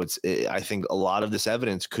 So I think a lot of this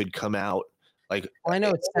evidence could come out. Like, well, I know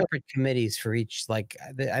it's separate committees for each. Like,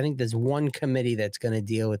 I think there's one committee that's going to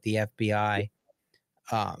deal with the FBI,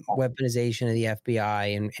 weaponization of the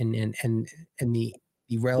FBI, and the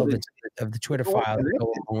relevance of the Twitter file that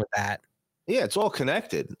go along with that. Yeah, it's all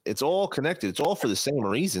connected. It's all connected. It's all for the same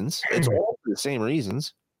reasons. It's all for the same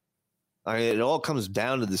reasons. I mean, it all comes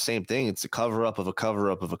down to the same thing. It's a cover up of a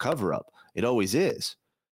cover up of a cover up. It always is.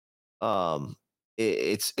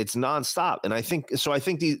 It's nonstop, and I think so. I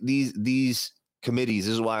think these committees,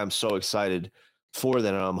 this is why I'm so excited for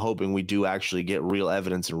them, and I'm hoping we do actually get real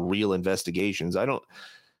evidence and real investigations. I don't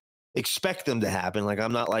expect them to happen. Like,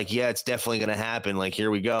 I'm not like, yeah, it's definitely going to happen. Like, here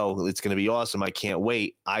we go. It's going to be awesome. I can't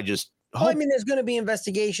wait. I just hope. Well, I mean, there's going to be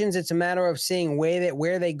investigations. It's a matter of seeing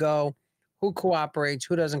where they go, who cooperates,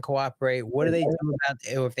 who doesn't cooperate, what do they do about,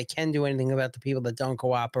 if they can do anything about the people that don't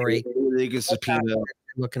cooperate. They get subpoena.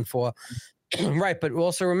 Looking for. Right. But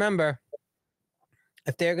also remember,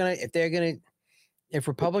 if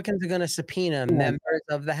Republicans are going to subpoena members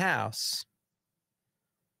of the House,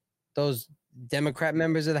 those Democrat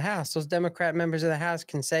members of the House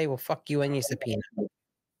can say, well, fuck you and your subpoena.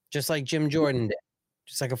 Just like Jim Jordan did,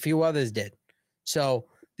 just like a few others did. So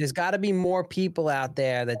there's got to be more people out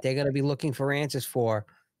there that they're going to be looking for answers for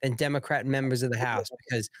than Democrat members of the House,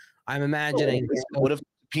 because I'm imagining. What if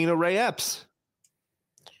subpoena Ray Epps?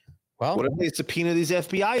 Well, what if they subpoena these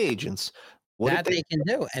FBI agents? That they can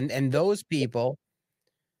do. And those people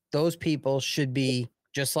should be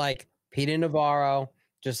just like Peter Navarro,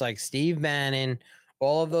 just like Steve Bannon.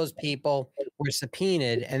 All of those people were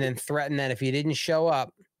subpoenaed and then threatened that if you didn't show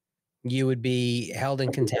up, you would be held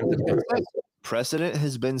in contempt. Precedent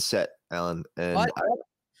has been set, Alan. And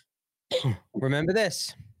remember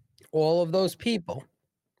this, all of those people,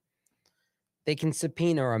 they can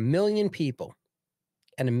subpoena 1 million people,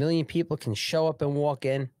 and 1 million people can show up and walk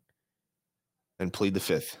in and plead the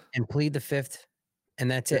fifth. And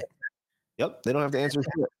that's it. Yep. They don't have to answer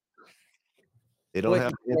for it. They don't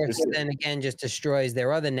have to answer. Then again, just destroys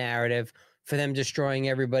their other narrative for them destroying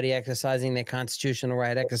everybody exercising their constitutional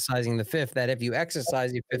right, exercising the fifth, that if you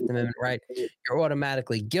exercise your Fifth Amendment right, you're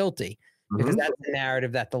automatically guilty, because that's the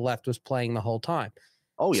narrative that the left was playing the whole time.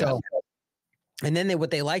 Oh, yeah. So, and then what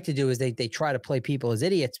they like to do is they try to play people as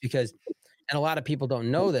idiots, because, and a lot of people don't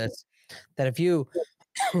know this, that if you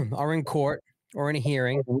are in court or in a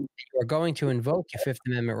hearing, you are going to invoke your Fifth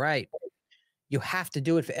Amendment right, you have to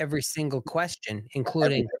do it for every single question,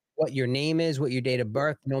 including what your name is, what your date of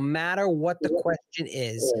birth, no matter what the question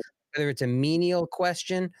is, whether it's a menial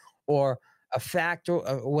question or a fact or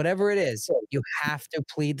whatever it is, you have to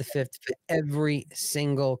plead the fifth for every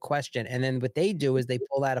single question. And then what they do is they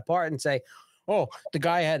pull that apart and say, oh, the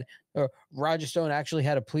guy Roger Stone actually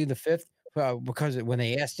had to plead the fifth because when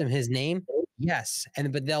they asked him his name. Yes,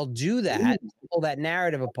 but they'll do that, pull that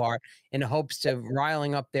narrative apart in hopes of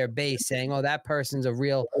riling up their base, saying, "Oh, that person's a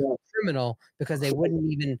real criminal," because they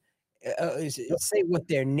wouldn't even say what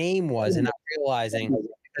their name was, and not realizing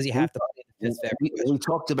because you have to play the fifth every we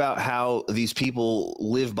talked about how these people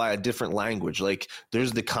live by a different language. Like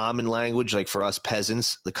there's the common language, like for us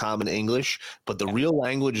peasants, the common English, but the real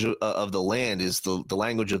language of the land is the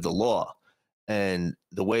language of the law. And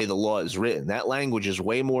the way the law is written, that language is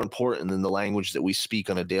way more important than the language that we speak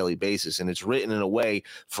on a daily basis. And it's written in a way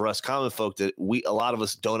for us common folk that a lot of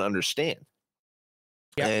us don't understand.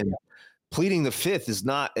 Yep. And pleading the fifth is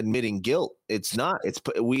not admitting guilt. It's not.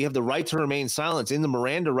 We have the right to remain silent in the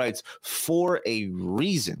Miranda rights for a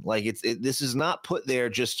reason. Like this is not put there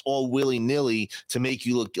just all willy nilly to make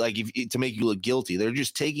you look to make you look guilty. They're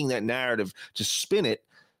just taking that narrative to spin it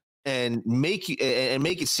and make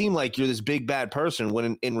it seem like you're this big bad person,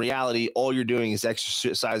 when in reality all you're doing is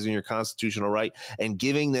exercising your constitutional right and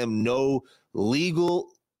giving them no legal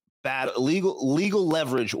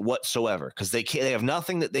leverage whatsoever, because they have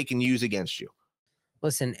nothing that they can use against you.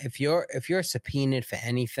 Listen, if you're subpoenaed for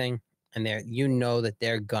anything and that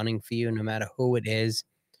they're gunning for you, no matter who it is,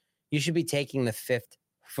 you should be taking the fifth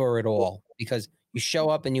for it all, because you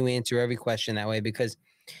show up and you answer every question that way. Because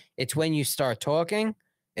it's when you start talking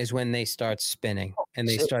is when they start spinning and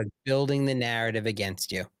they start building the narrative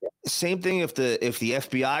against you. Same thing if the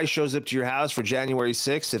FBI shows up to your house for January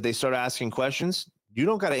 6th, if they start asking questions, you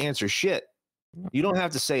don't got to answer shit. You don't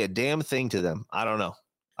have to say a damn thing to them. I don't know.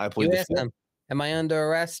 I plead ask them, am I under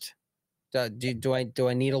arrest? Do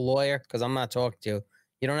I need a lawyer? Because I'm not talking to you.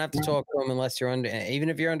 You don't have to talk to them unless you're under. Even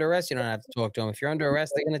if you're under arrest, you don't have to talk to them. If you're under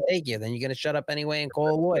arrest, they're going to take you. Then you're going to shut up anyway and call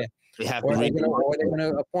a lawyer. They're going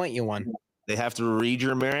to appoint you one. They have to read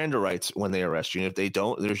your Miranda rights when they arrest you. And if they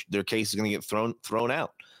don't, their case is going to get thrown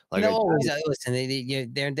out. Like listen,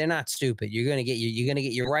 they're not stupid. You're gonna get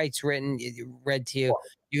your rights read to you.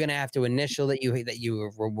 You're gonna have to initial that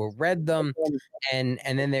you read them, and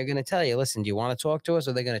then they're gonna tell you, listen, do you want to talk to us?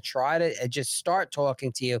 Or they're gonna try to just start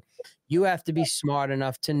talking to you. You have to be smart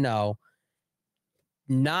enough to know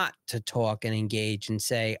not to talk and engage and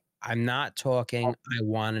say, I'm not talking. I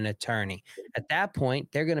want an attorney. At that point,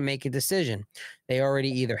 they're going to make a decision. They already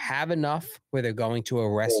either have enough where they're going to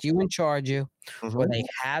arrest you and charge you, or they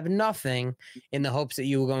have nothing in the hopes that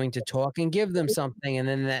you were going to talk and give them something. And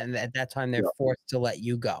then at that time, they're forced to let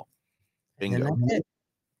you go. Bingo.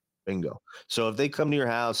 Bingo. So if they come to your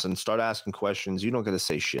house and start asking questions, you don't got to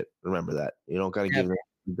say shit. Remember that. You don't got to give them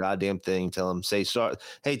a goddamn thing. Tell them, say sorry.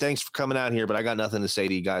 Hey, thanks for coming out here, but I got nothing to say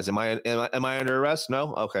to you guys. Am I under arrest?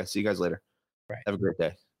 No. Okay. See you guys later. Right. Have a great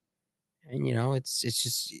day. And it's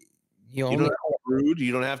just you don't have to be rude.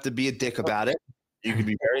 You don't have to be a dick about it. You can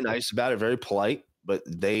be very nice about it, very polite. But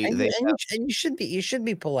you should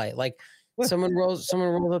be polite. Like someone rolls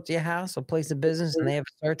up to your house, a place of business, and they have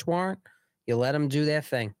a search warrant. You let them do their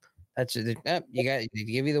thing. That's you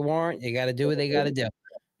give you the warrant. You got to do what they got to do.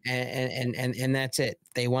 And that's it.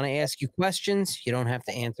 They want to ask you questions. You don't have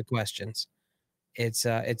to answer questions. It's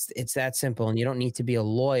that simple, and you don't need to be a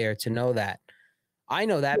lawyer to know that. I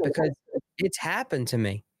know that because it's happened to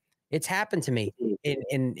me. It's happened to me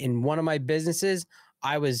in one of my businesses.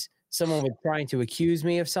 Someone was trying to accuse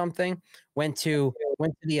me of something. Went to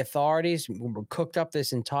the authorities. Cooked up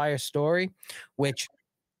this entire story, which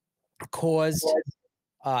caused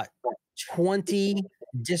 20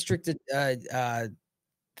 district.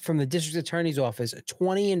 From the district attorney's office,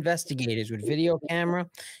 20 investigators with video camera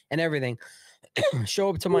and everything show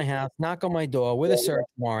up to my house, knock on my door with a search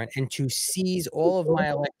warrant, and to seize all of my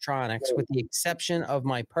electronics with the exception of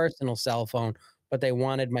my personal cell phone, but they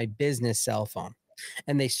wanted my business cell phone.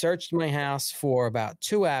 And they searched my house for about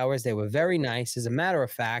 2 hours. They were very nice. As a matter of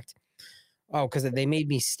fact, because they made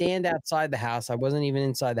me stand outside the house. I wasn't even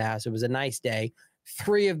inside the house. It was a nice day.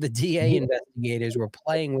 3 of the DA investigators were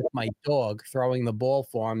playing with my dog, throwing the ball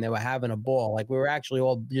for him. They were having a ball. Like we were actually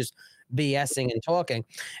all just BSing and talking.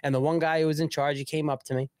 And the one guy who was in charge, he came up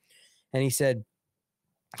to me and he said,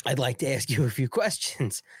 I'd like to ask you a few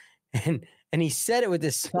questions. And he said it with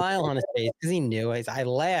this smile on his face because he knew. I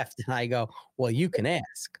laughed and I go, well, you can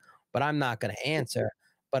ask, but I'm not going to answer.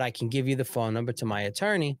 But I can give you the phone number to my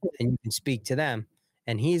attorney and you can speak to them.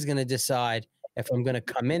 And he's going to decide if I'm going to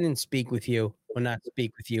come in and speak with you or not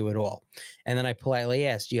speak with you at all. And then I politely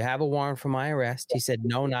asked, do you have a warrant for my arrest? He said,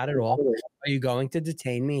 no, not at all. Are you going to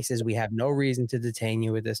detain me? He says, we have no reason to detain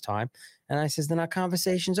you at this time. And I says, then our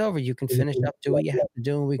conversation's over. You can finish up, do what you have to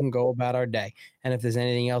do, and we can go about our day. And if there's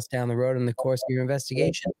anything else down the road in the course of your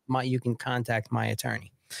investigation, you can contact my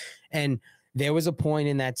attorney. And there was a point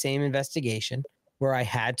in that same investigation where I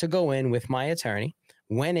had to go in with my attorney,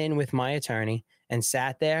 went in with my attorney and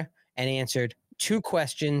sat there and answered 2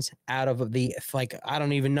 questions out of the, like, I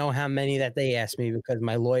don't even know how many that they asked me, because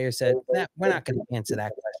my lawyer said, nah, we're not going to answer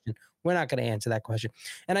that question. We're not going to answer that question.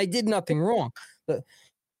 And I did nothing wrong. The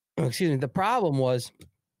problem was,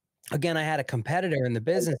 again, I had a competitor in the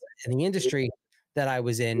business, in the industry that I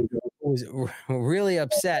was in, who was really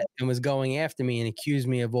upset and was going after me and accused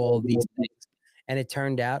me of all of these things. And it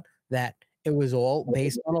turned out that it was all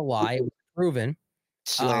based on a lie. It was proven.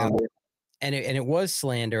 And it was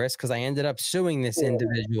slanderous, because I ended up suing this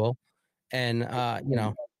individual and,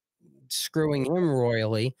 screwing him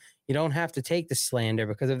royally. You don't have to take the slander,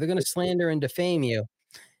 because if they're going to slander and defame you,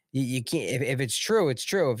 you can't. If it's true, it's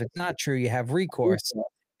true. If it's not true, you have recourse.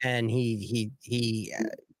 And he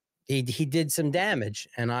did some damage,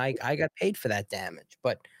 and I got paid for that damage.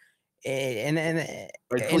 But in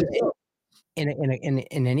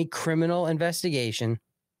any criminal investigation,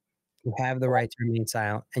 you have the right to remain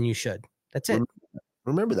silent, and you should. That's it.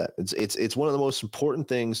 Remember that. It's one of the most important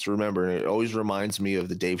things to remember, and it always reminds me of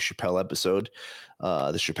the Dave Chappelle episode,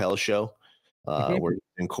 the Chappelle Show, where he's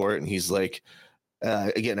in court and he's like,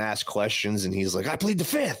 getting asked questions, and he's like, "I plead the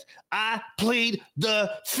fifth. I plead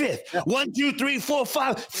the fifth. Yeah. 1, 2, 3, 4,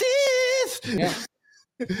 5, fifth." Yeah.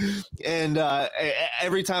 And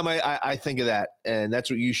every time I think of that, and that's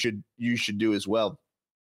what you should do as well.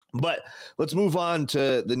 But let's move on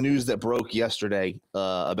to the news that broke yesterday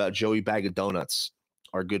about Joey Bag of Donuts,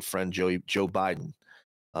 our good friend Joe Biden,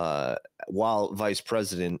 while vice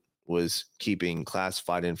president was keeping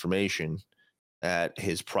classified information at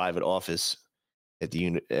his private office at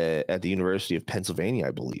the University of Pennsylvania,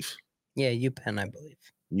 I believe. Yeah, UPenn, I believe.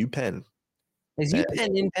 UPenn. Is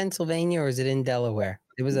UPenn in Pennsylvania, or is it in Delaware?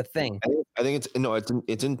 It was a thing. I think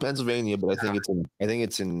it's in Pennsylvania, but I think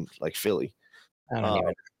it's in like Philly. I don't even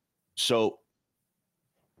know. So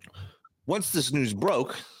once this news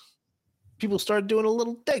broke, people started doing a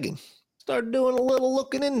little digging, started doing a little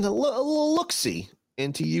looking into a little look-see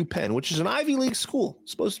into UPenn, which is an Ivy League school.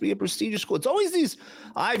 It's supposed to be a prestigious school. It's always these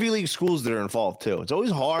Ivy League schools that are involved too. It's always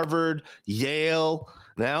Harvard, Yale,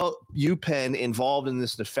 now UPenn involved in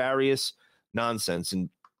this nefarious nonsense. And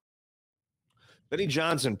Benny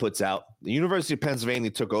Johnson puts out, the University of Pennsylvania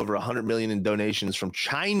took over $100 million in donations from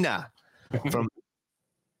China. From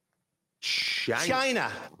China.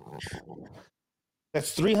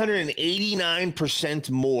 That's 389%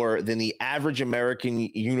 more than the average American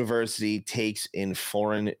university takes in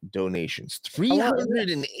foreign donations.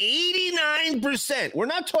 389%. We're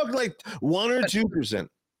not talking like 1 or 2%.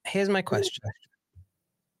 Here's my question.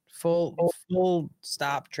 Full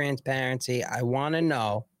stop transparency. I want to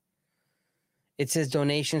know. It says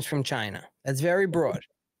donations from China. That's very broad.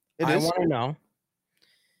 I want to know,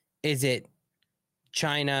 is it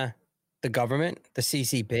China, the government, the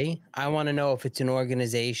CCP? I want to know if it's an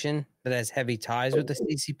organization that has heavy ties with the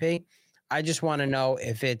CCP. I just want to know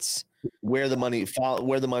if it's where the money is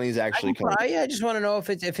actually coming. I just want to know if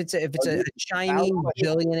it's a Chinese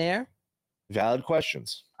billionaire. Valid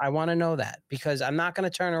questions. I want to know that, because I'm not going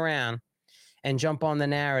to turn around and jump on the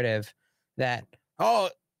narrative that,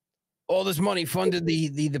 all this money funded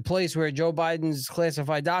the place where Joe Biden's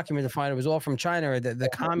classified document to find it was all from China, or the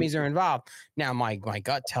commies are involved. Now, my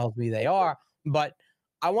gut tells me they are, but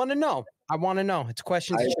I want to know. It's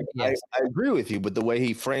questions that should be asked. I agree with you, but the way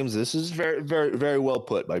he frames this is very, very, very well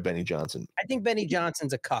put by Benny Johnson. I think Benny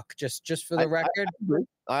Johnson's a cuck, just for the record.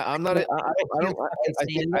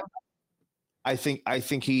 I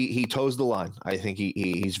think he toes the line. I think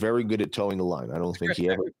he's very good at towing the line. I don't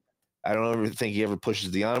ever think he ever pushes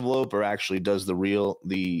the envelope or actually does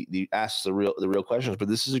asks the real questions. But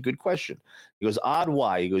this is a good question. He goes, odd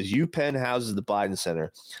why? He goes, UPenn houses the Biden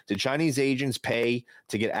Center. Did Chinese agents pay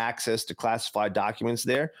to get access to classified documents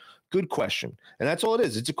there? Good question. And that's all it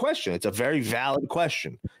is. It's a question. It's a very valid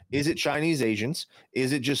question. Is it Chinese agents?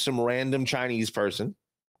 Is it just some random Chinese person?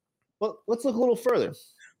 Well, let's look a little further.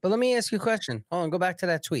 But let me ask you a question. Hold on, go back to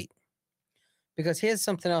that tweet. Because here's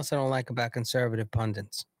something else I don't like about conservative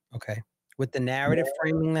pundits. Okay, with the narrative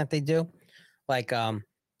framing that they do, like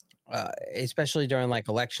especially during like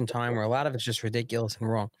election time, where a lot of it's just ridiculous and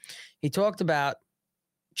wrong. He talked about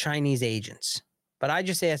Chinese agents, but I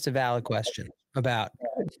just asked a valid question about,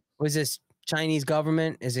 was this Chinese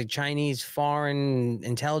government? Is it Chinese foreign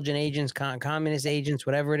intelligence agents, communist agents,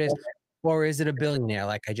 whatever it is, or is it a billionaire?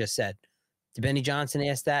 Like I just said, did Benny Johnson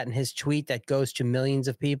ask that in his tweet that goes to millions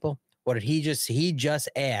of people? Or did he just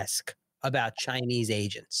ask about Chinese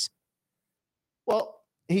agents? Well,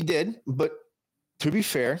 he did, but to be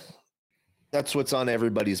fair, that's what's on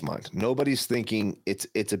everybody's mind. Nobody's thinking it's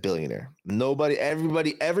a billionaire.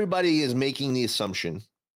 Everybody is making the assumption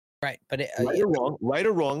Right, but right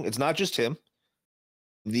or wrong, it's not just him.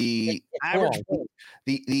 The average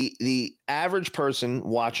the average person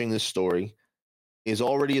watching this story is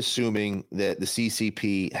already assuming that the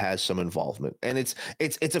CCP has some involvement, and it's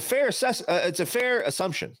a fair it's a fair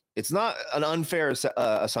assumption. It's not an unfair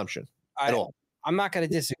assumption at all. I'm not going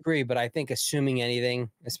to disagree, but I think assuming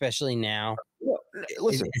anything, especially now,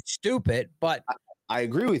 listen, it's stupid. But I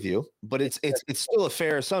agree with you, but it's still a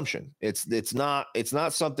fair assumption. It's not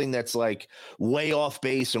something that's like way off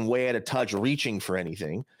base and way out of touch, reaching for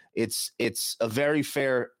anything. It's a very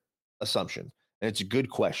fair assumption, and it's a good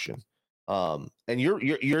question. And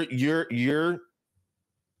your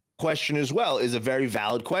question as well is a very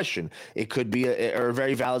valid question. It could be a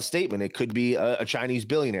very valid statement. It could be a Chinese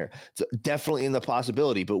billionaire. It's definitely in the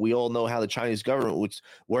possibility, but we all know how the Chinese government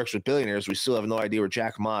works with billionaires. We still have no idea where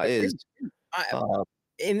Jack Ma is.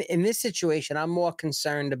 In this situation, I'm more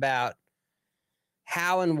concerned about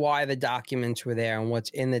how and why the documents were there and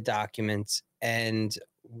what's in the documents and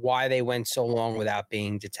why they went so long without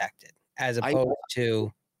being detected, as opposed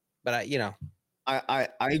to. But I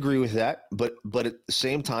agree with that. But at the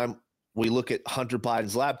same time, we look at Hunter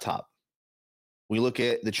Biden's laptop. We look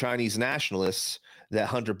at the Chinese nationalists that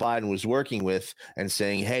Hunter Biden was working with and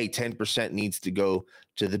saying, hey, 10% needs to go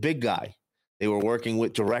to the big guy. They were working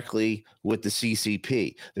directly with the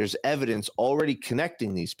CCP. There's evidence already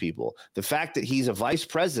connecting these people. The fact that he's a vice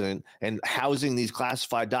president and housing these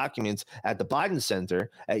classified documents at the Biden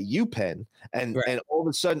Center at UPenn, and all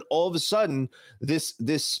of a sudden,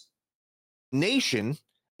 this nation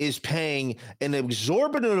is paying an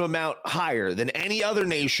exorbitant amount higher than any other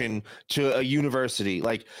nation to a university.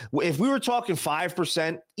 Like if we were talking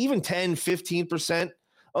 5%, even 10, 15%,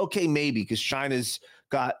 okay, maybe, because China's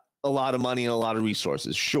got a lot of money and a lot of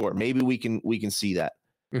resources. Sure, maybe we can see that.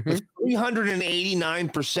 Mm-hmm.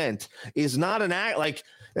 389% is not an act, like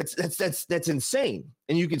that's insane.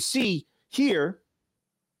 And you can see here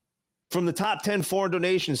from the top 10 foreign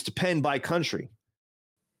donations to Penn by country.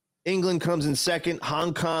 England comes in second,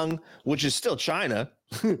 Hong Kong, which is still China.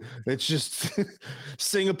 It's just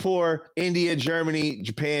Singapore, India, Germany,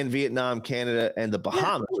 Japan, Vietnam, Canada, and the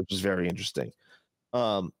Bahamas, which is very interesting.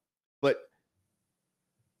 But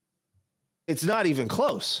it's not even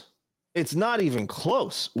close. It's not even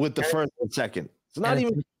close with the first and second. It's not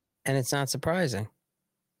even, and it's not surprising.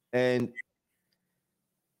 And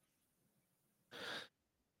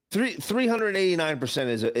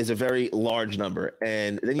 389% is a very large number.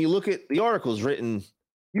 And then you look at the articles written.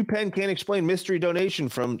 UPenn can't explain mystery donation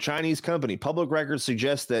from Chinese company. Public records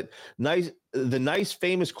suggest that the Nice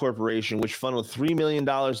Famous Corporation, which funneled $3 million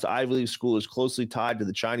to Ivy League school, is closely tied to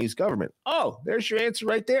the Chinese government. Oh, there's your answer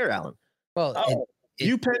right there, Alan. Well,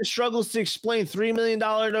 UPenn struggles to explain $3 million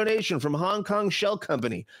donation from Hong Kong Shell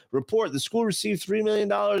Company. Report: the school received $3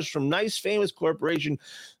 million from Nice Famous Corporation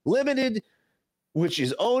Limited, which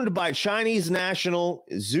is owned by Chinese national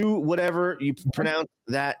Zhu, whatever you pronounce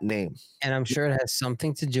that name. And I'm sure it has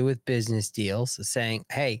something to do with business deals, saying,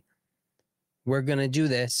 hey, we're going to do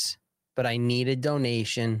this, but I need a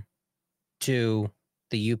donation to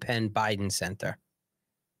the UPenn Biden Center.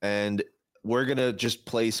 And we're going to just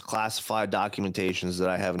place classified documentations that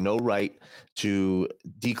I have no right to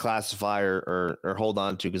declassify or hold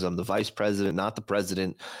on to because I'm the vice president, not the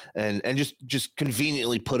president, and just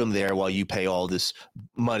conveniently put them there while you pay all this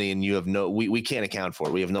money and you have we can't account for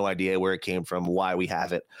it. We have no idea where it came from, why we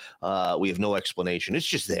have it. We have no explanation. It's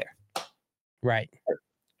just there. Right.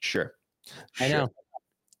 Sure. I know.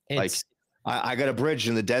 Like I got a bridge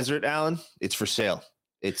in the desert, Alan. It's for sale.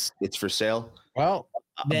 It's for sale. Well,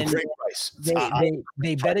 then great price.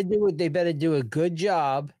 They better do it. They better do a good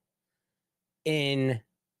job in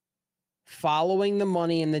following the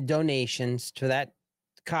money and the donations to that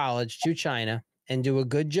college to China, and do a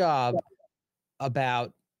good job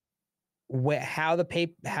about how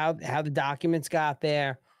the documents got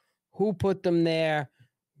there, who put them there,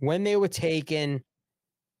 when they were taken,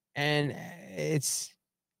 and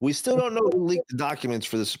we still don't know who leaked the documents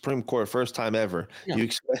for the Supreme Court, first time ever. No.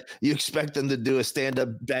 You expect them to do a stand-up,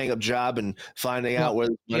 bang-up job and finding out where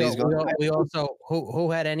the money's going. We also who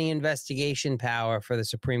had any investigation power for the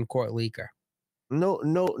Supreme Court leaker?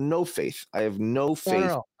 No faith. I have no faith.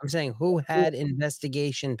 No. I'm saying who had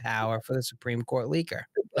investigation power for the Supreme Court leaker?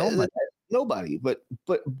 Nobody. But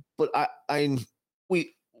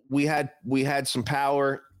we had some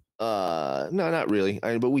power. No, not really.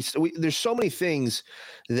 But we there's so many things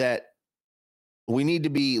that we need to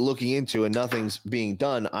be looking into, and nothing's being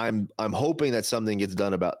done. I'm hoping that something gets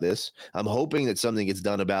done about this. I'm hoping that something gets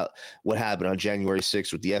done about what happened on January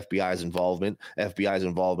 6th with the FBI's involvement.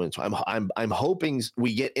 So I'm hoping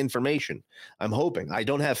we get information. I'm hoping. I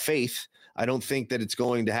don't have faith. I don't think that it's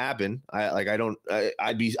going to happen.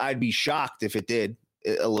 I'd be shocked if it did,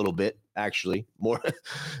 a little bit, actually, more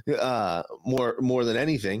than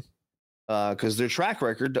anything, because their track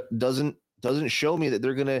record doesn't show me that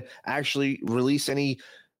they're going to actually release any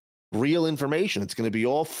real information. It's going to be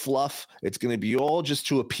all fluff. It's going to be all just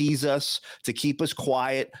to appease us, to keep us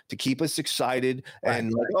quiet, to keep us excited,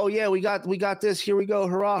 and like, oh yeah, we got this. Here we go,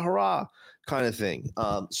 hurrah, hurrah, kind of thing.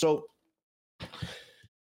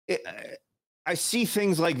 I see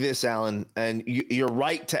things like this, Alan, and you're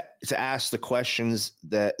right to ask the questions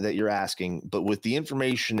that you're asking. But with the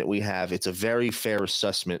information that we have, it's a very fair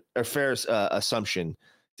assessment or fair assumption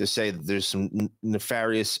to say that there's some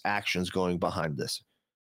nefarious actions going behind this.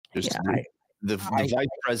 The vice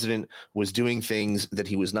president was doing things that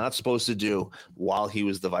he was not supposed to do while he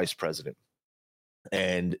was the vice president.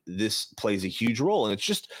 And this plays a huge role. And it's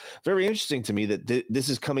just very interesting to me that this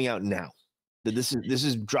is coming out now, that this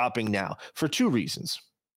is dropping now for two reasons.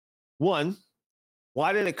 One,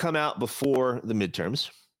 why didn't it come out before the midterms?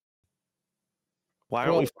 Why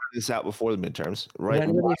don't we find this out before the midterms? Right?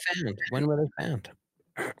 When were they found?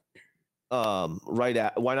 Why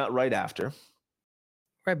not right after?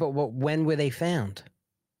 Right, but when were they found?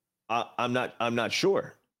 I'm not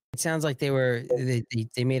sure. It sounds like they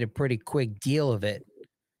made a pretty quick deal of it.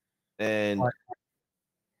 And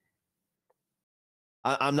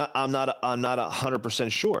I'm not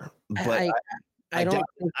 100% sure, but I doubt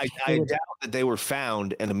that they were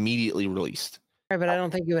found and immediately released. Right, but I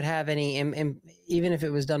don't think it would have any, even if it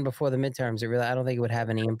was done before the midterms, I don't think it would have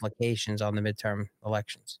any implications on the midterm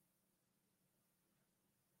elections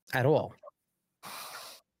at all.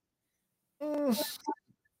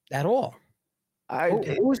 At all.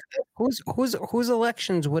 Whose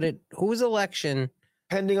elections would it? Whose election?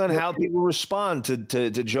 Depending on how people respond to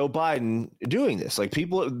Joe Biden doing this, like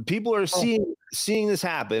people are seeing this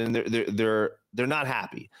happen, and they're not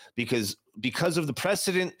happy because of the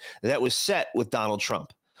precedent that was set with Donald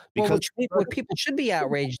Trump. Because what people should be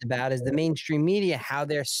outraged about is the mainstream media, how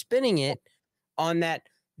they're spinning it on that.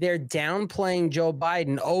 They're downplaying Joe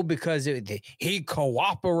Biden, because he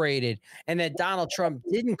cooperated, and that Donald Trump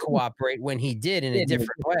didn't cooperate when he did in a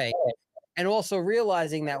different way. And also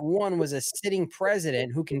realizing that one was a sitting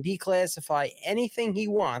president who can declassify anything he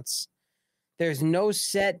wants. There's no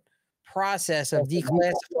set process of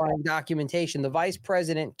declassifying documentation. The vice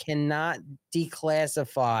president cannot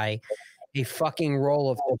declassify a fucking roll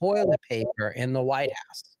of toilet paper in the White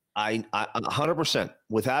House. I 100%,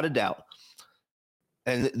 without a doubt.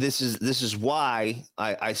 And this is why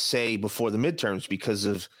I say before the midterms, because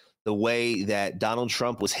of the way that Donald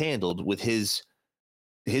Trump was handled with his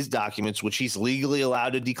documents, which he's legally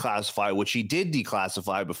allowed to declassify, which he did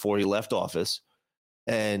declassify before he left office,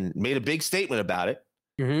 and made a big statement about it.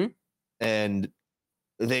 Mm-hmm. And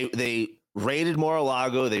they raided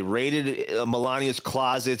Mar-a-Lago, they raided Melania's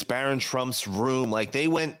closets, Barron Trump's room. Like, they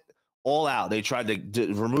went all out. They tried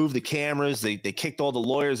to remove the cameras. They kicked all the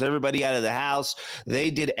lawyers, everybody out of the house. They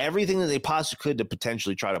did everything that they possibly could to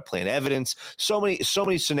potentially try to plant evidence. So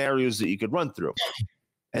many scenarios that you could run through.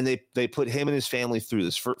 And they put him and his family through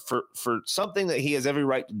this for something that he has every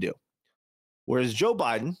right to do. Whereas Joe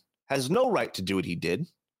Biden has no right to do what he did.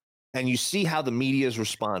 And you see how the media is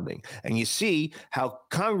responding, and you see how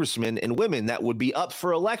congressmen and women that would be up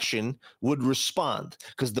for election would respond,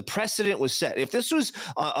 because the precedent was set. If this was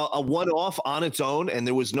a one-off on its own, and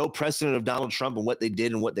there was no precedent of Donald Trump and what they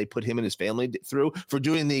did and what they put him and his family through for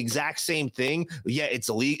doing the exact same thing, it's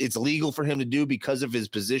illegal for him to do because of his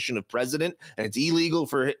position of president, and it's illegal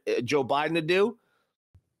for Joe Biden to do.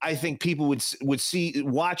 I think people would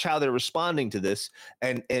watch how they're responding to this,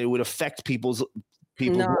 and it would affect people's.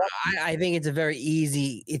 No, I think it's a very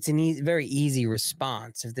easy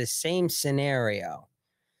response. If the same scenario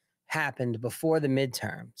happened before the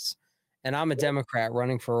midterms, and I'm a Democrat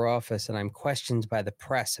running for office and I'm questioned by the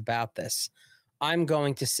press about this, I'm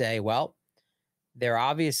going to say, well, there are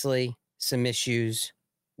obviously some issues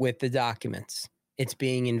with the documents. It's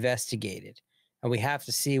being investigated, and we have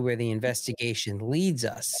to see where the investigation leads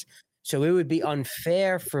us. So it would be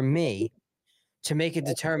unfair for me to make a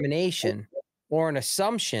determination or an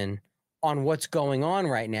assumption on what's going on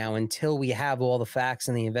right now until we have all the facts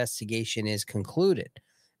and the investigation is concluded.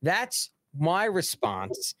 That's my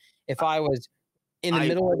response if I was in the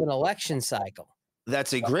middle of an election cycle.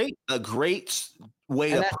 That's a great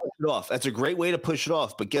way to push it off. That's a great way to push it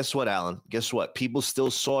off. But guess what, Alan? Guess what? People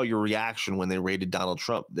still saw your reaction when they raided Donald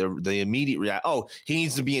Trump. The immediate reaction. Oh, he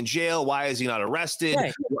needs to be in jail. Why is he not arrested?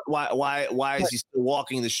 Right. Why is he still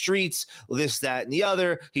walking the streets? This, that, and the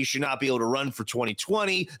other. He should not be able to run for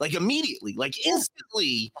 2020. Like immediately, like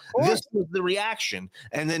instantly, this was the reaction.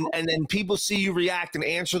 And then people see you react and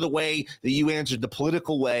answer the way that you answered, the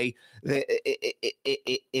political way.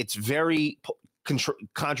 It's very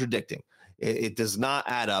contradicting. It does not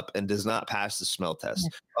add up and does not pass the smell test.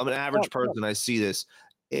 I'm an average person. I see this.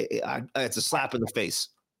 It's a slap in the face.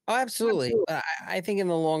 Oh, absolutely. I think in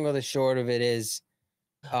the long or the short of it is,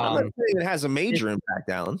 I'm not saying it has a major impact,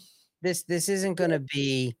 Alan. This isn't going to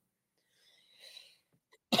be.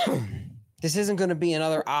 This isn't going to be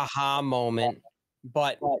another aha moment,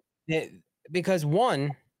 but because one,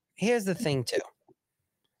 here's the thing too.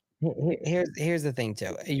 Here's the thing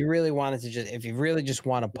too. You really wanted to if you really just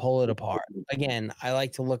want to pull it apart. Again, I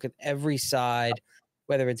like to look at every side,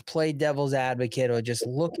 whether it's play devil's advocate or just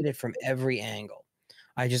look at it from every angle.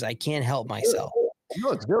 I can't help myself. No,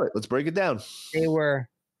 let's do it. Let's break it down. They were,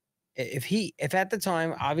 if at the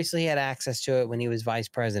time, obviously he had access to it when he was vice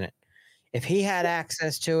president. If he had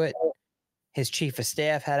access to it, his chief of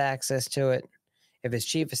staff had access to it. If his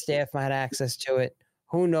chief of staff had access to it,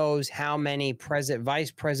 who knows how many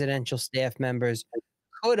vice presidential staff members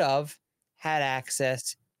could have had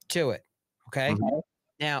access to it. Okay. Mm-hmm.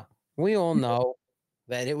 Now, we all know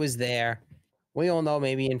that it was there. We all know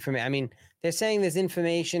maybe information. I mean, they're saying there's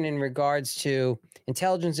information in regards to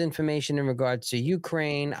intelligence information in regards to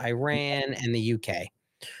Ukraine, Iran, and the UK.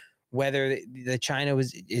 Whether if China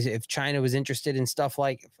was interested in stuff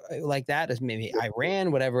like that, as maybe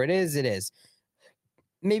Iran, whatever it is.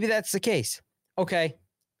 Maybe that's the case. Okay,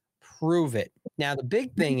 prove it. Now, the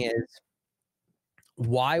big thing is,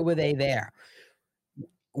 why were they there?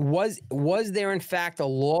 Was there in fact a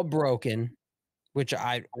law broken? Which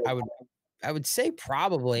I would say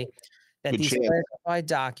probably that these classified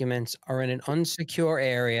documents are in an unsecure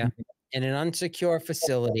area, in an unsecure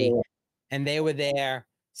facility, and they were there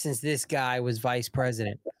since this guy was vice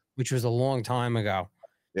president, which was a long time ago.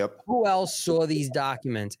 Yep. Who else saw these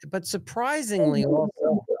documents? But surprisingly,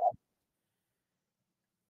 also,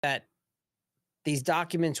 that these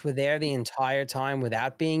documents were there the entire time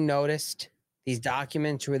without being noticed. These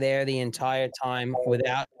documents were there the entire time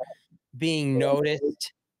without being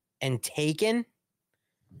noticed and taken.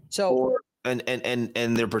 So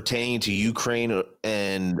and they're pertaining to Ukraine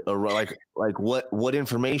and like what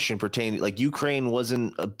information pertaining, like Ukraine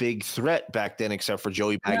wasn't a big threat back then except for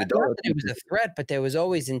Joey Pagadon. It was a threat, but there was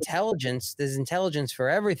always intelligence. There's intelligence for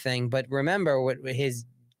everything. But remember what his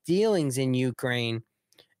dealings in Ukraine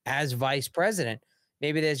as vice president.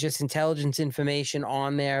 Maybe there's just intelligence information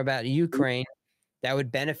on there about Ukraine that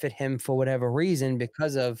would benefit him for whatever reason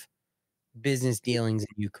because of business dealings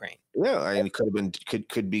in Ukraine. Yeah, I mean, it could have been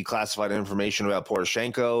could be classified information about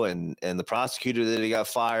Poroshenko and the prosecutor that he got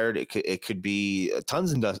fired. It could be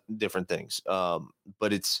tons of different things.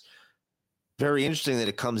 But it's very interesting that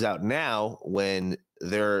it comes out now when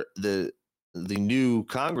the new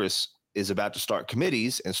Congress is about to start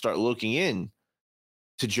committees and start looking in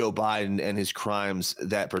to Joe Biden and his crimes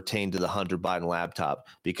that pertain to the Hunter Biden laptop,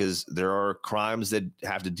 because there are crimes that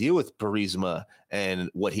have to deal with Burisma and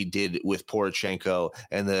what he did with Poroshenko,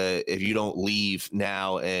 and if you don't leave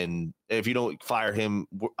now and if you don't fire him,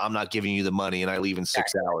 I'm not giving you the money and I leave in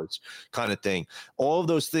 6 hours kind of thing. All of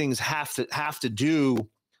those things have to do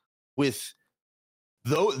with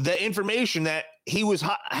the information that he was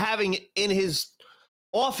having in his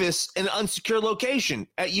office in an unsecure location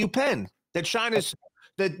at UPenn that China's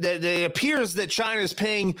that it appears that China is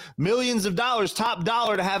paying millions of dollars, top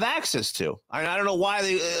dollar, to have access to. I don't know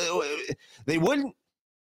why they wouldn't.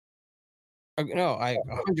 No, I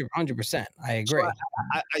 100%. I agree. So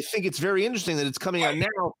I think it's very interesting that it's coming out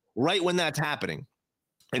now, right when that's happening.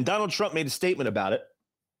 And Donald Trump made a statement about it.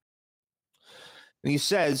 And he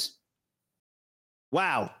says,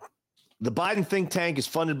 wow, the Biden think tank is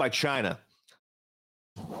funded by China.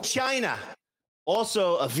 China.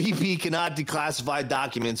 Also, a VP cannot declassify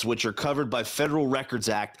documents which are covered by Federal Records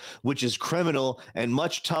Act, which is criminal and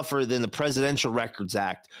much tougher than the Presidential Records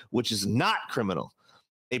Act, which is not criminal.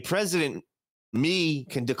 A president,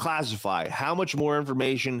 can declassify. How much more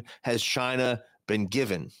information has China been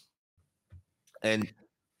given? And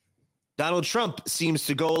Donald Trump seems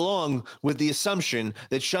to go along with the assumption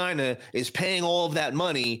that China is paying all of that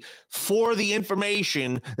money for the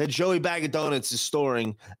information that Joey Bag of Donuts is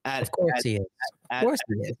storing at. Of course he is. Of course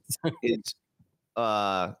he is. It's,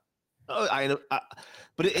 but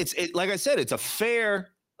it's like I said, it's a fair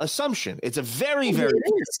assumption. It's a very, very.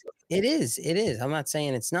 It is. I'm not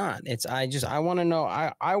saying it's not. I want to know.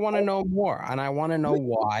 I want to know more, and I want to know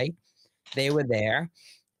why they were there,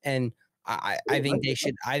 and I think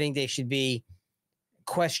they should be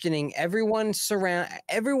questioning everyone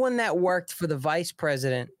that worked for the vice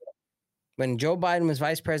president when Joe Biden was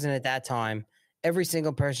vice president at that time. Every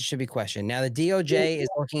single person should be questioned. Now the DOJ is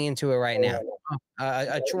looking into it right now.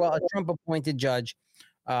 A Trump appointed judge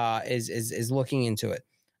is looking into it.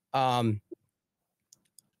 I'm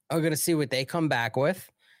going to see what they come back with.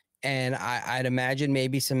 And I'd imagine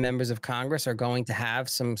maybe some members of Congress are going to have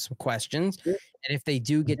some questions. And if they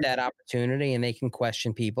do get that opportunity and they can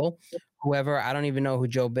question people, whoever, I don't even know who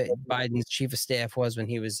Joe Biden's chief of staff was when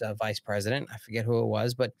he was vice president. I forget who it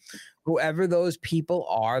was, but whoever those people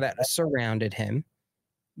are that surrounded him,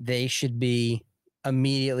 they should be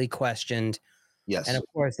immediately questioned. Yes. And of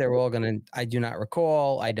course, they're all going to, I do not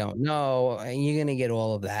recall, I don't know. And you're going to get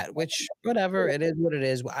all of that, which, whatever, it is what it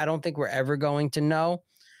is. I don't think we're ever going to know.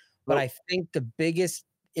 But I think the biggest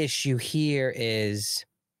issue here is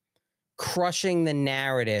crushing the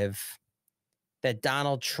narrative that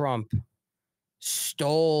Donald Trump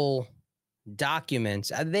stole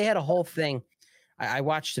documents. They had a whole thing. I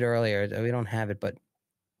watched it earlier. We don't have it, but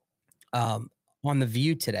on The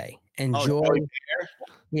View today. And Joy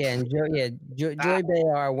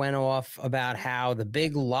Behar went off about how the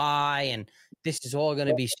big lie and this is all going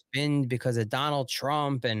to be spinned because of Donald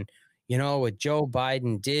Trump, and you know what Joe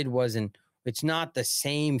Biden did it's not the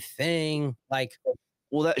same thing. Like,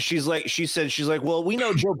 well, she said, well, we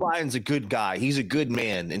know Joe Biden's a good guy. He's a good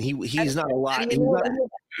man, and he's not a liar.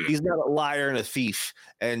 He's not a liar and a thief.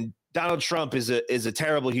 And Donald Trump is a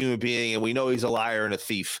terrible human being, and we know he's a liar and a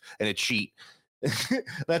thief and a cheat.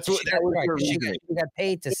 That was her reasoning. She got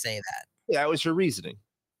paid to say that. Yeah, that was her reasoning.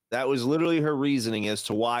 That was literally her reasoning as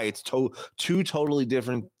to why it's two totally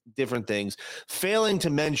different things. Failing to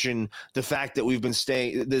mention the fact that we've been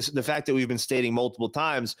stating multiple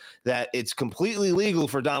times that it's completely legal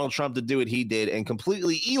for Donald Trump to do what he did and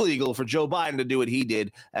completely illegal for Joe Biden to do what he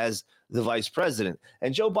did as the vice president.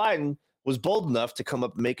 And Joe Biden was bold enough to come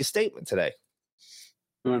up and make a statement today.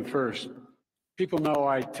 First, people know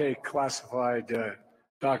I take classified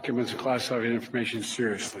documents and classified information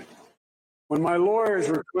seriously. When my lawyers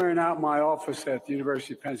were clearing out my office at the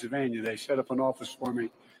University of Pennsylvania, they set up an office for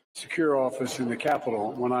me, secure office in the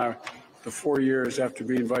Capitol. The 4 years after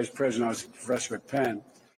being vice president, I was a professor at Penn.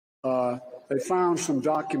 They found some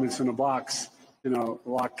documents in a box in a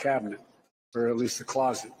locked cabinet, or at least a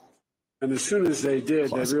closet. And as soon as they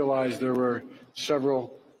did, they realized there were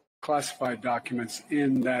several classified documents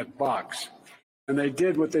in that box. And they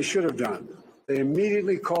did what they should have done. They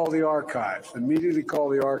immediately called the archives,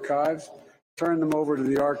 turned them over to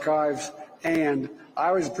the archives, and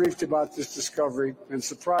I was briefed about this discovery and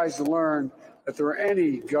surprised to learn that there were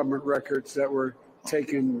any government records that were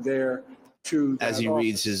taken there to as he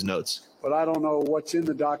reads his notes. But I don't know what's in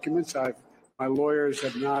the documents. My lawyers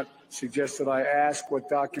have not suggested I ask what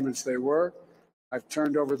documents they were. I've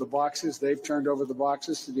turned over the boxes. They've turned over the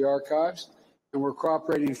boxes to the archives, and we're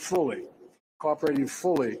cooperating fully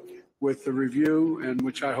with the review, and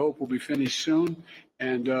which I hope will be finished soon.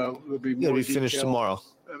 And will be more. It'll be finished tomorrow.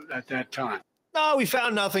 At that time. No, we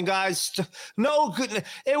found nothing, guys. No good.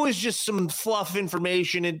 It was just some fluff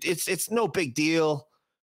information. It's no big deal.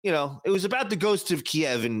 You know, it was about the ghost of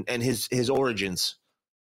Kiev and his origins.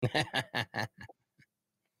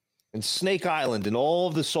 And Snake Island and all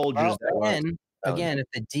of the soldiers. Again, if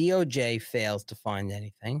the DOJ fails to find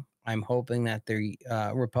anything, I'm hoping that the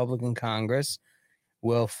Republican Congress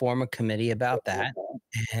will form a committee about that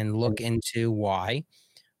and look into why,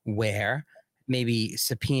 where, maybe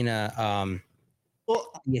subpoena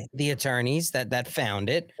the attorneys that found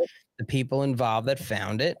it, the people involved that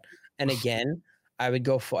found it. And again, I would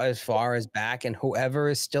go as far as back, and whoever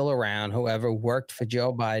is still around, whoever worked for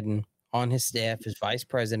Joe Biden on his staff as vice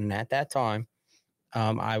president at that time,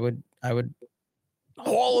 I would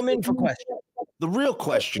haul him in for question. The real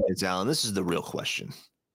question is, Alan, this is the real question.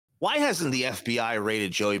 Why hasn't the FBI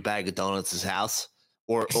raided Joey Bag of Donuts' house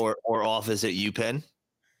or office at UPenn?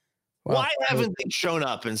 Well, why haven't they shown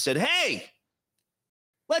up and said, hey,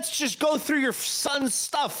 let's just go through your son's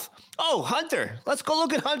stuff. Oh, Hunter, let's go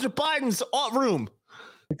look at Hunter Biden's room.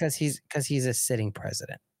 Because he's a sitting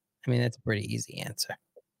president. I mean, that's a pretty easy answer.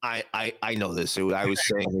 I know this. I was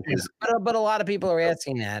saying because but a lot of people are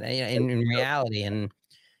asking that in reality, and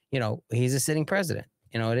you know, he's a sitting president.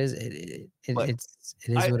 You know, it is what it is.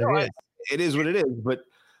 It is what it is.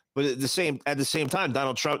 But at the same time,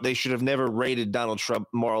 Donald Trump, they should have never raided Donald Trump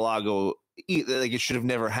Mar-a-Lago like it should have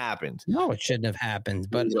never happened. No, it shouldn't have happened.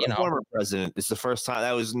 But He's a former president. It's the first time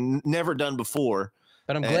that was never done before.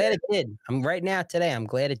 But I'm glad it did. I'm glad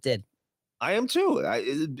it did. I am too.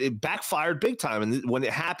 It backfired big time. And when it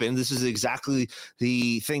happened, this is exactly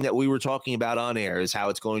the thing that we were talking about on air, is how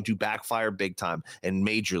it's going to backfire big time and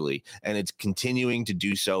majorly. And it's continuing to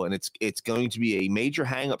do so. And it's going to be a major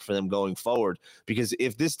hangup for them going forward, because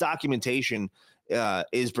if this documentation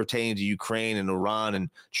is pertaining to Ukraine and Iran, and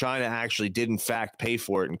China actually did in fact pay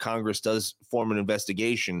for it, and Congress does form an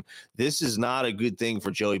investigation, this is not a good thing for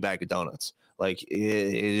Joey Bag of Donuts. Like it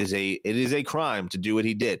is a crime to do what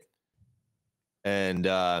he did. And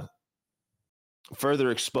further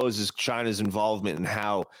exposes China's involvement in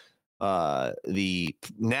how the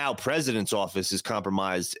now president's office is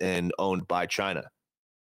compromised and owned by China.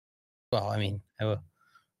 Well, I mean,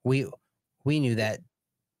 we knew that.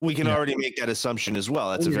 We can already make that assumption as well.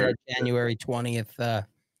 That's a very January 20th.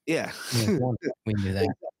 Yeah, we knew that.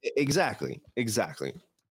 Exactly.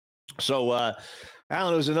 So,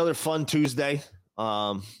 Alan, it was another fun Tuesday.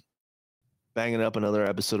 Banging up another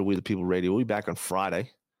episode of We the People Radio. We'll be back on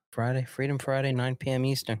Friday. Freedom Friday, 9 p.m.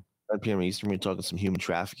 Eastern. 9 p.m. Eastern. We're talking some human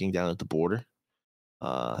trafficking down at the border.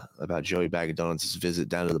 About Joey Bag of Donuts' visit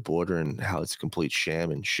down to the border and how it's a complete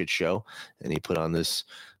sham and shit show. And he put on this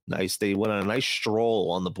they went on a nice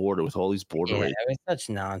stroll on the border with all these border. Yeah, it was such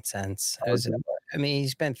nonsense. He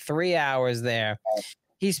spent 3 hours there.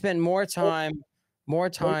 He spent more time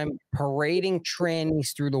parading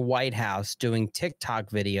trannies through the White House doing TikTok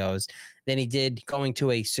videos than he did going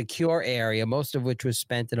to a secure area, most of which was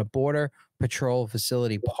spent in a border patrol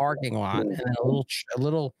facility parking lot, and then a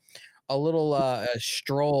little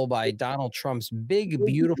stroll by Donald Trump's big,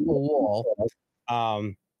 beautiful wall.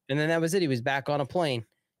 And then that was it. He was back on a plane,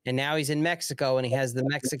 and now he's in Mexico, and he has the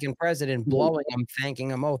Mexican president blowing him,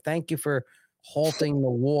 thanking him. Oh, thank you for halting the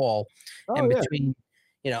wall. Between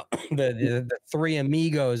the three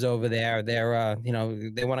amigos over there, they're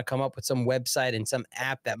they want to come up with some website and some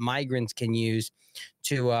app that migrants can use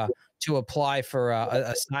to apply for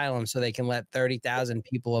asylum, so they can let 30,000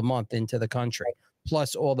 people a month into the country,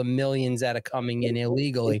 plus all the millions that are coming in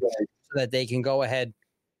illegally, so that they can go ahead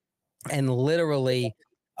and literally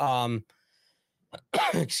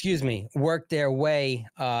work their way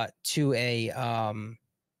to a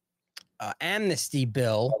amnesty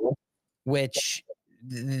bill, which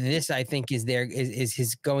this, I think, is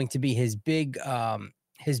going to be his big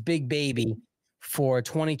baby for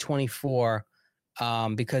 2024,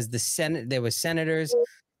 because there were senators,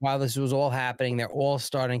 while this was all happening, they're all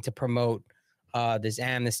starting to promote this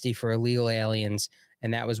amnesty for illegal aliens,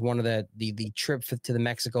 and that was one of the trip to the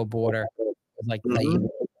Mexico border, like the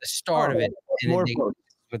start of it. And what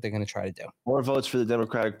they're going to try to do. More votes for the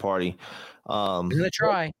Democratic Party. They're going to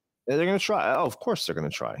try. They're going to try. Oh, of course they're going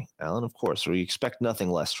to try, Alan. Of course. We expect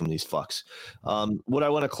nothing less from these fucks. What I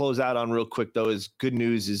want to close out on real quick, though, is good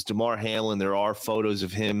news is Damar Hamlin. There are photos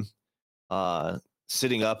of him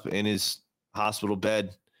sitting up in his hospital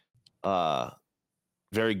bed.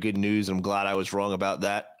 Very good news. I'm glad I was wrong about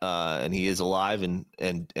that. And he is alive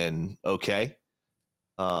and okay.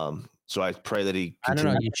 So I pray that he continues.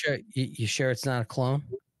 I don't know. You sure it's not a clone?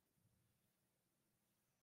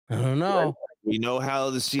 I don't know. We know how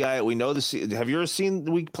the CIA. Have you ever seen?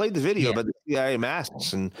 We played the video about the CIA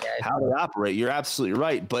masks and how they operate. You're absolutely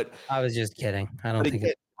right. But I was just kidding. I don't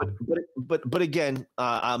think. But again,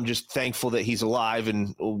 I'm just thankful that he's alive,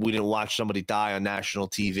 and we didn't watch somebody die on national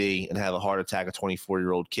TV and have a heart attack. A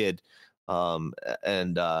 24-year-old kid.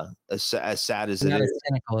 As sad as You're it not is, as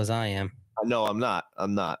cynical as I am. No, I'm not.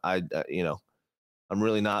 I'm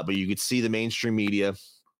really not. But you could see the mainstream media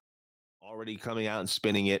already coming out and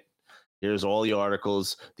spinning it. Here's all the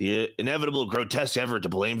articles. The inevitable grotesque effort to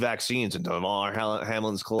blame vaccines and Damar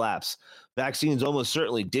Hamlin's collapse. Vaccines almost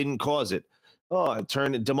certainly didn't cause it. Oh, it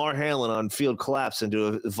turned Damar Hamlin on field collapse into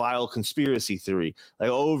a vile conspiracy theory, like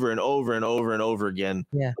over and over and over and over again.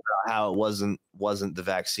 Yeah, how it wasn't the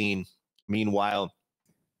vaccine. Meanwhile,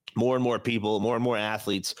 more and more people, more and more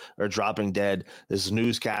athletes are dropping dead. This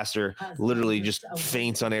newscaster literally just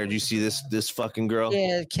faints on air. Do you see this fucking girl?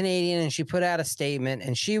 Yeah, Canadian, and she put out a statement,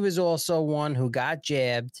 and she was also one who got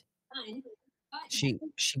jabbed. She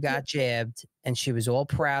got jabbed, and she was all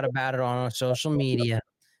proud about it on her social media.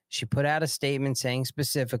 She put out a statement saying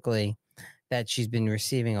specifically that she's been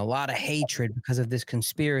receiving a lot of hatred because of this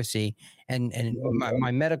conspiracy, and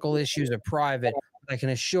my medical issues are private. But I can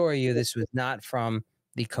assure you this was not from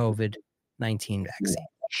the COVID-19 vaccine.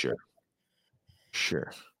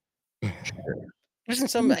 Sure. Isn't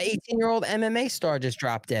some 18-year-old MMA star just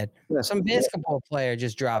dropped dead? Yeah. Some basketball player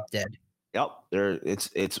just dropped dead. Yep.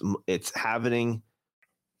 It's happening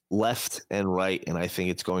left and right, and I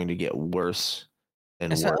think it's going to get worse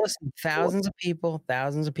and So worse. listen, thousands of people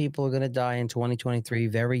are going to die in 2023,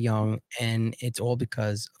 very young, and it's all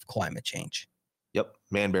because of climate change. Yep,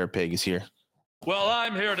 Man Bear Pig is here. Well,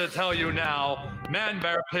 I'm here to tell you now, Man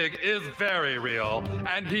Bear Pig is very real,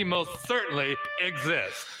 and he most certainly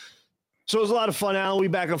exists. So it was a lot of fun, Alan. We'll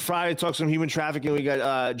be back on Friday, talk some human trafficking. We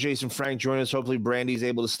got Jason Frank joining us. Hopefully Brandy's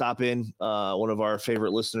able to stop in, one of our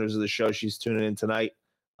favorite listeners of the show. She's tuning in tonight.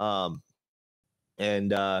 And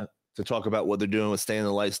to talk about what they're doing with Stay in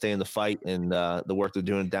the Light, Stay in the Fight, and the work they're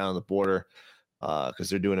doing down on the border, because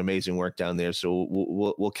they're doing amazing work down there. So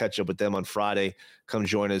we'll catch up with them on Friday. Come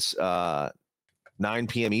join us 9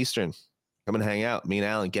 p.m. Eastern. Come and hang out. Me and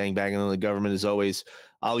Alan gangbanging on the government as always.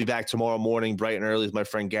 I'll be back tomorrow morning, bright and early, with my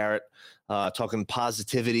friend Garrett, talking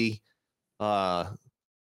positivity. So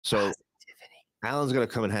Alan's gonna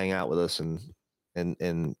come and hang out with us and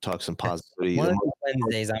talk some positivity. One of the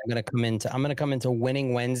Wednesdays, I'm gonna come into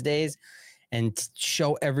Winning Wednesdays and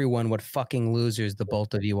show everyone what fucking losers the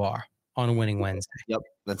both of you are on Winning Wednesday. Yep,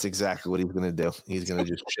 that's exactly what he's gonna do. He's gonna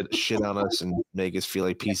just shit on us and make us feel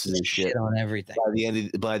like pieces of shit on everything.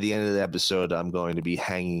 By the end of the episode, I'm going to be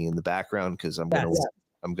hanging in the background because I'm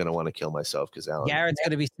gonna want to kill myself because Alan. Garrett's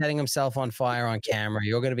gonna be setting himself on fire on camera.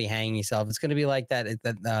 You're gonna be hanging yourself. It's gonna be like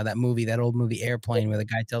that movie, that old movie Airplane, where the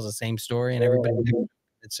guy tells the same story and everybody committed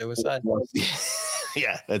suicide.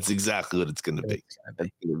 Yeah, that's exactly what it's gonna be.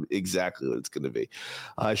 Exactly what it's gonna be.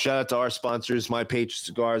 Shout out to our sponsors: My Patriot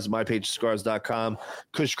Cigars, mypatriotcigars.com,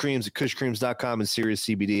 Kush Creams at kushcreams.com, and Sirius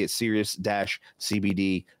CBD at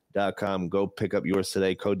sirius-cbd.com. Go pick up yours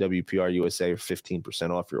today. Code WPRUSA for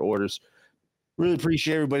 15% off your orders. Really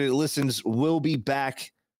appreciate everybody that listens. We'll be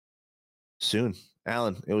back soon.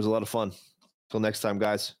 Alan, it was a lot of fun. Till next time,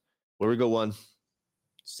 guys. Where we go, one.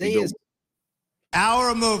 See you.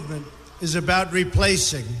 Our movement is about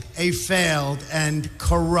replacing a failed and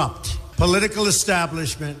corrupt political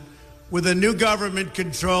establishment with a new government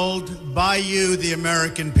controlled by you, the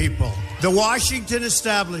American people. The Washington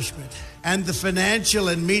establishment and the financial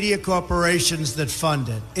and media corporations that fund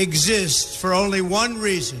it exist for only one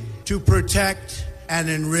reason: to protect and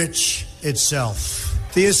enrich itself.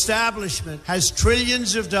 The establishment has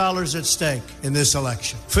trillions of dollars at stake in this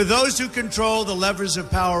election. For those who control the levers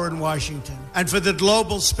of power in Washington and for the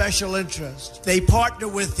global special interest, they partner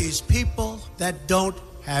with these people that don't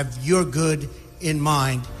have your good in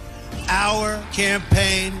mind. Our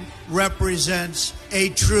campaign represents a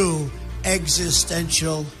true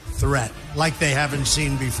existential threat like they haven't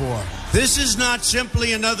seen before. This is not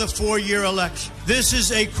simply another 4-year election. This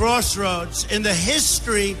is a crossroads in the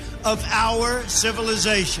history of our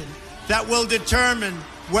civilization that will determine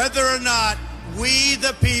whether or not we,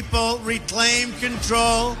 the people, reclaim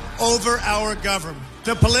control over our government.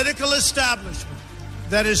 The political establishment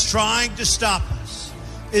that is trying to stop us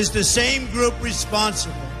is the same group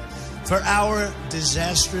responsible for our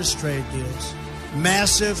disastrous trade deals,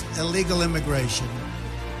 massive illegal immigration,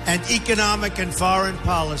 and economic and foreign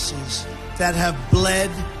policies that have bled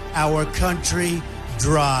our country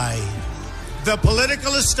dry. The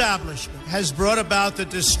political establishment has brought about the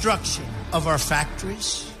destruction of our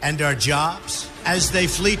factories and our jobs as they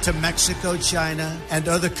flee to Mexico, China, and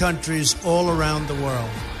other countries all around the world.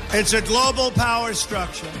 It's a global power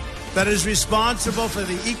structure that is responsible for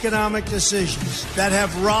the economic decisions that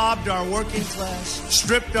have robbed our working class,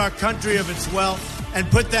 stripped our country of its wealth, and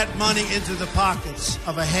put that money into the pockets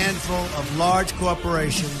of a handful of large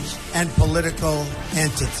corporations and political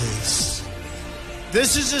entities.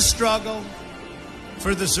 This is a struggle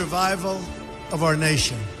for the survival of our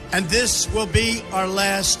nation, and this will be our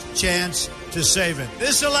last chance to save it.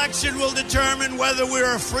 This election will determine whether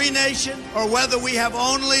we're a free nation or whether we have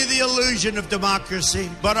only the illusion of democracy,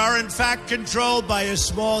 but are in fact controlled by a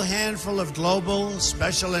small handful of global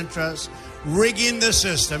special interests rigging the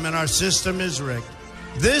system, and our system is rigged.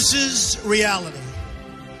 This is reality.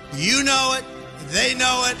 You know it, they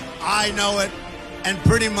know it, I know it, and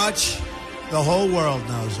pretty much the whole world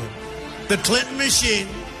knows it. The Clinton machine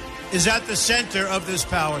is at the center of this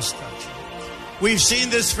power structure. We've seen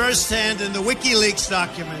this firsthand in the WikiLeaks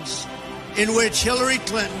documents, in which Hillary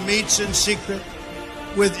Clinton meets in secret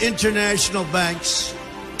with international banks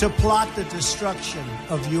to plot the destruction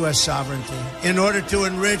of U.S. sovereignty in order to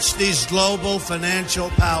enrich these global financial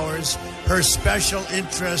powers, her special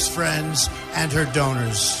interest friends, and her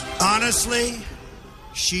donors. Honestly,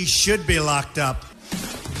 she should be locked up.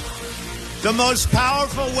 The most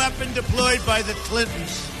powerful weapon deployed by the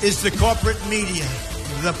Clintons is the corporate media,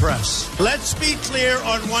 the press. Let's be clear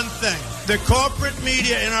on one thing. The corporate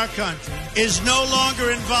media in our country is no longer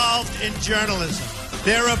involved in journalism.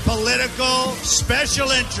 They're a political special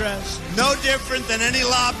interest, no different than any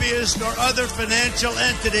lobbyist or other financial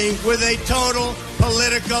entity with a total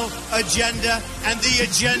political agenda, and the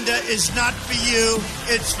agenda is not for you,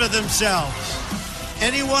 it's for themselves.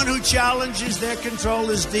 Anyone who challenges their control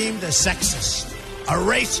is deemed a sexist, a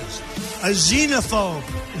racist, a xenophobe.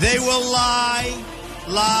 They will lie,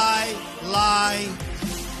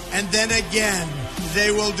 and then again, they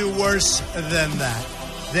will do worse than that.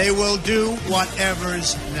 They will do whatever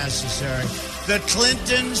is necessary. The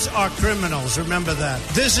Clintons are criminals, remember that.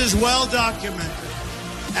 This is well documented.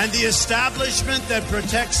 And the establishment that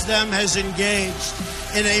protects them has engaged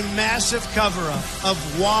in a massive cover-up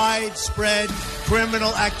of widespread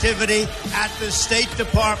criminal activity at the State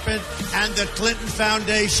Department and the Clinton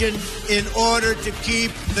Foundation in order to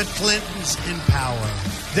keep the Clintons in power.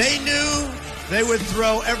 They knew they would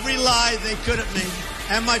throw every lie they could at me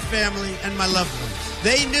and my family and my loved ones.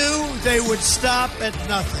 They knew they would stop at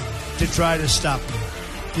nothing to try to stop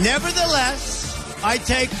me. Nevertheless, I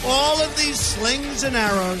take all of these slings and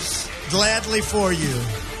arrows gladly for you.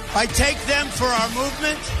 I take them for our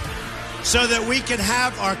movement so that we can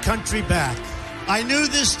have our country back. I knew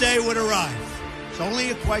this day would arrive. It's only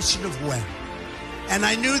a question of when. And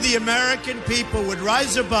I knew the American people would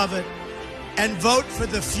rise above it and vote for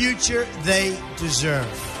the future they deserve.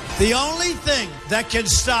 The only thing that can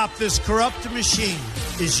stop this corrupt machine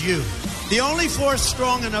is you. The only force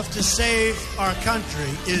strong enough to save our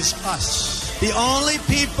country is us. The only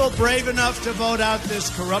people brave enough to vote out this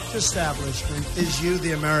corrupt establishment is you,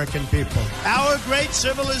 the American people. Our great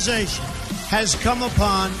civilization has come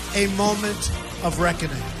upon a moment of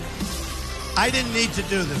reckoning. I didn't need to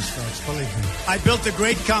do this, folks, believe me. I built a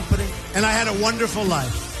great company, and I had a wonderful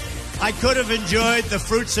life. I could have enjoyed the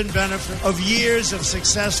fruits and benefit of years of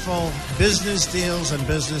successful business deals and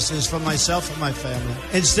businesses for myself and my family,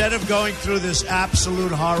 instead of going through this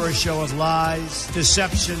absolute horror show of lies,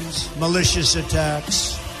 deceptions, malicious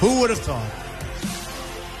attacks. Who would have thought?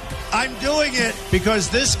 I'm doing it because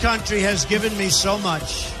this country has given me so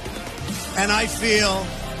much, and I feel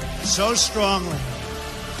so strongly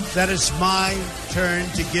that it's my turn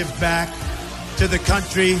to give back to the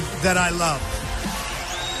country that I love.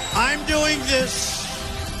 I'm doing this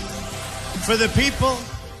for the people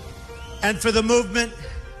and for the movement,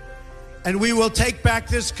 and we will take back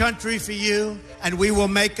this country for you, and we will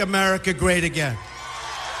make America great again.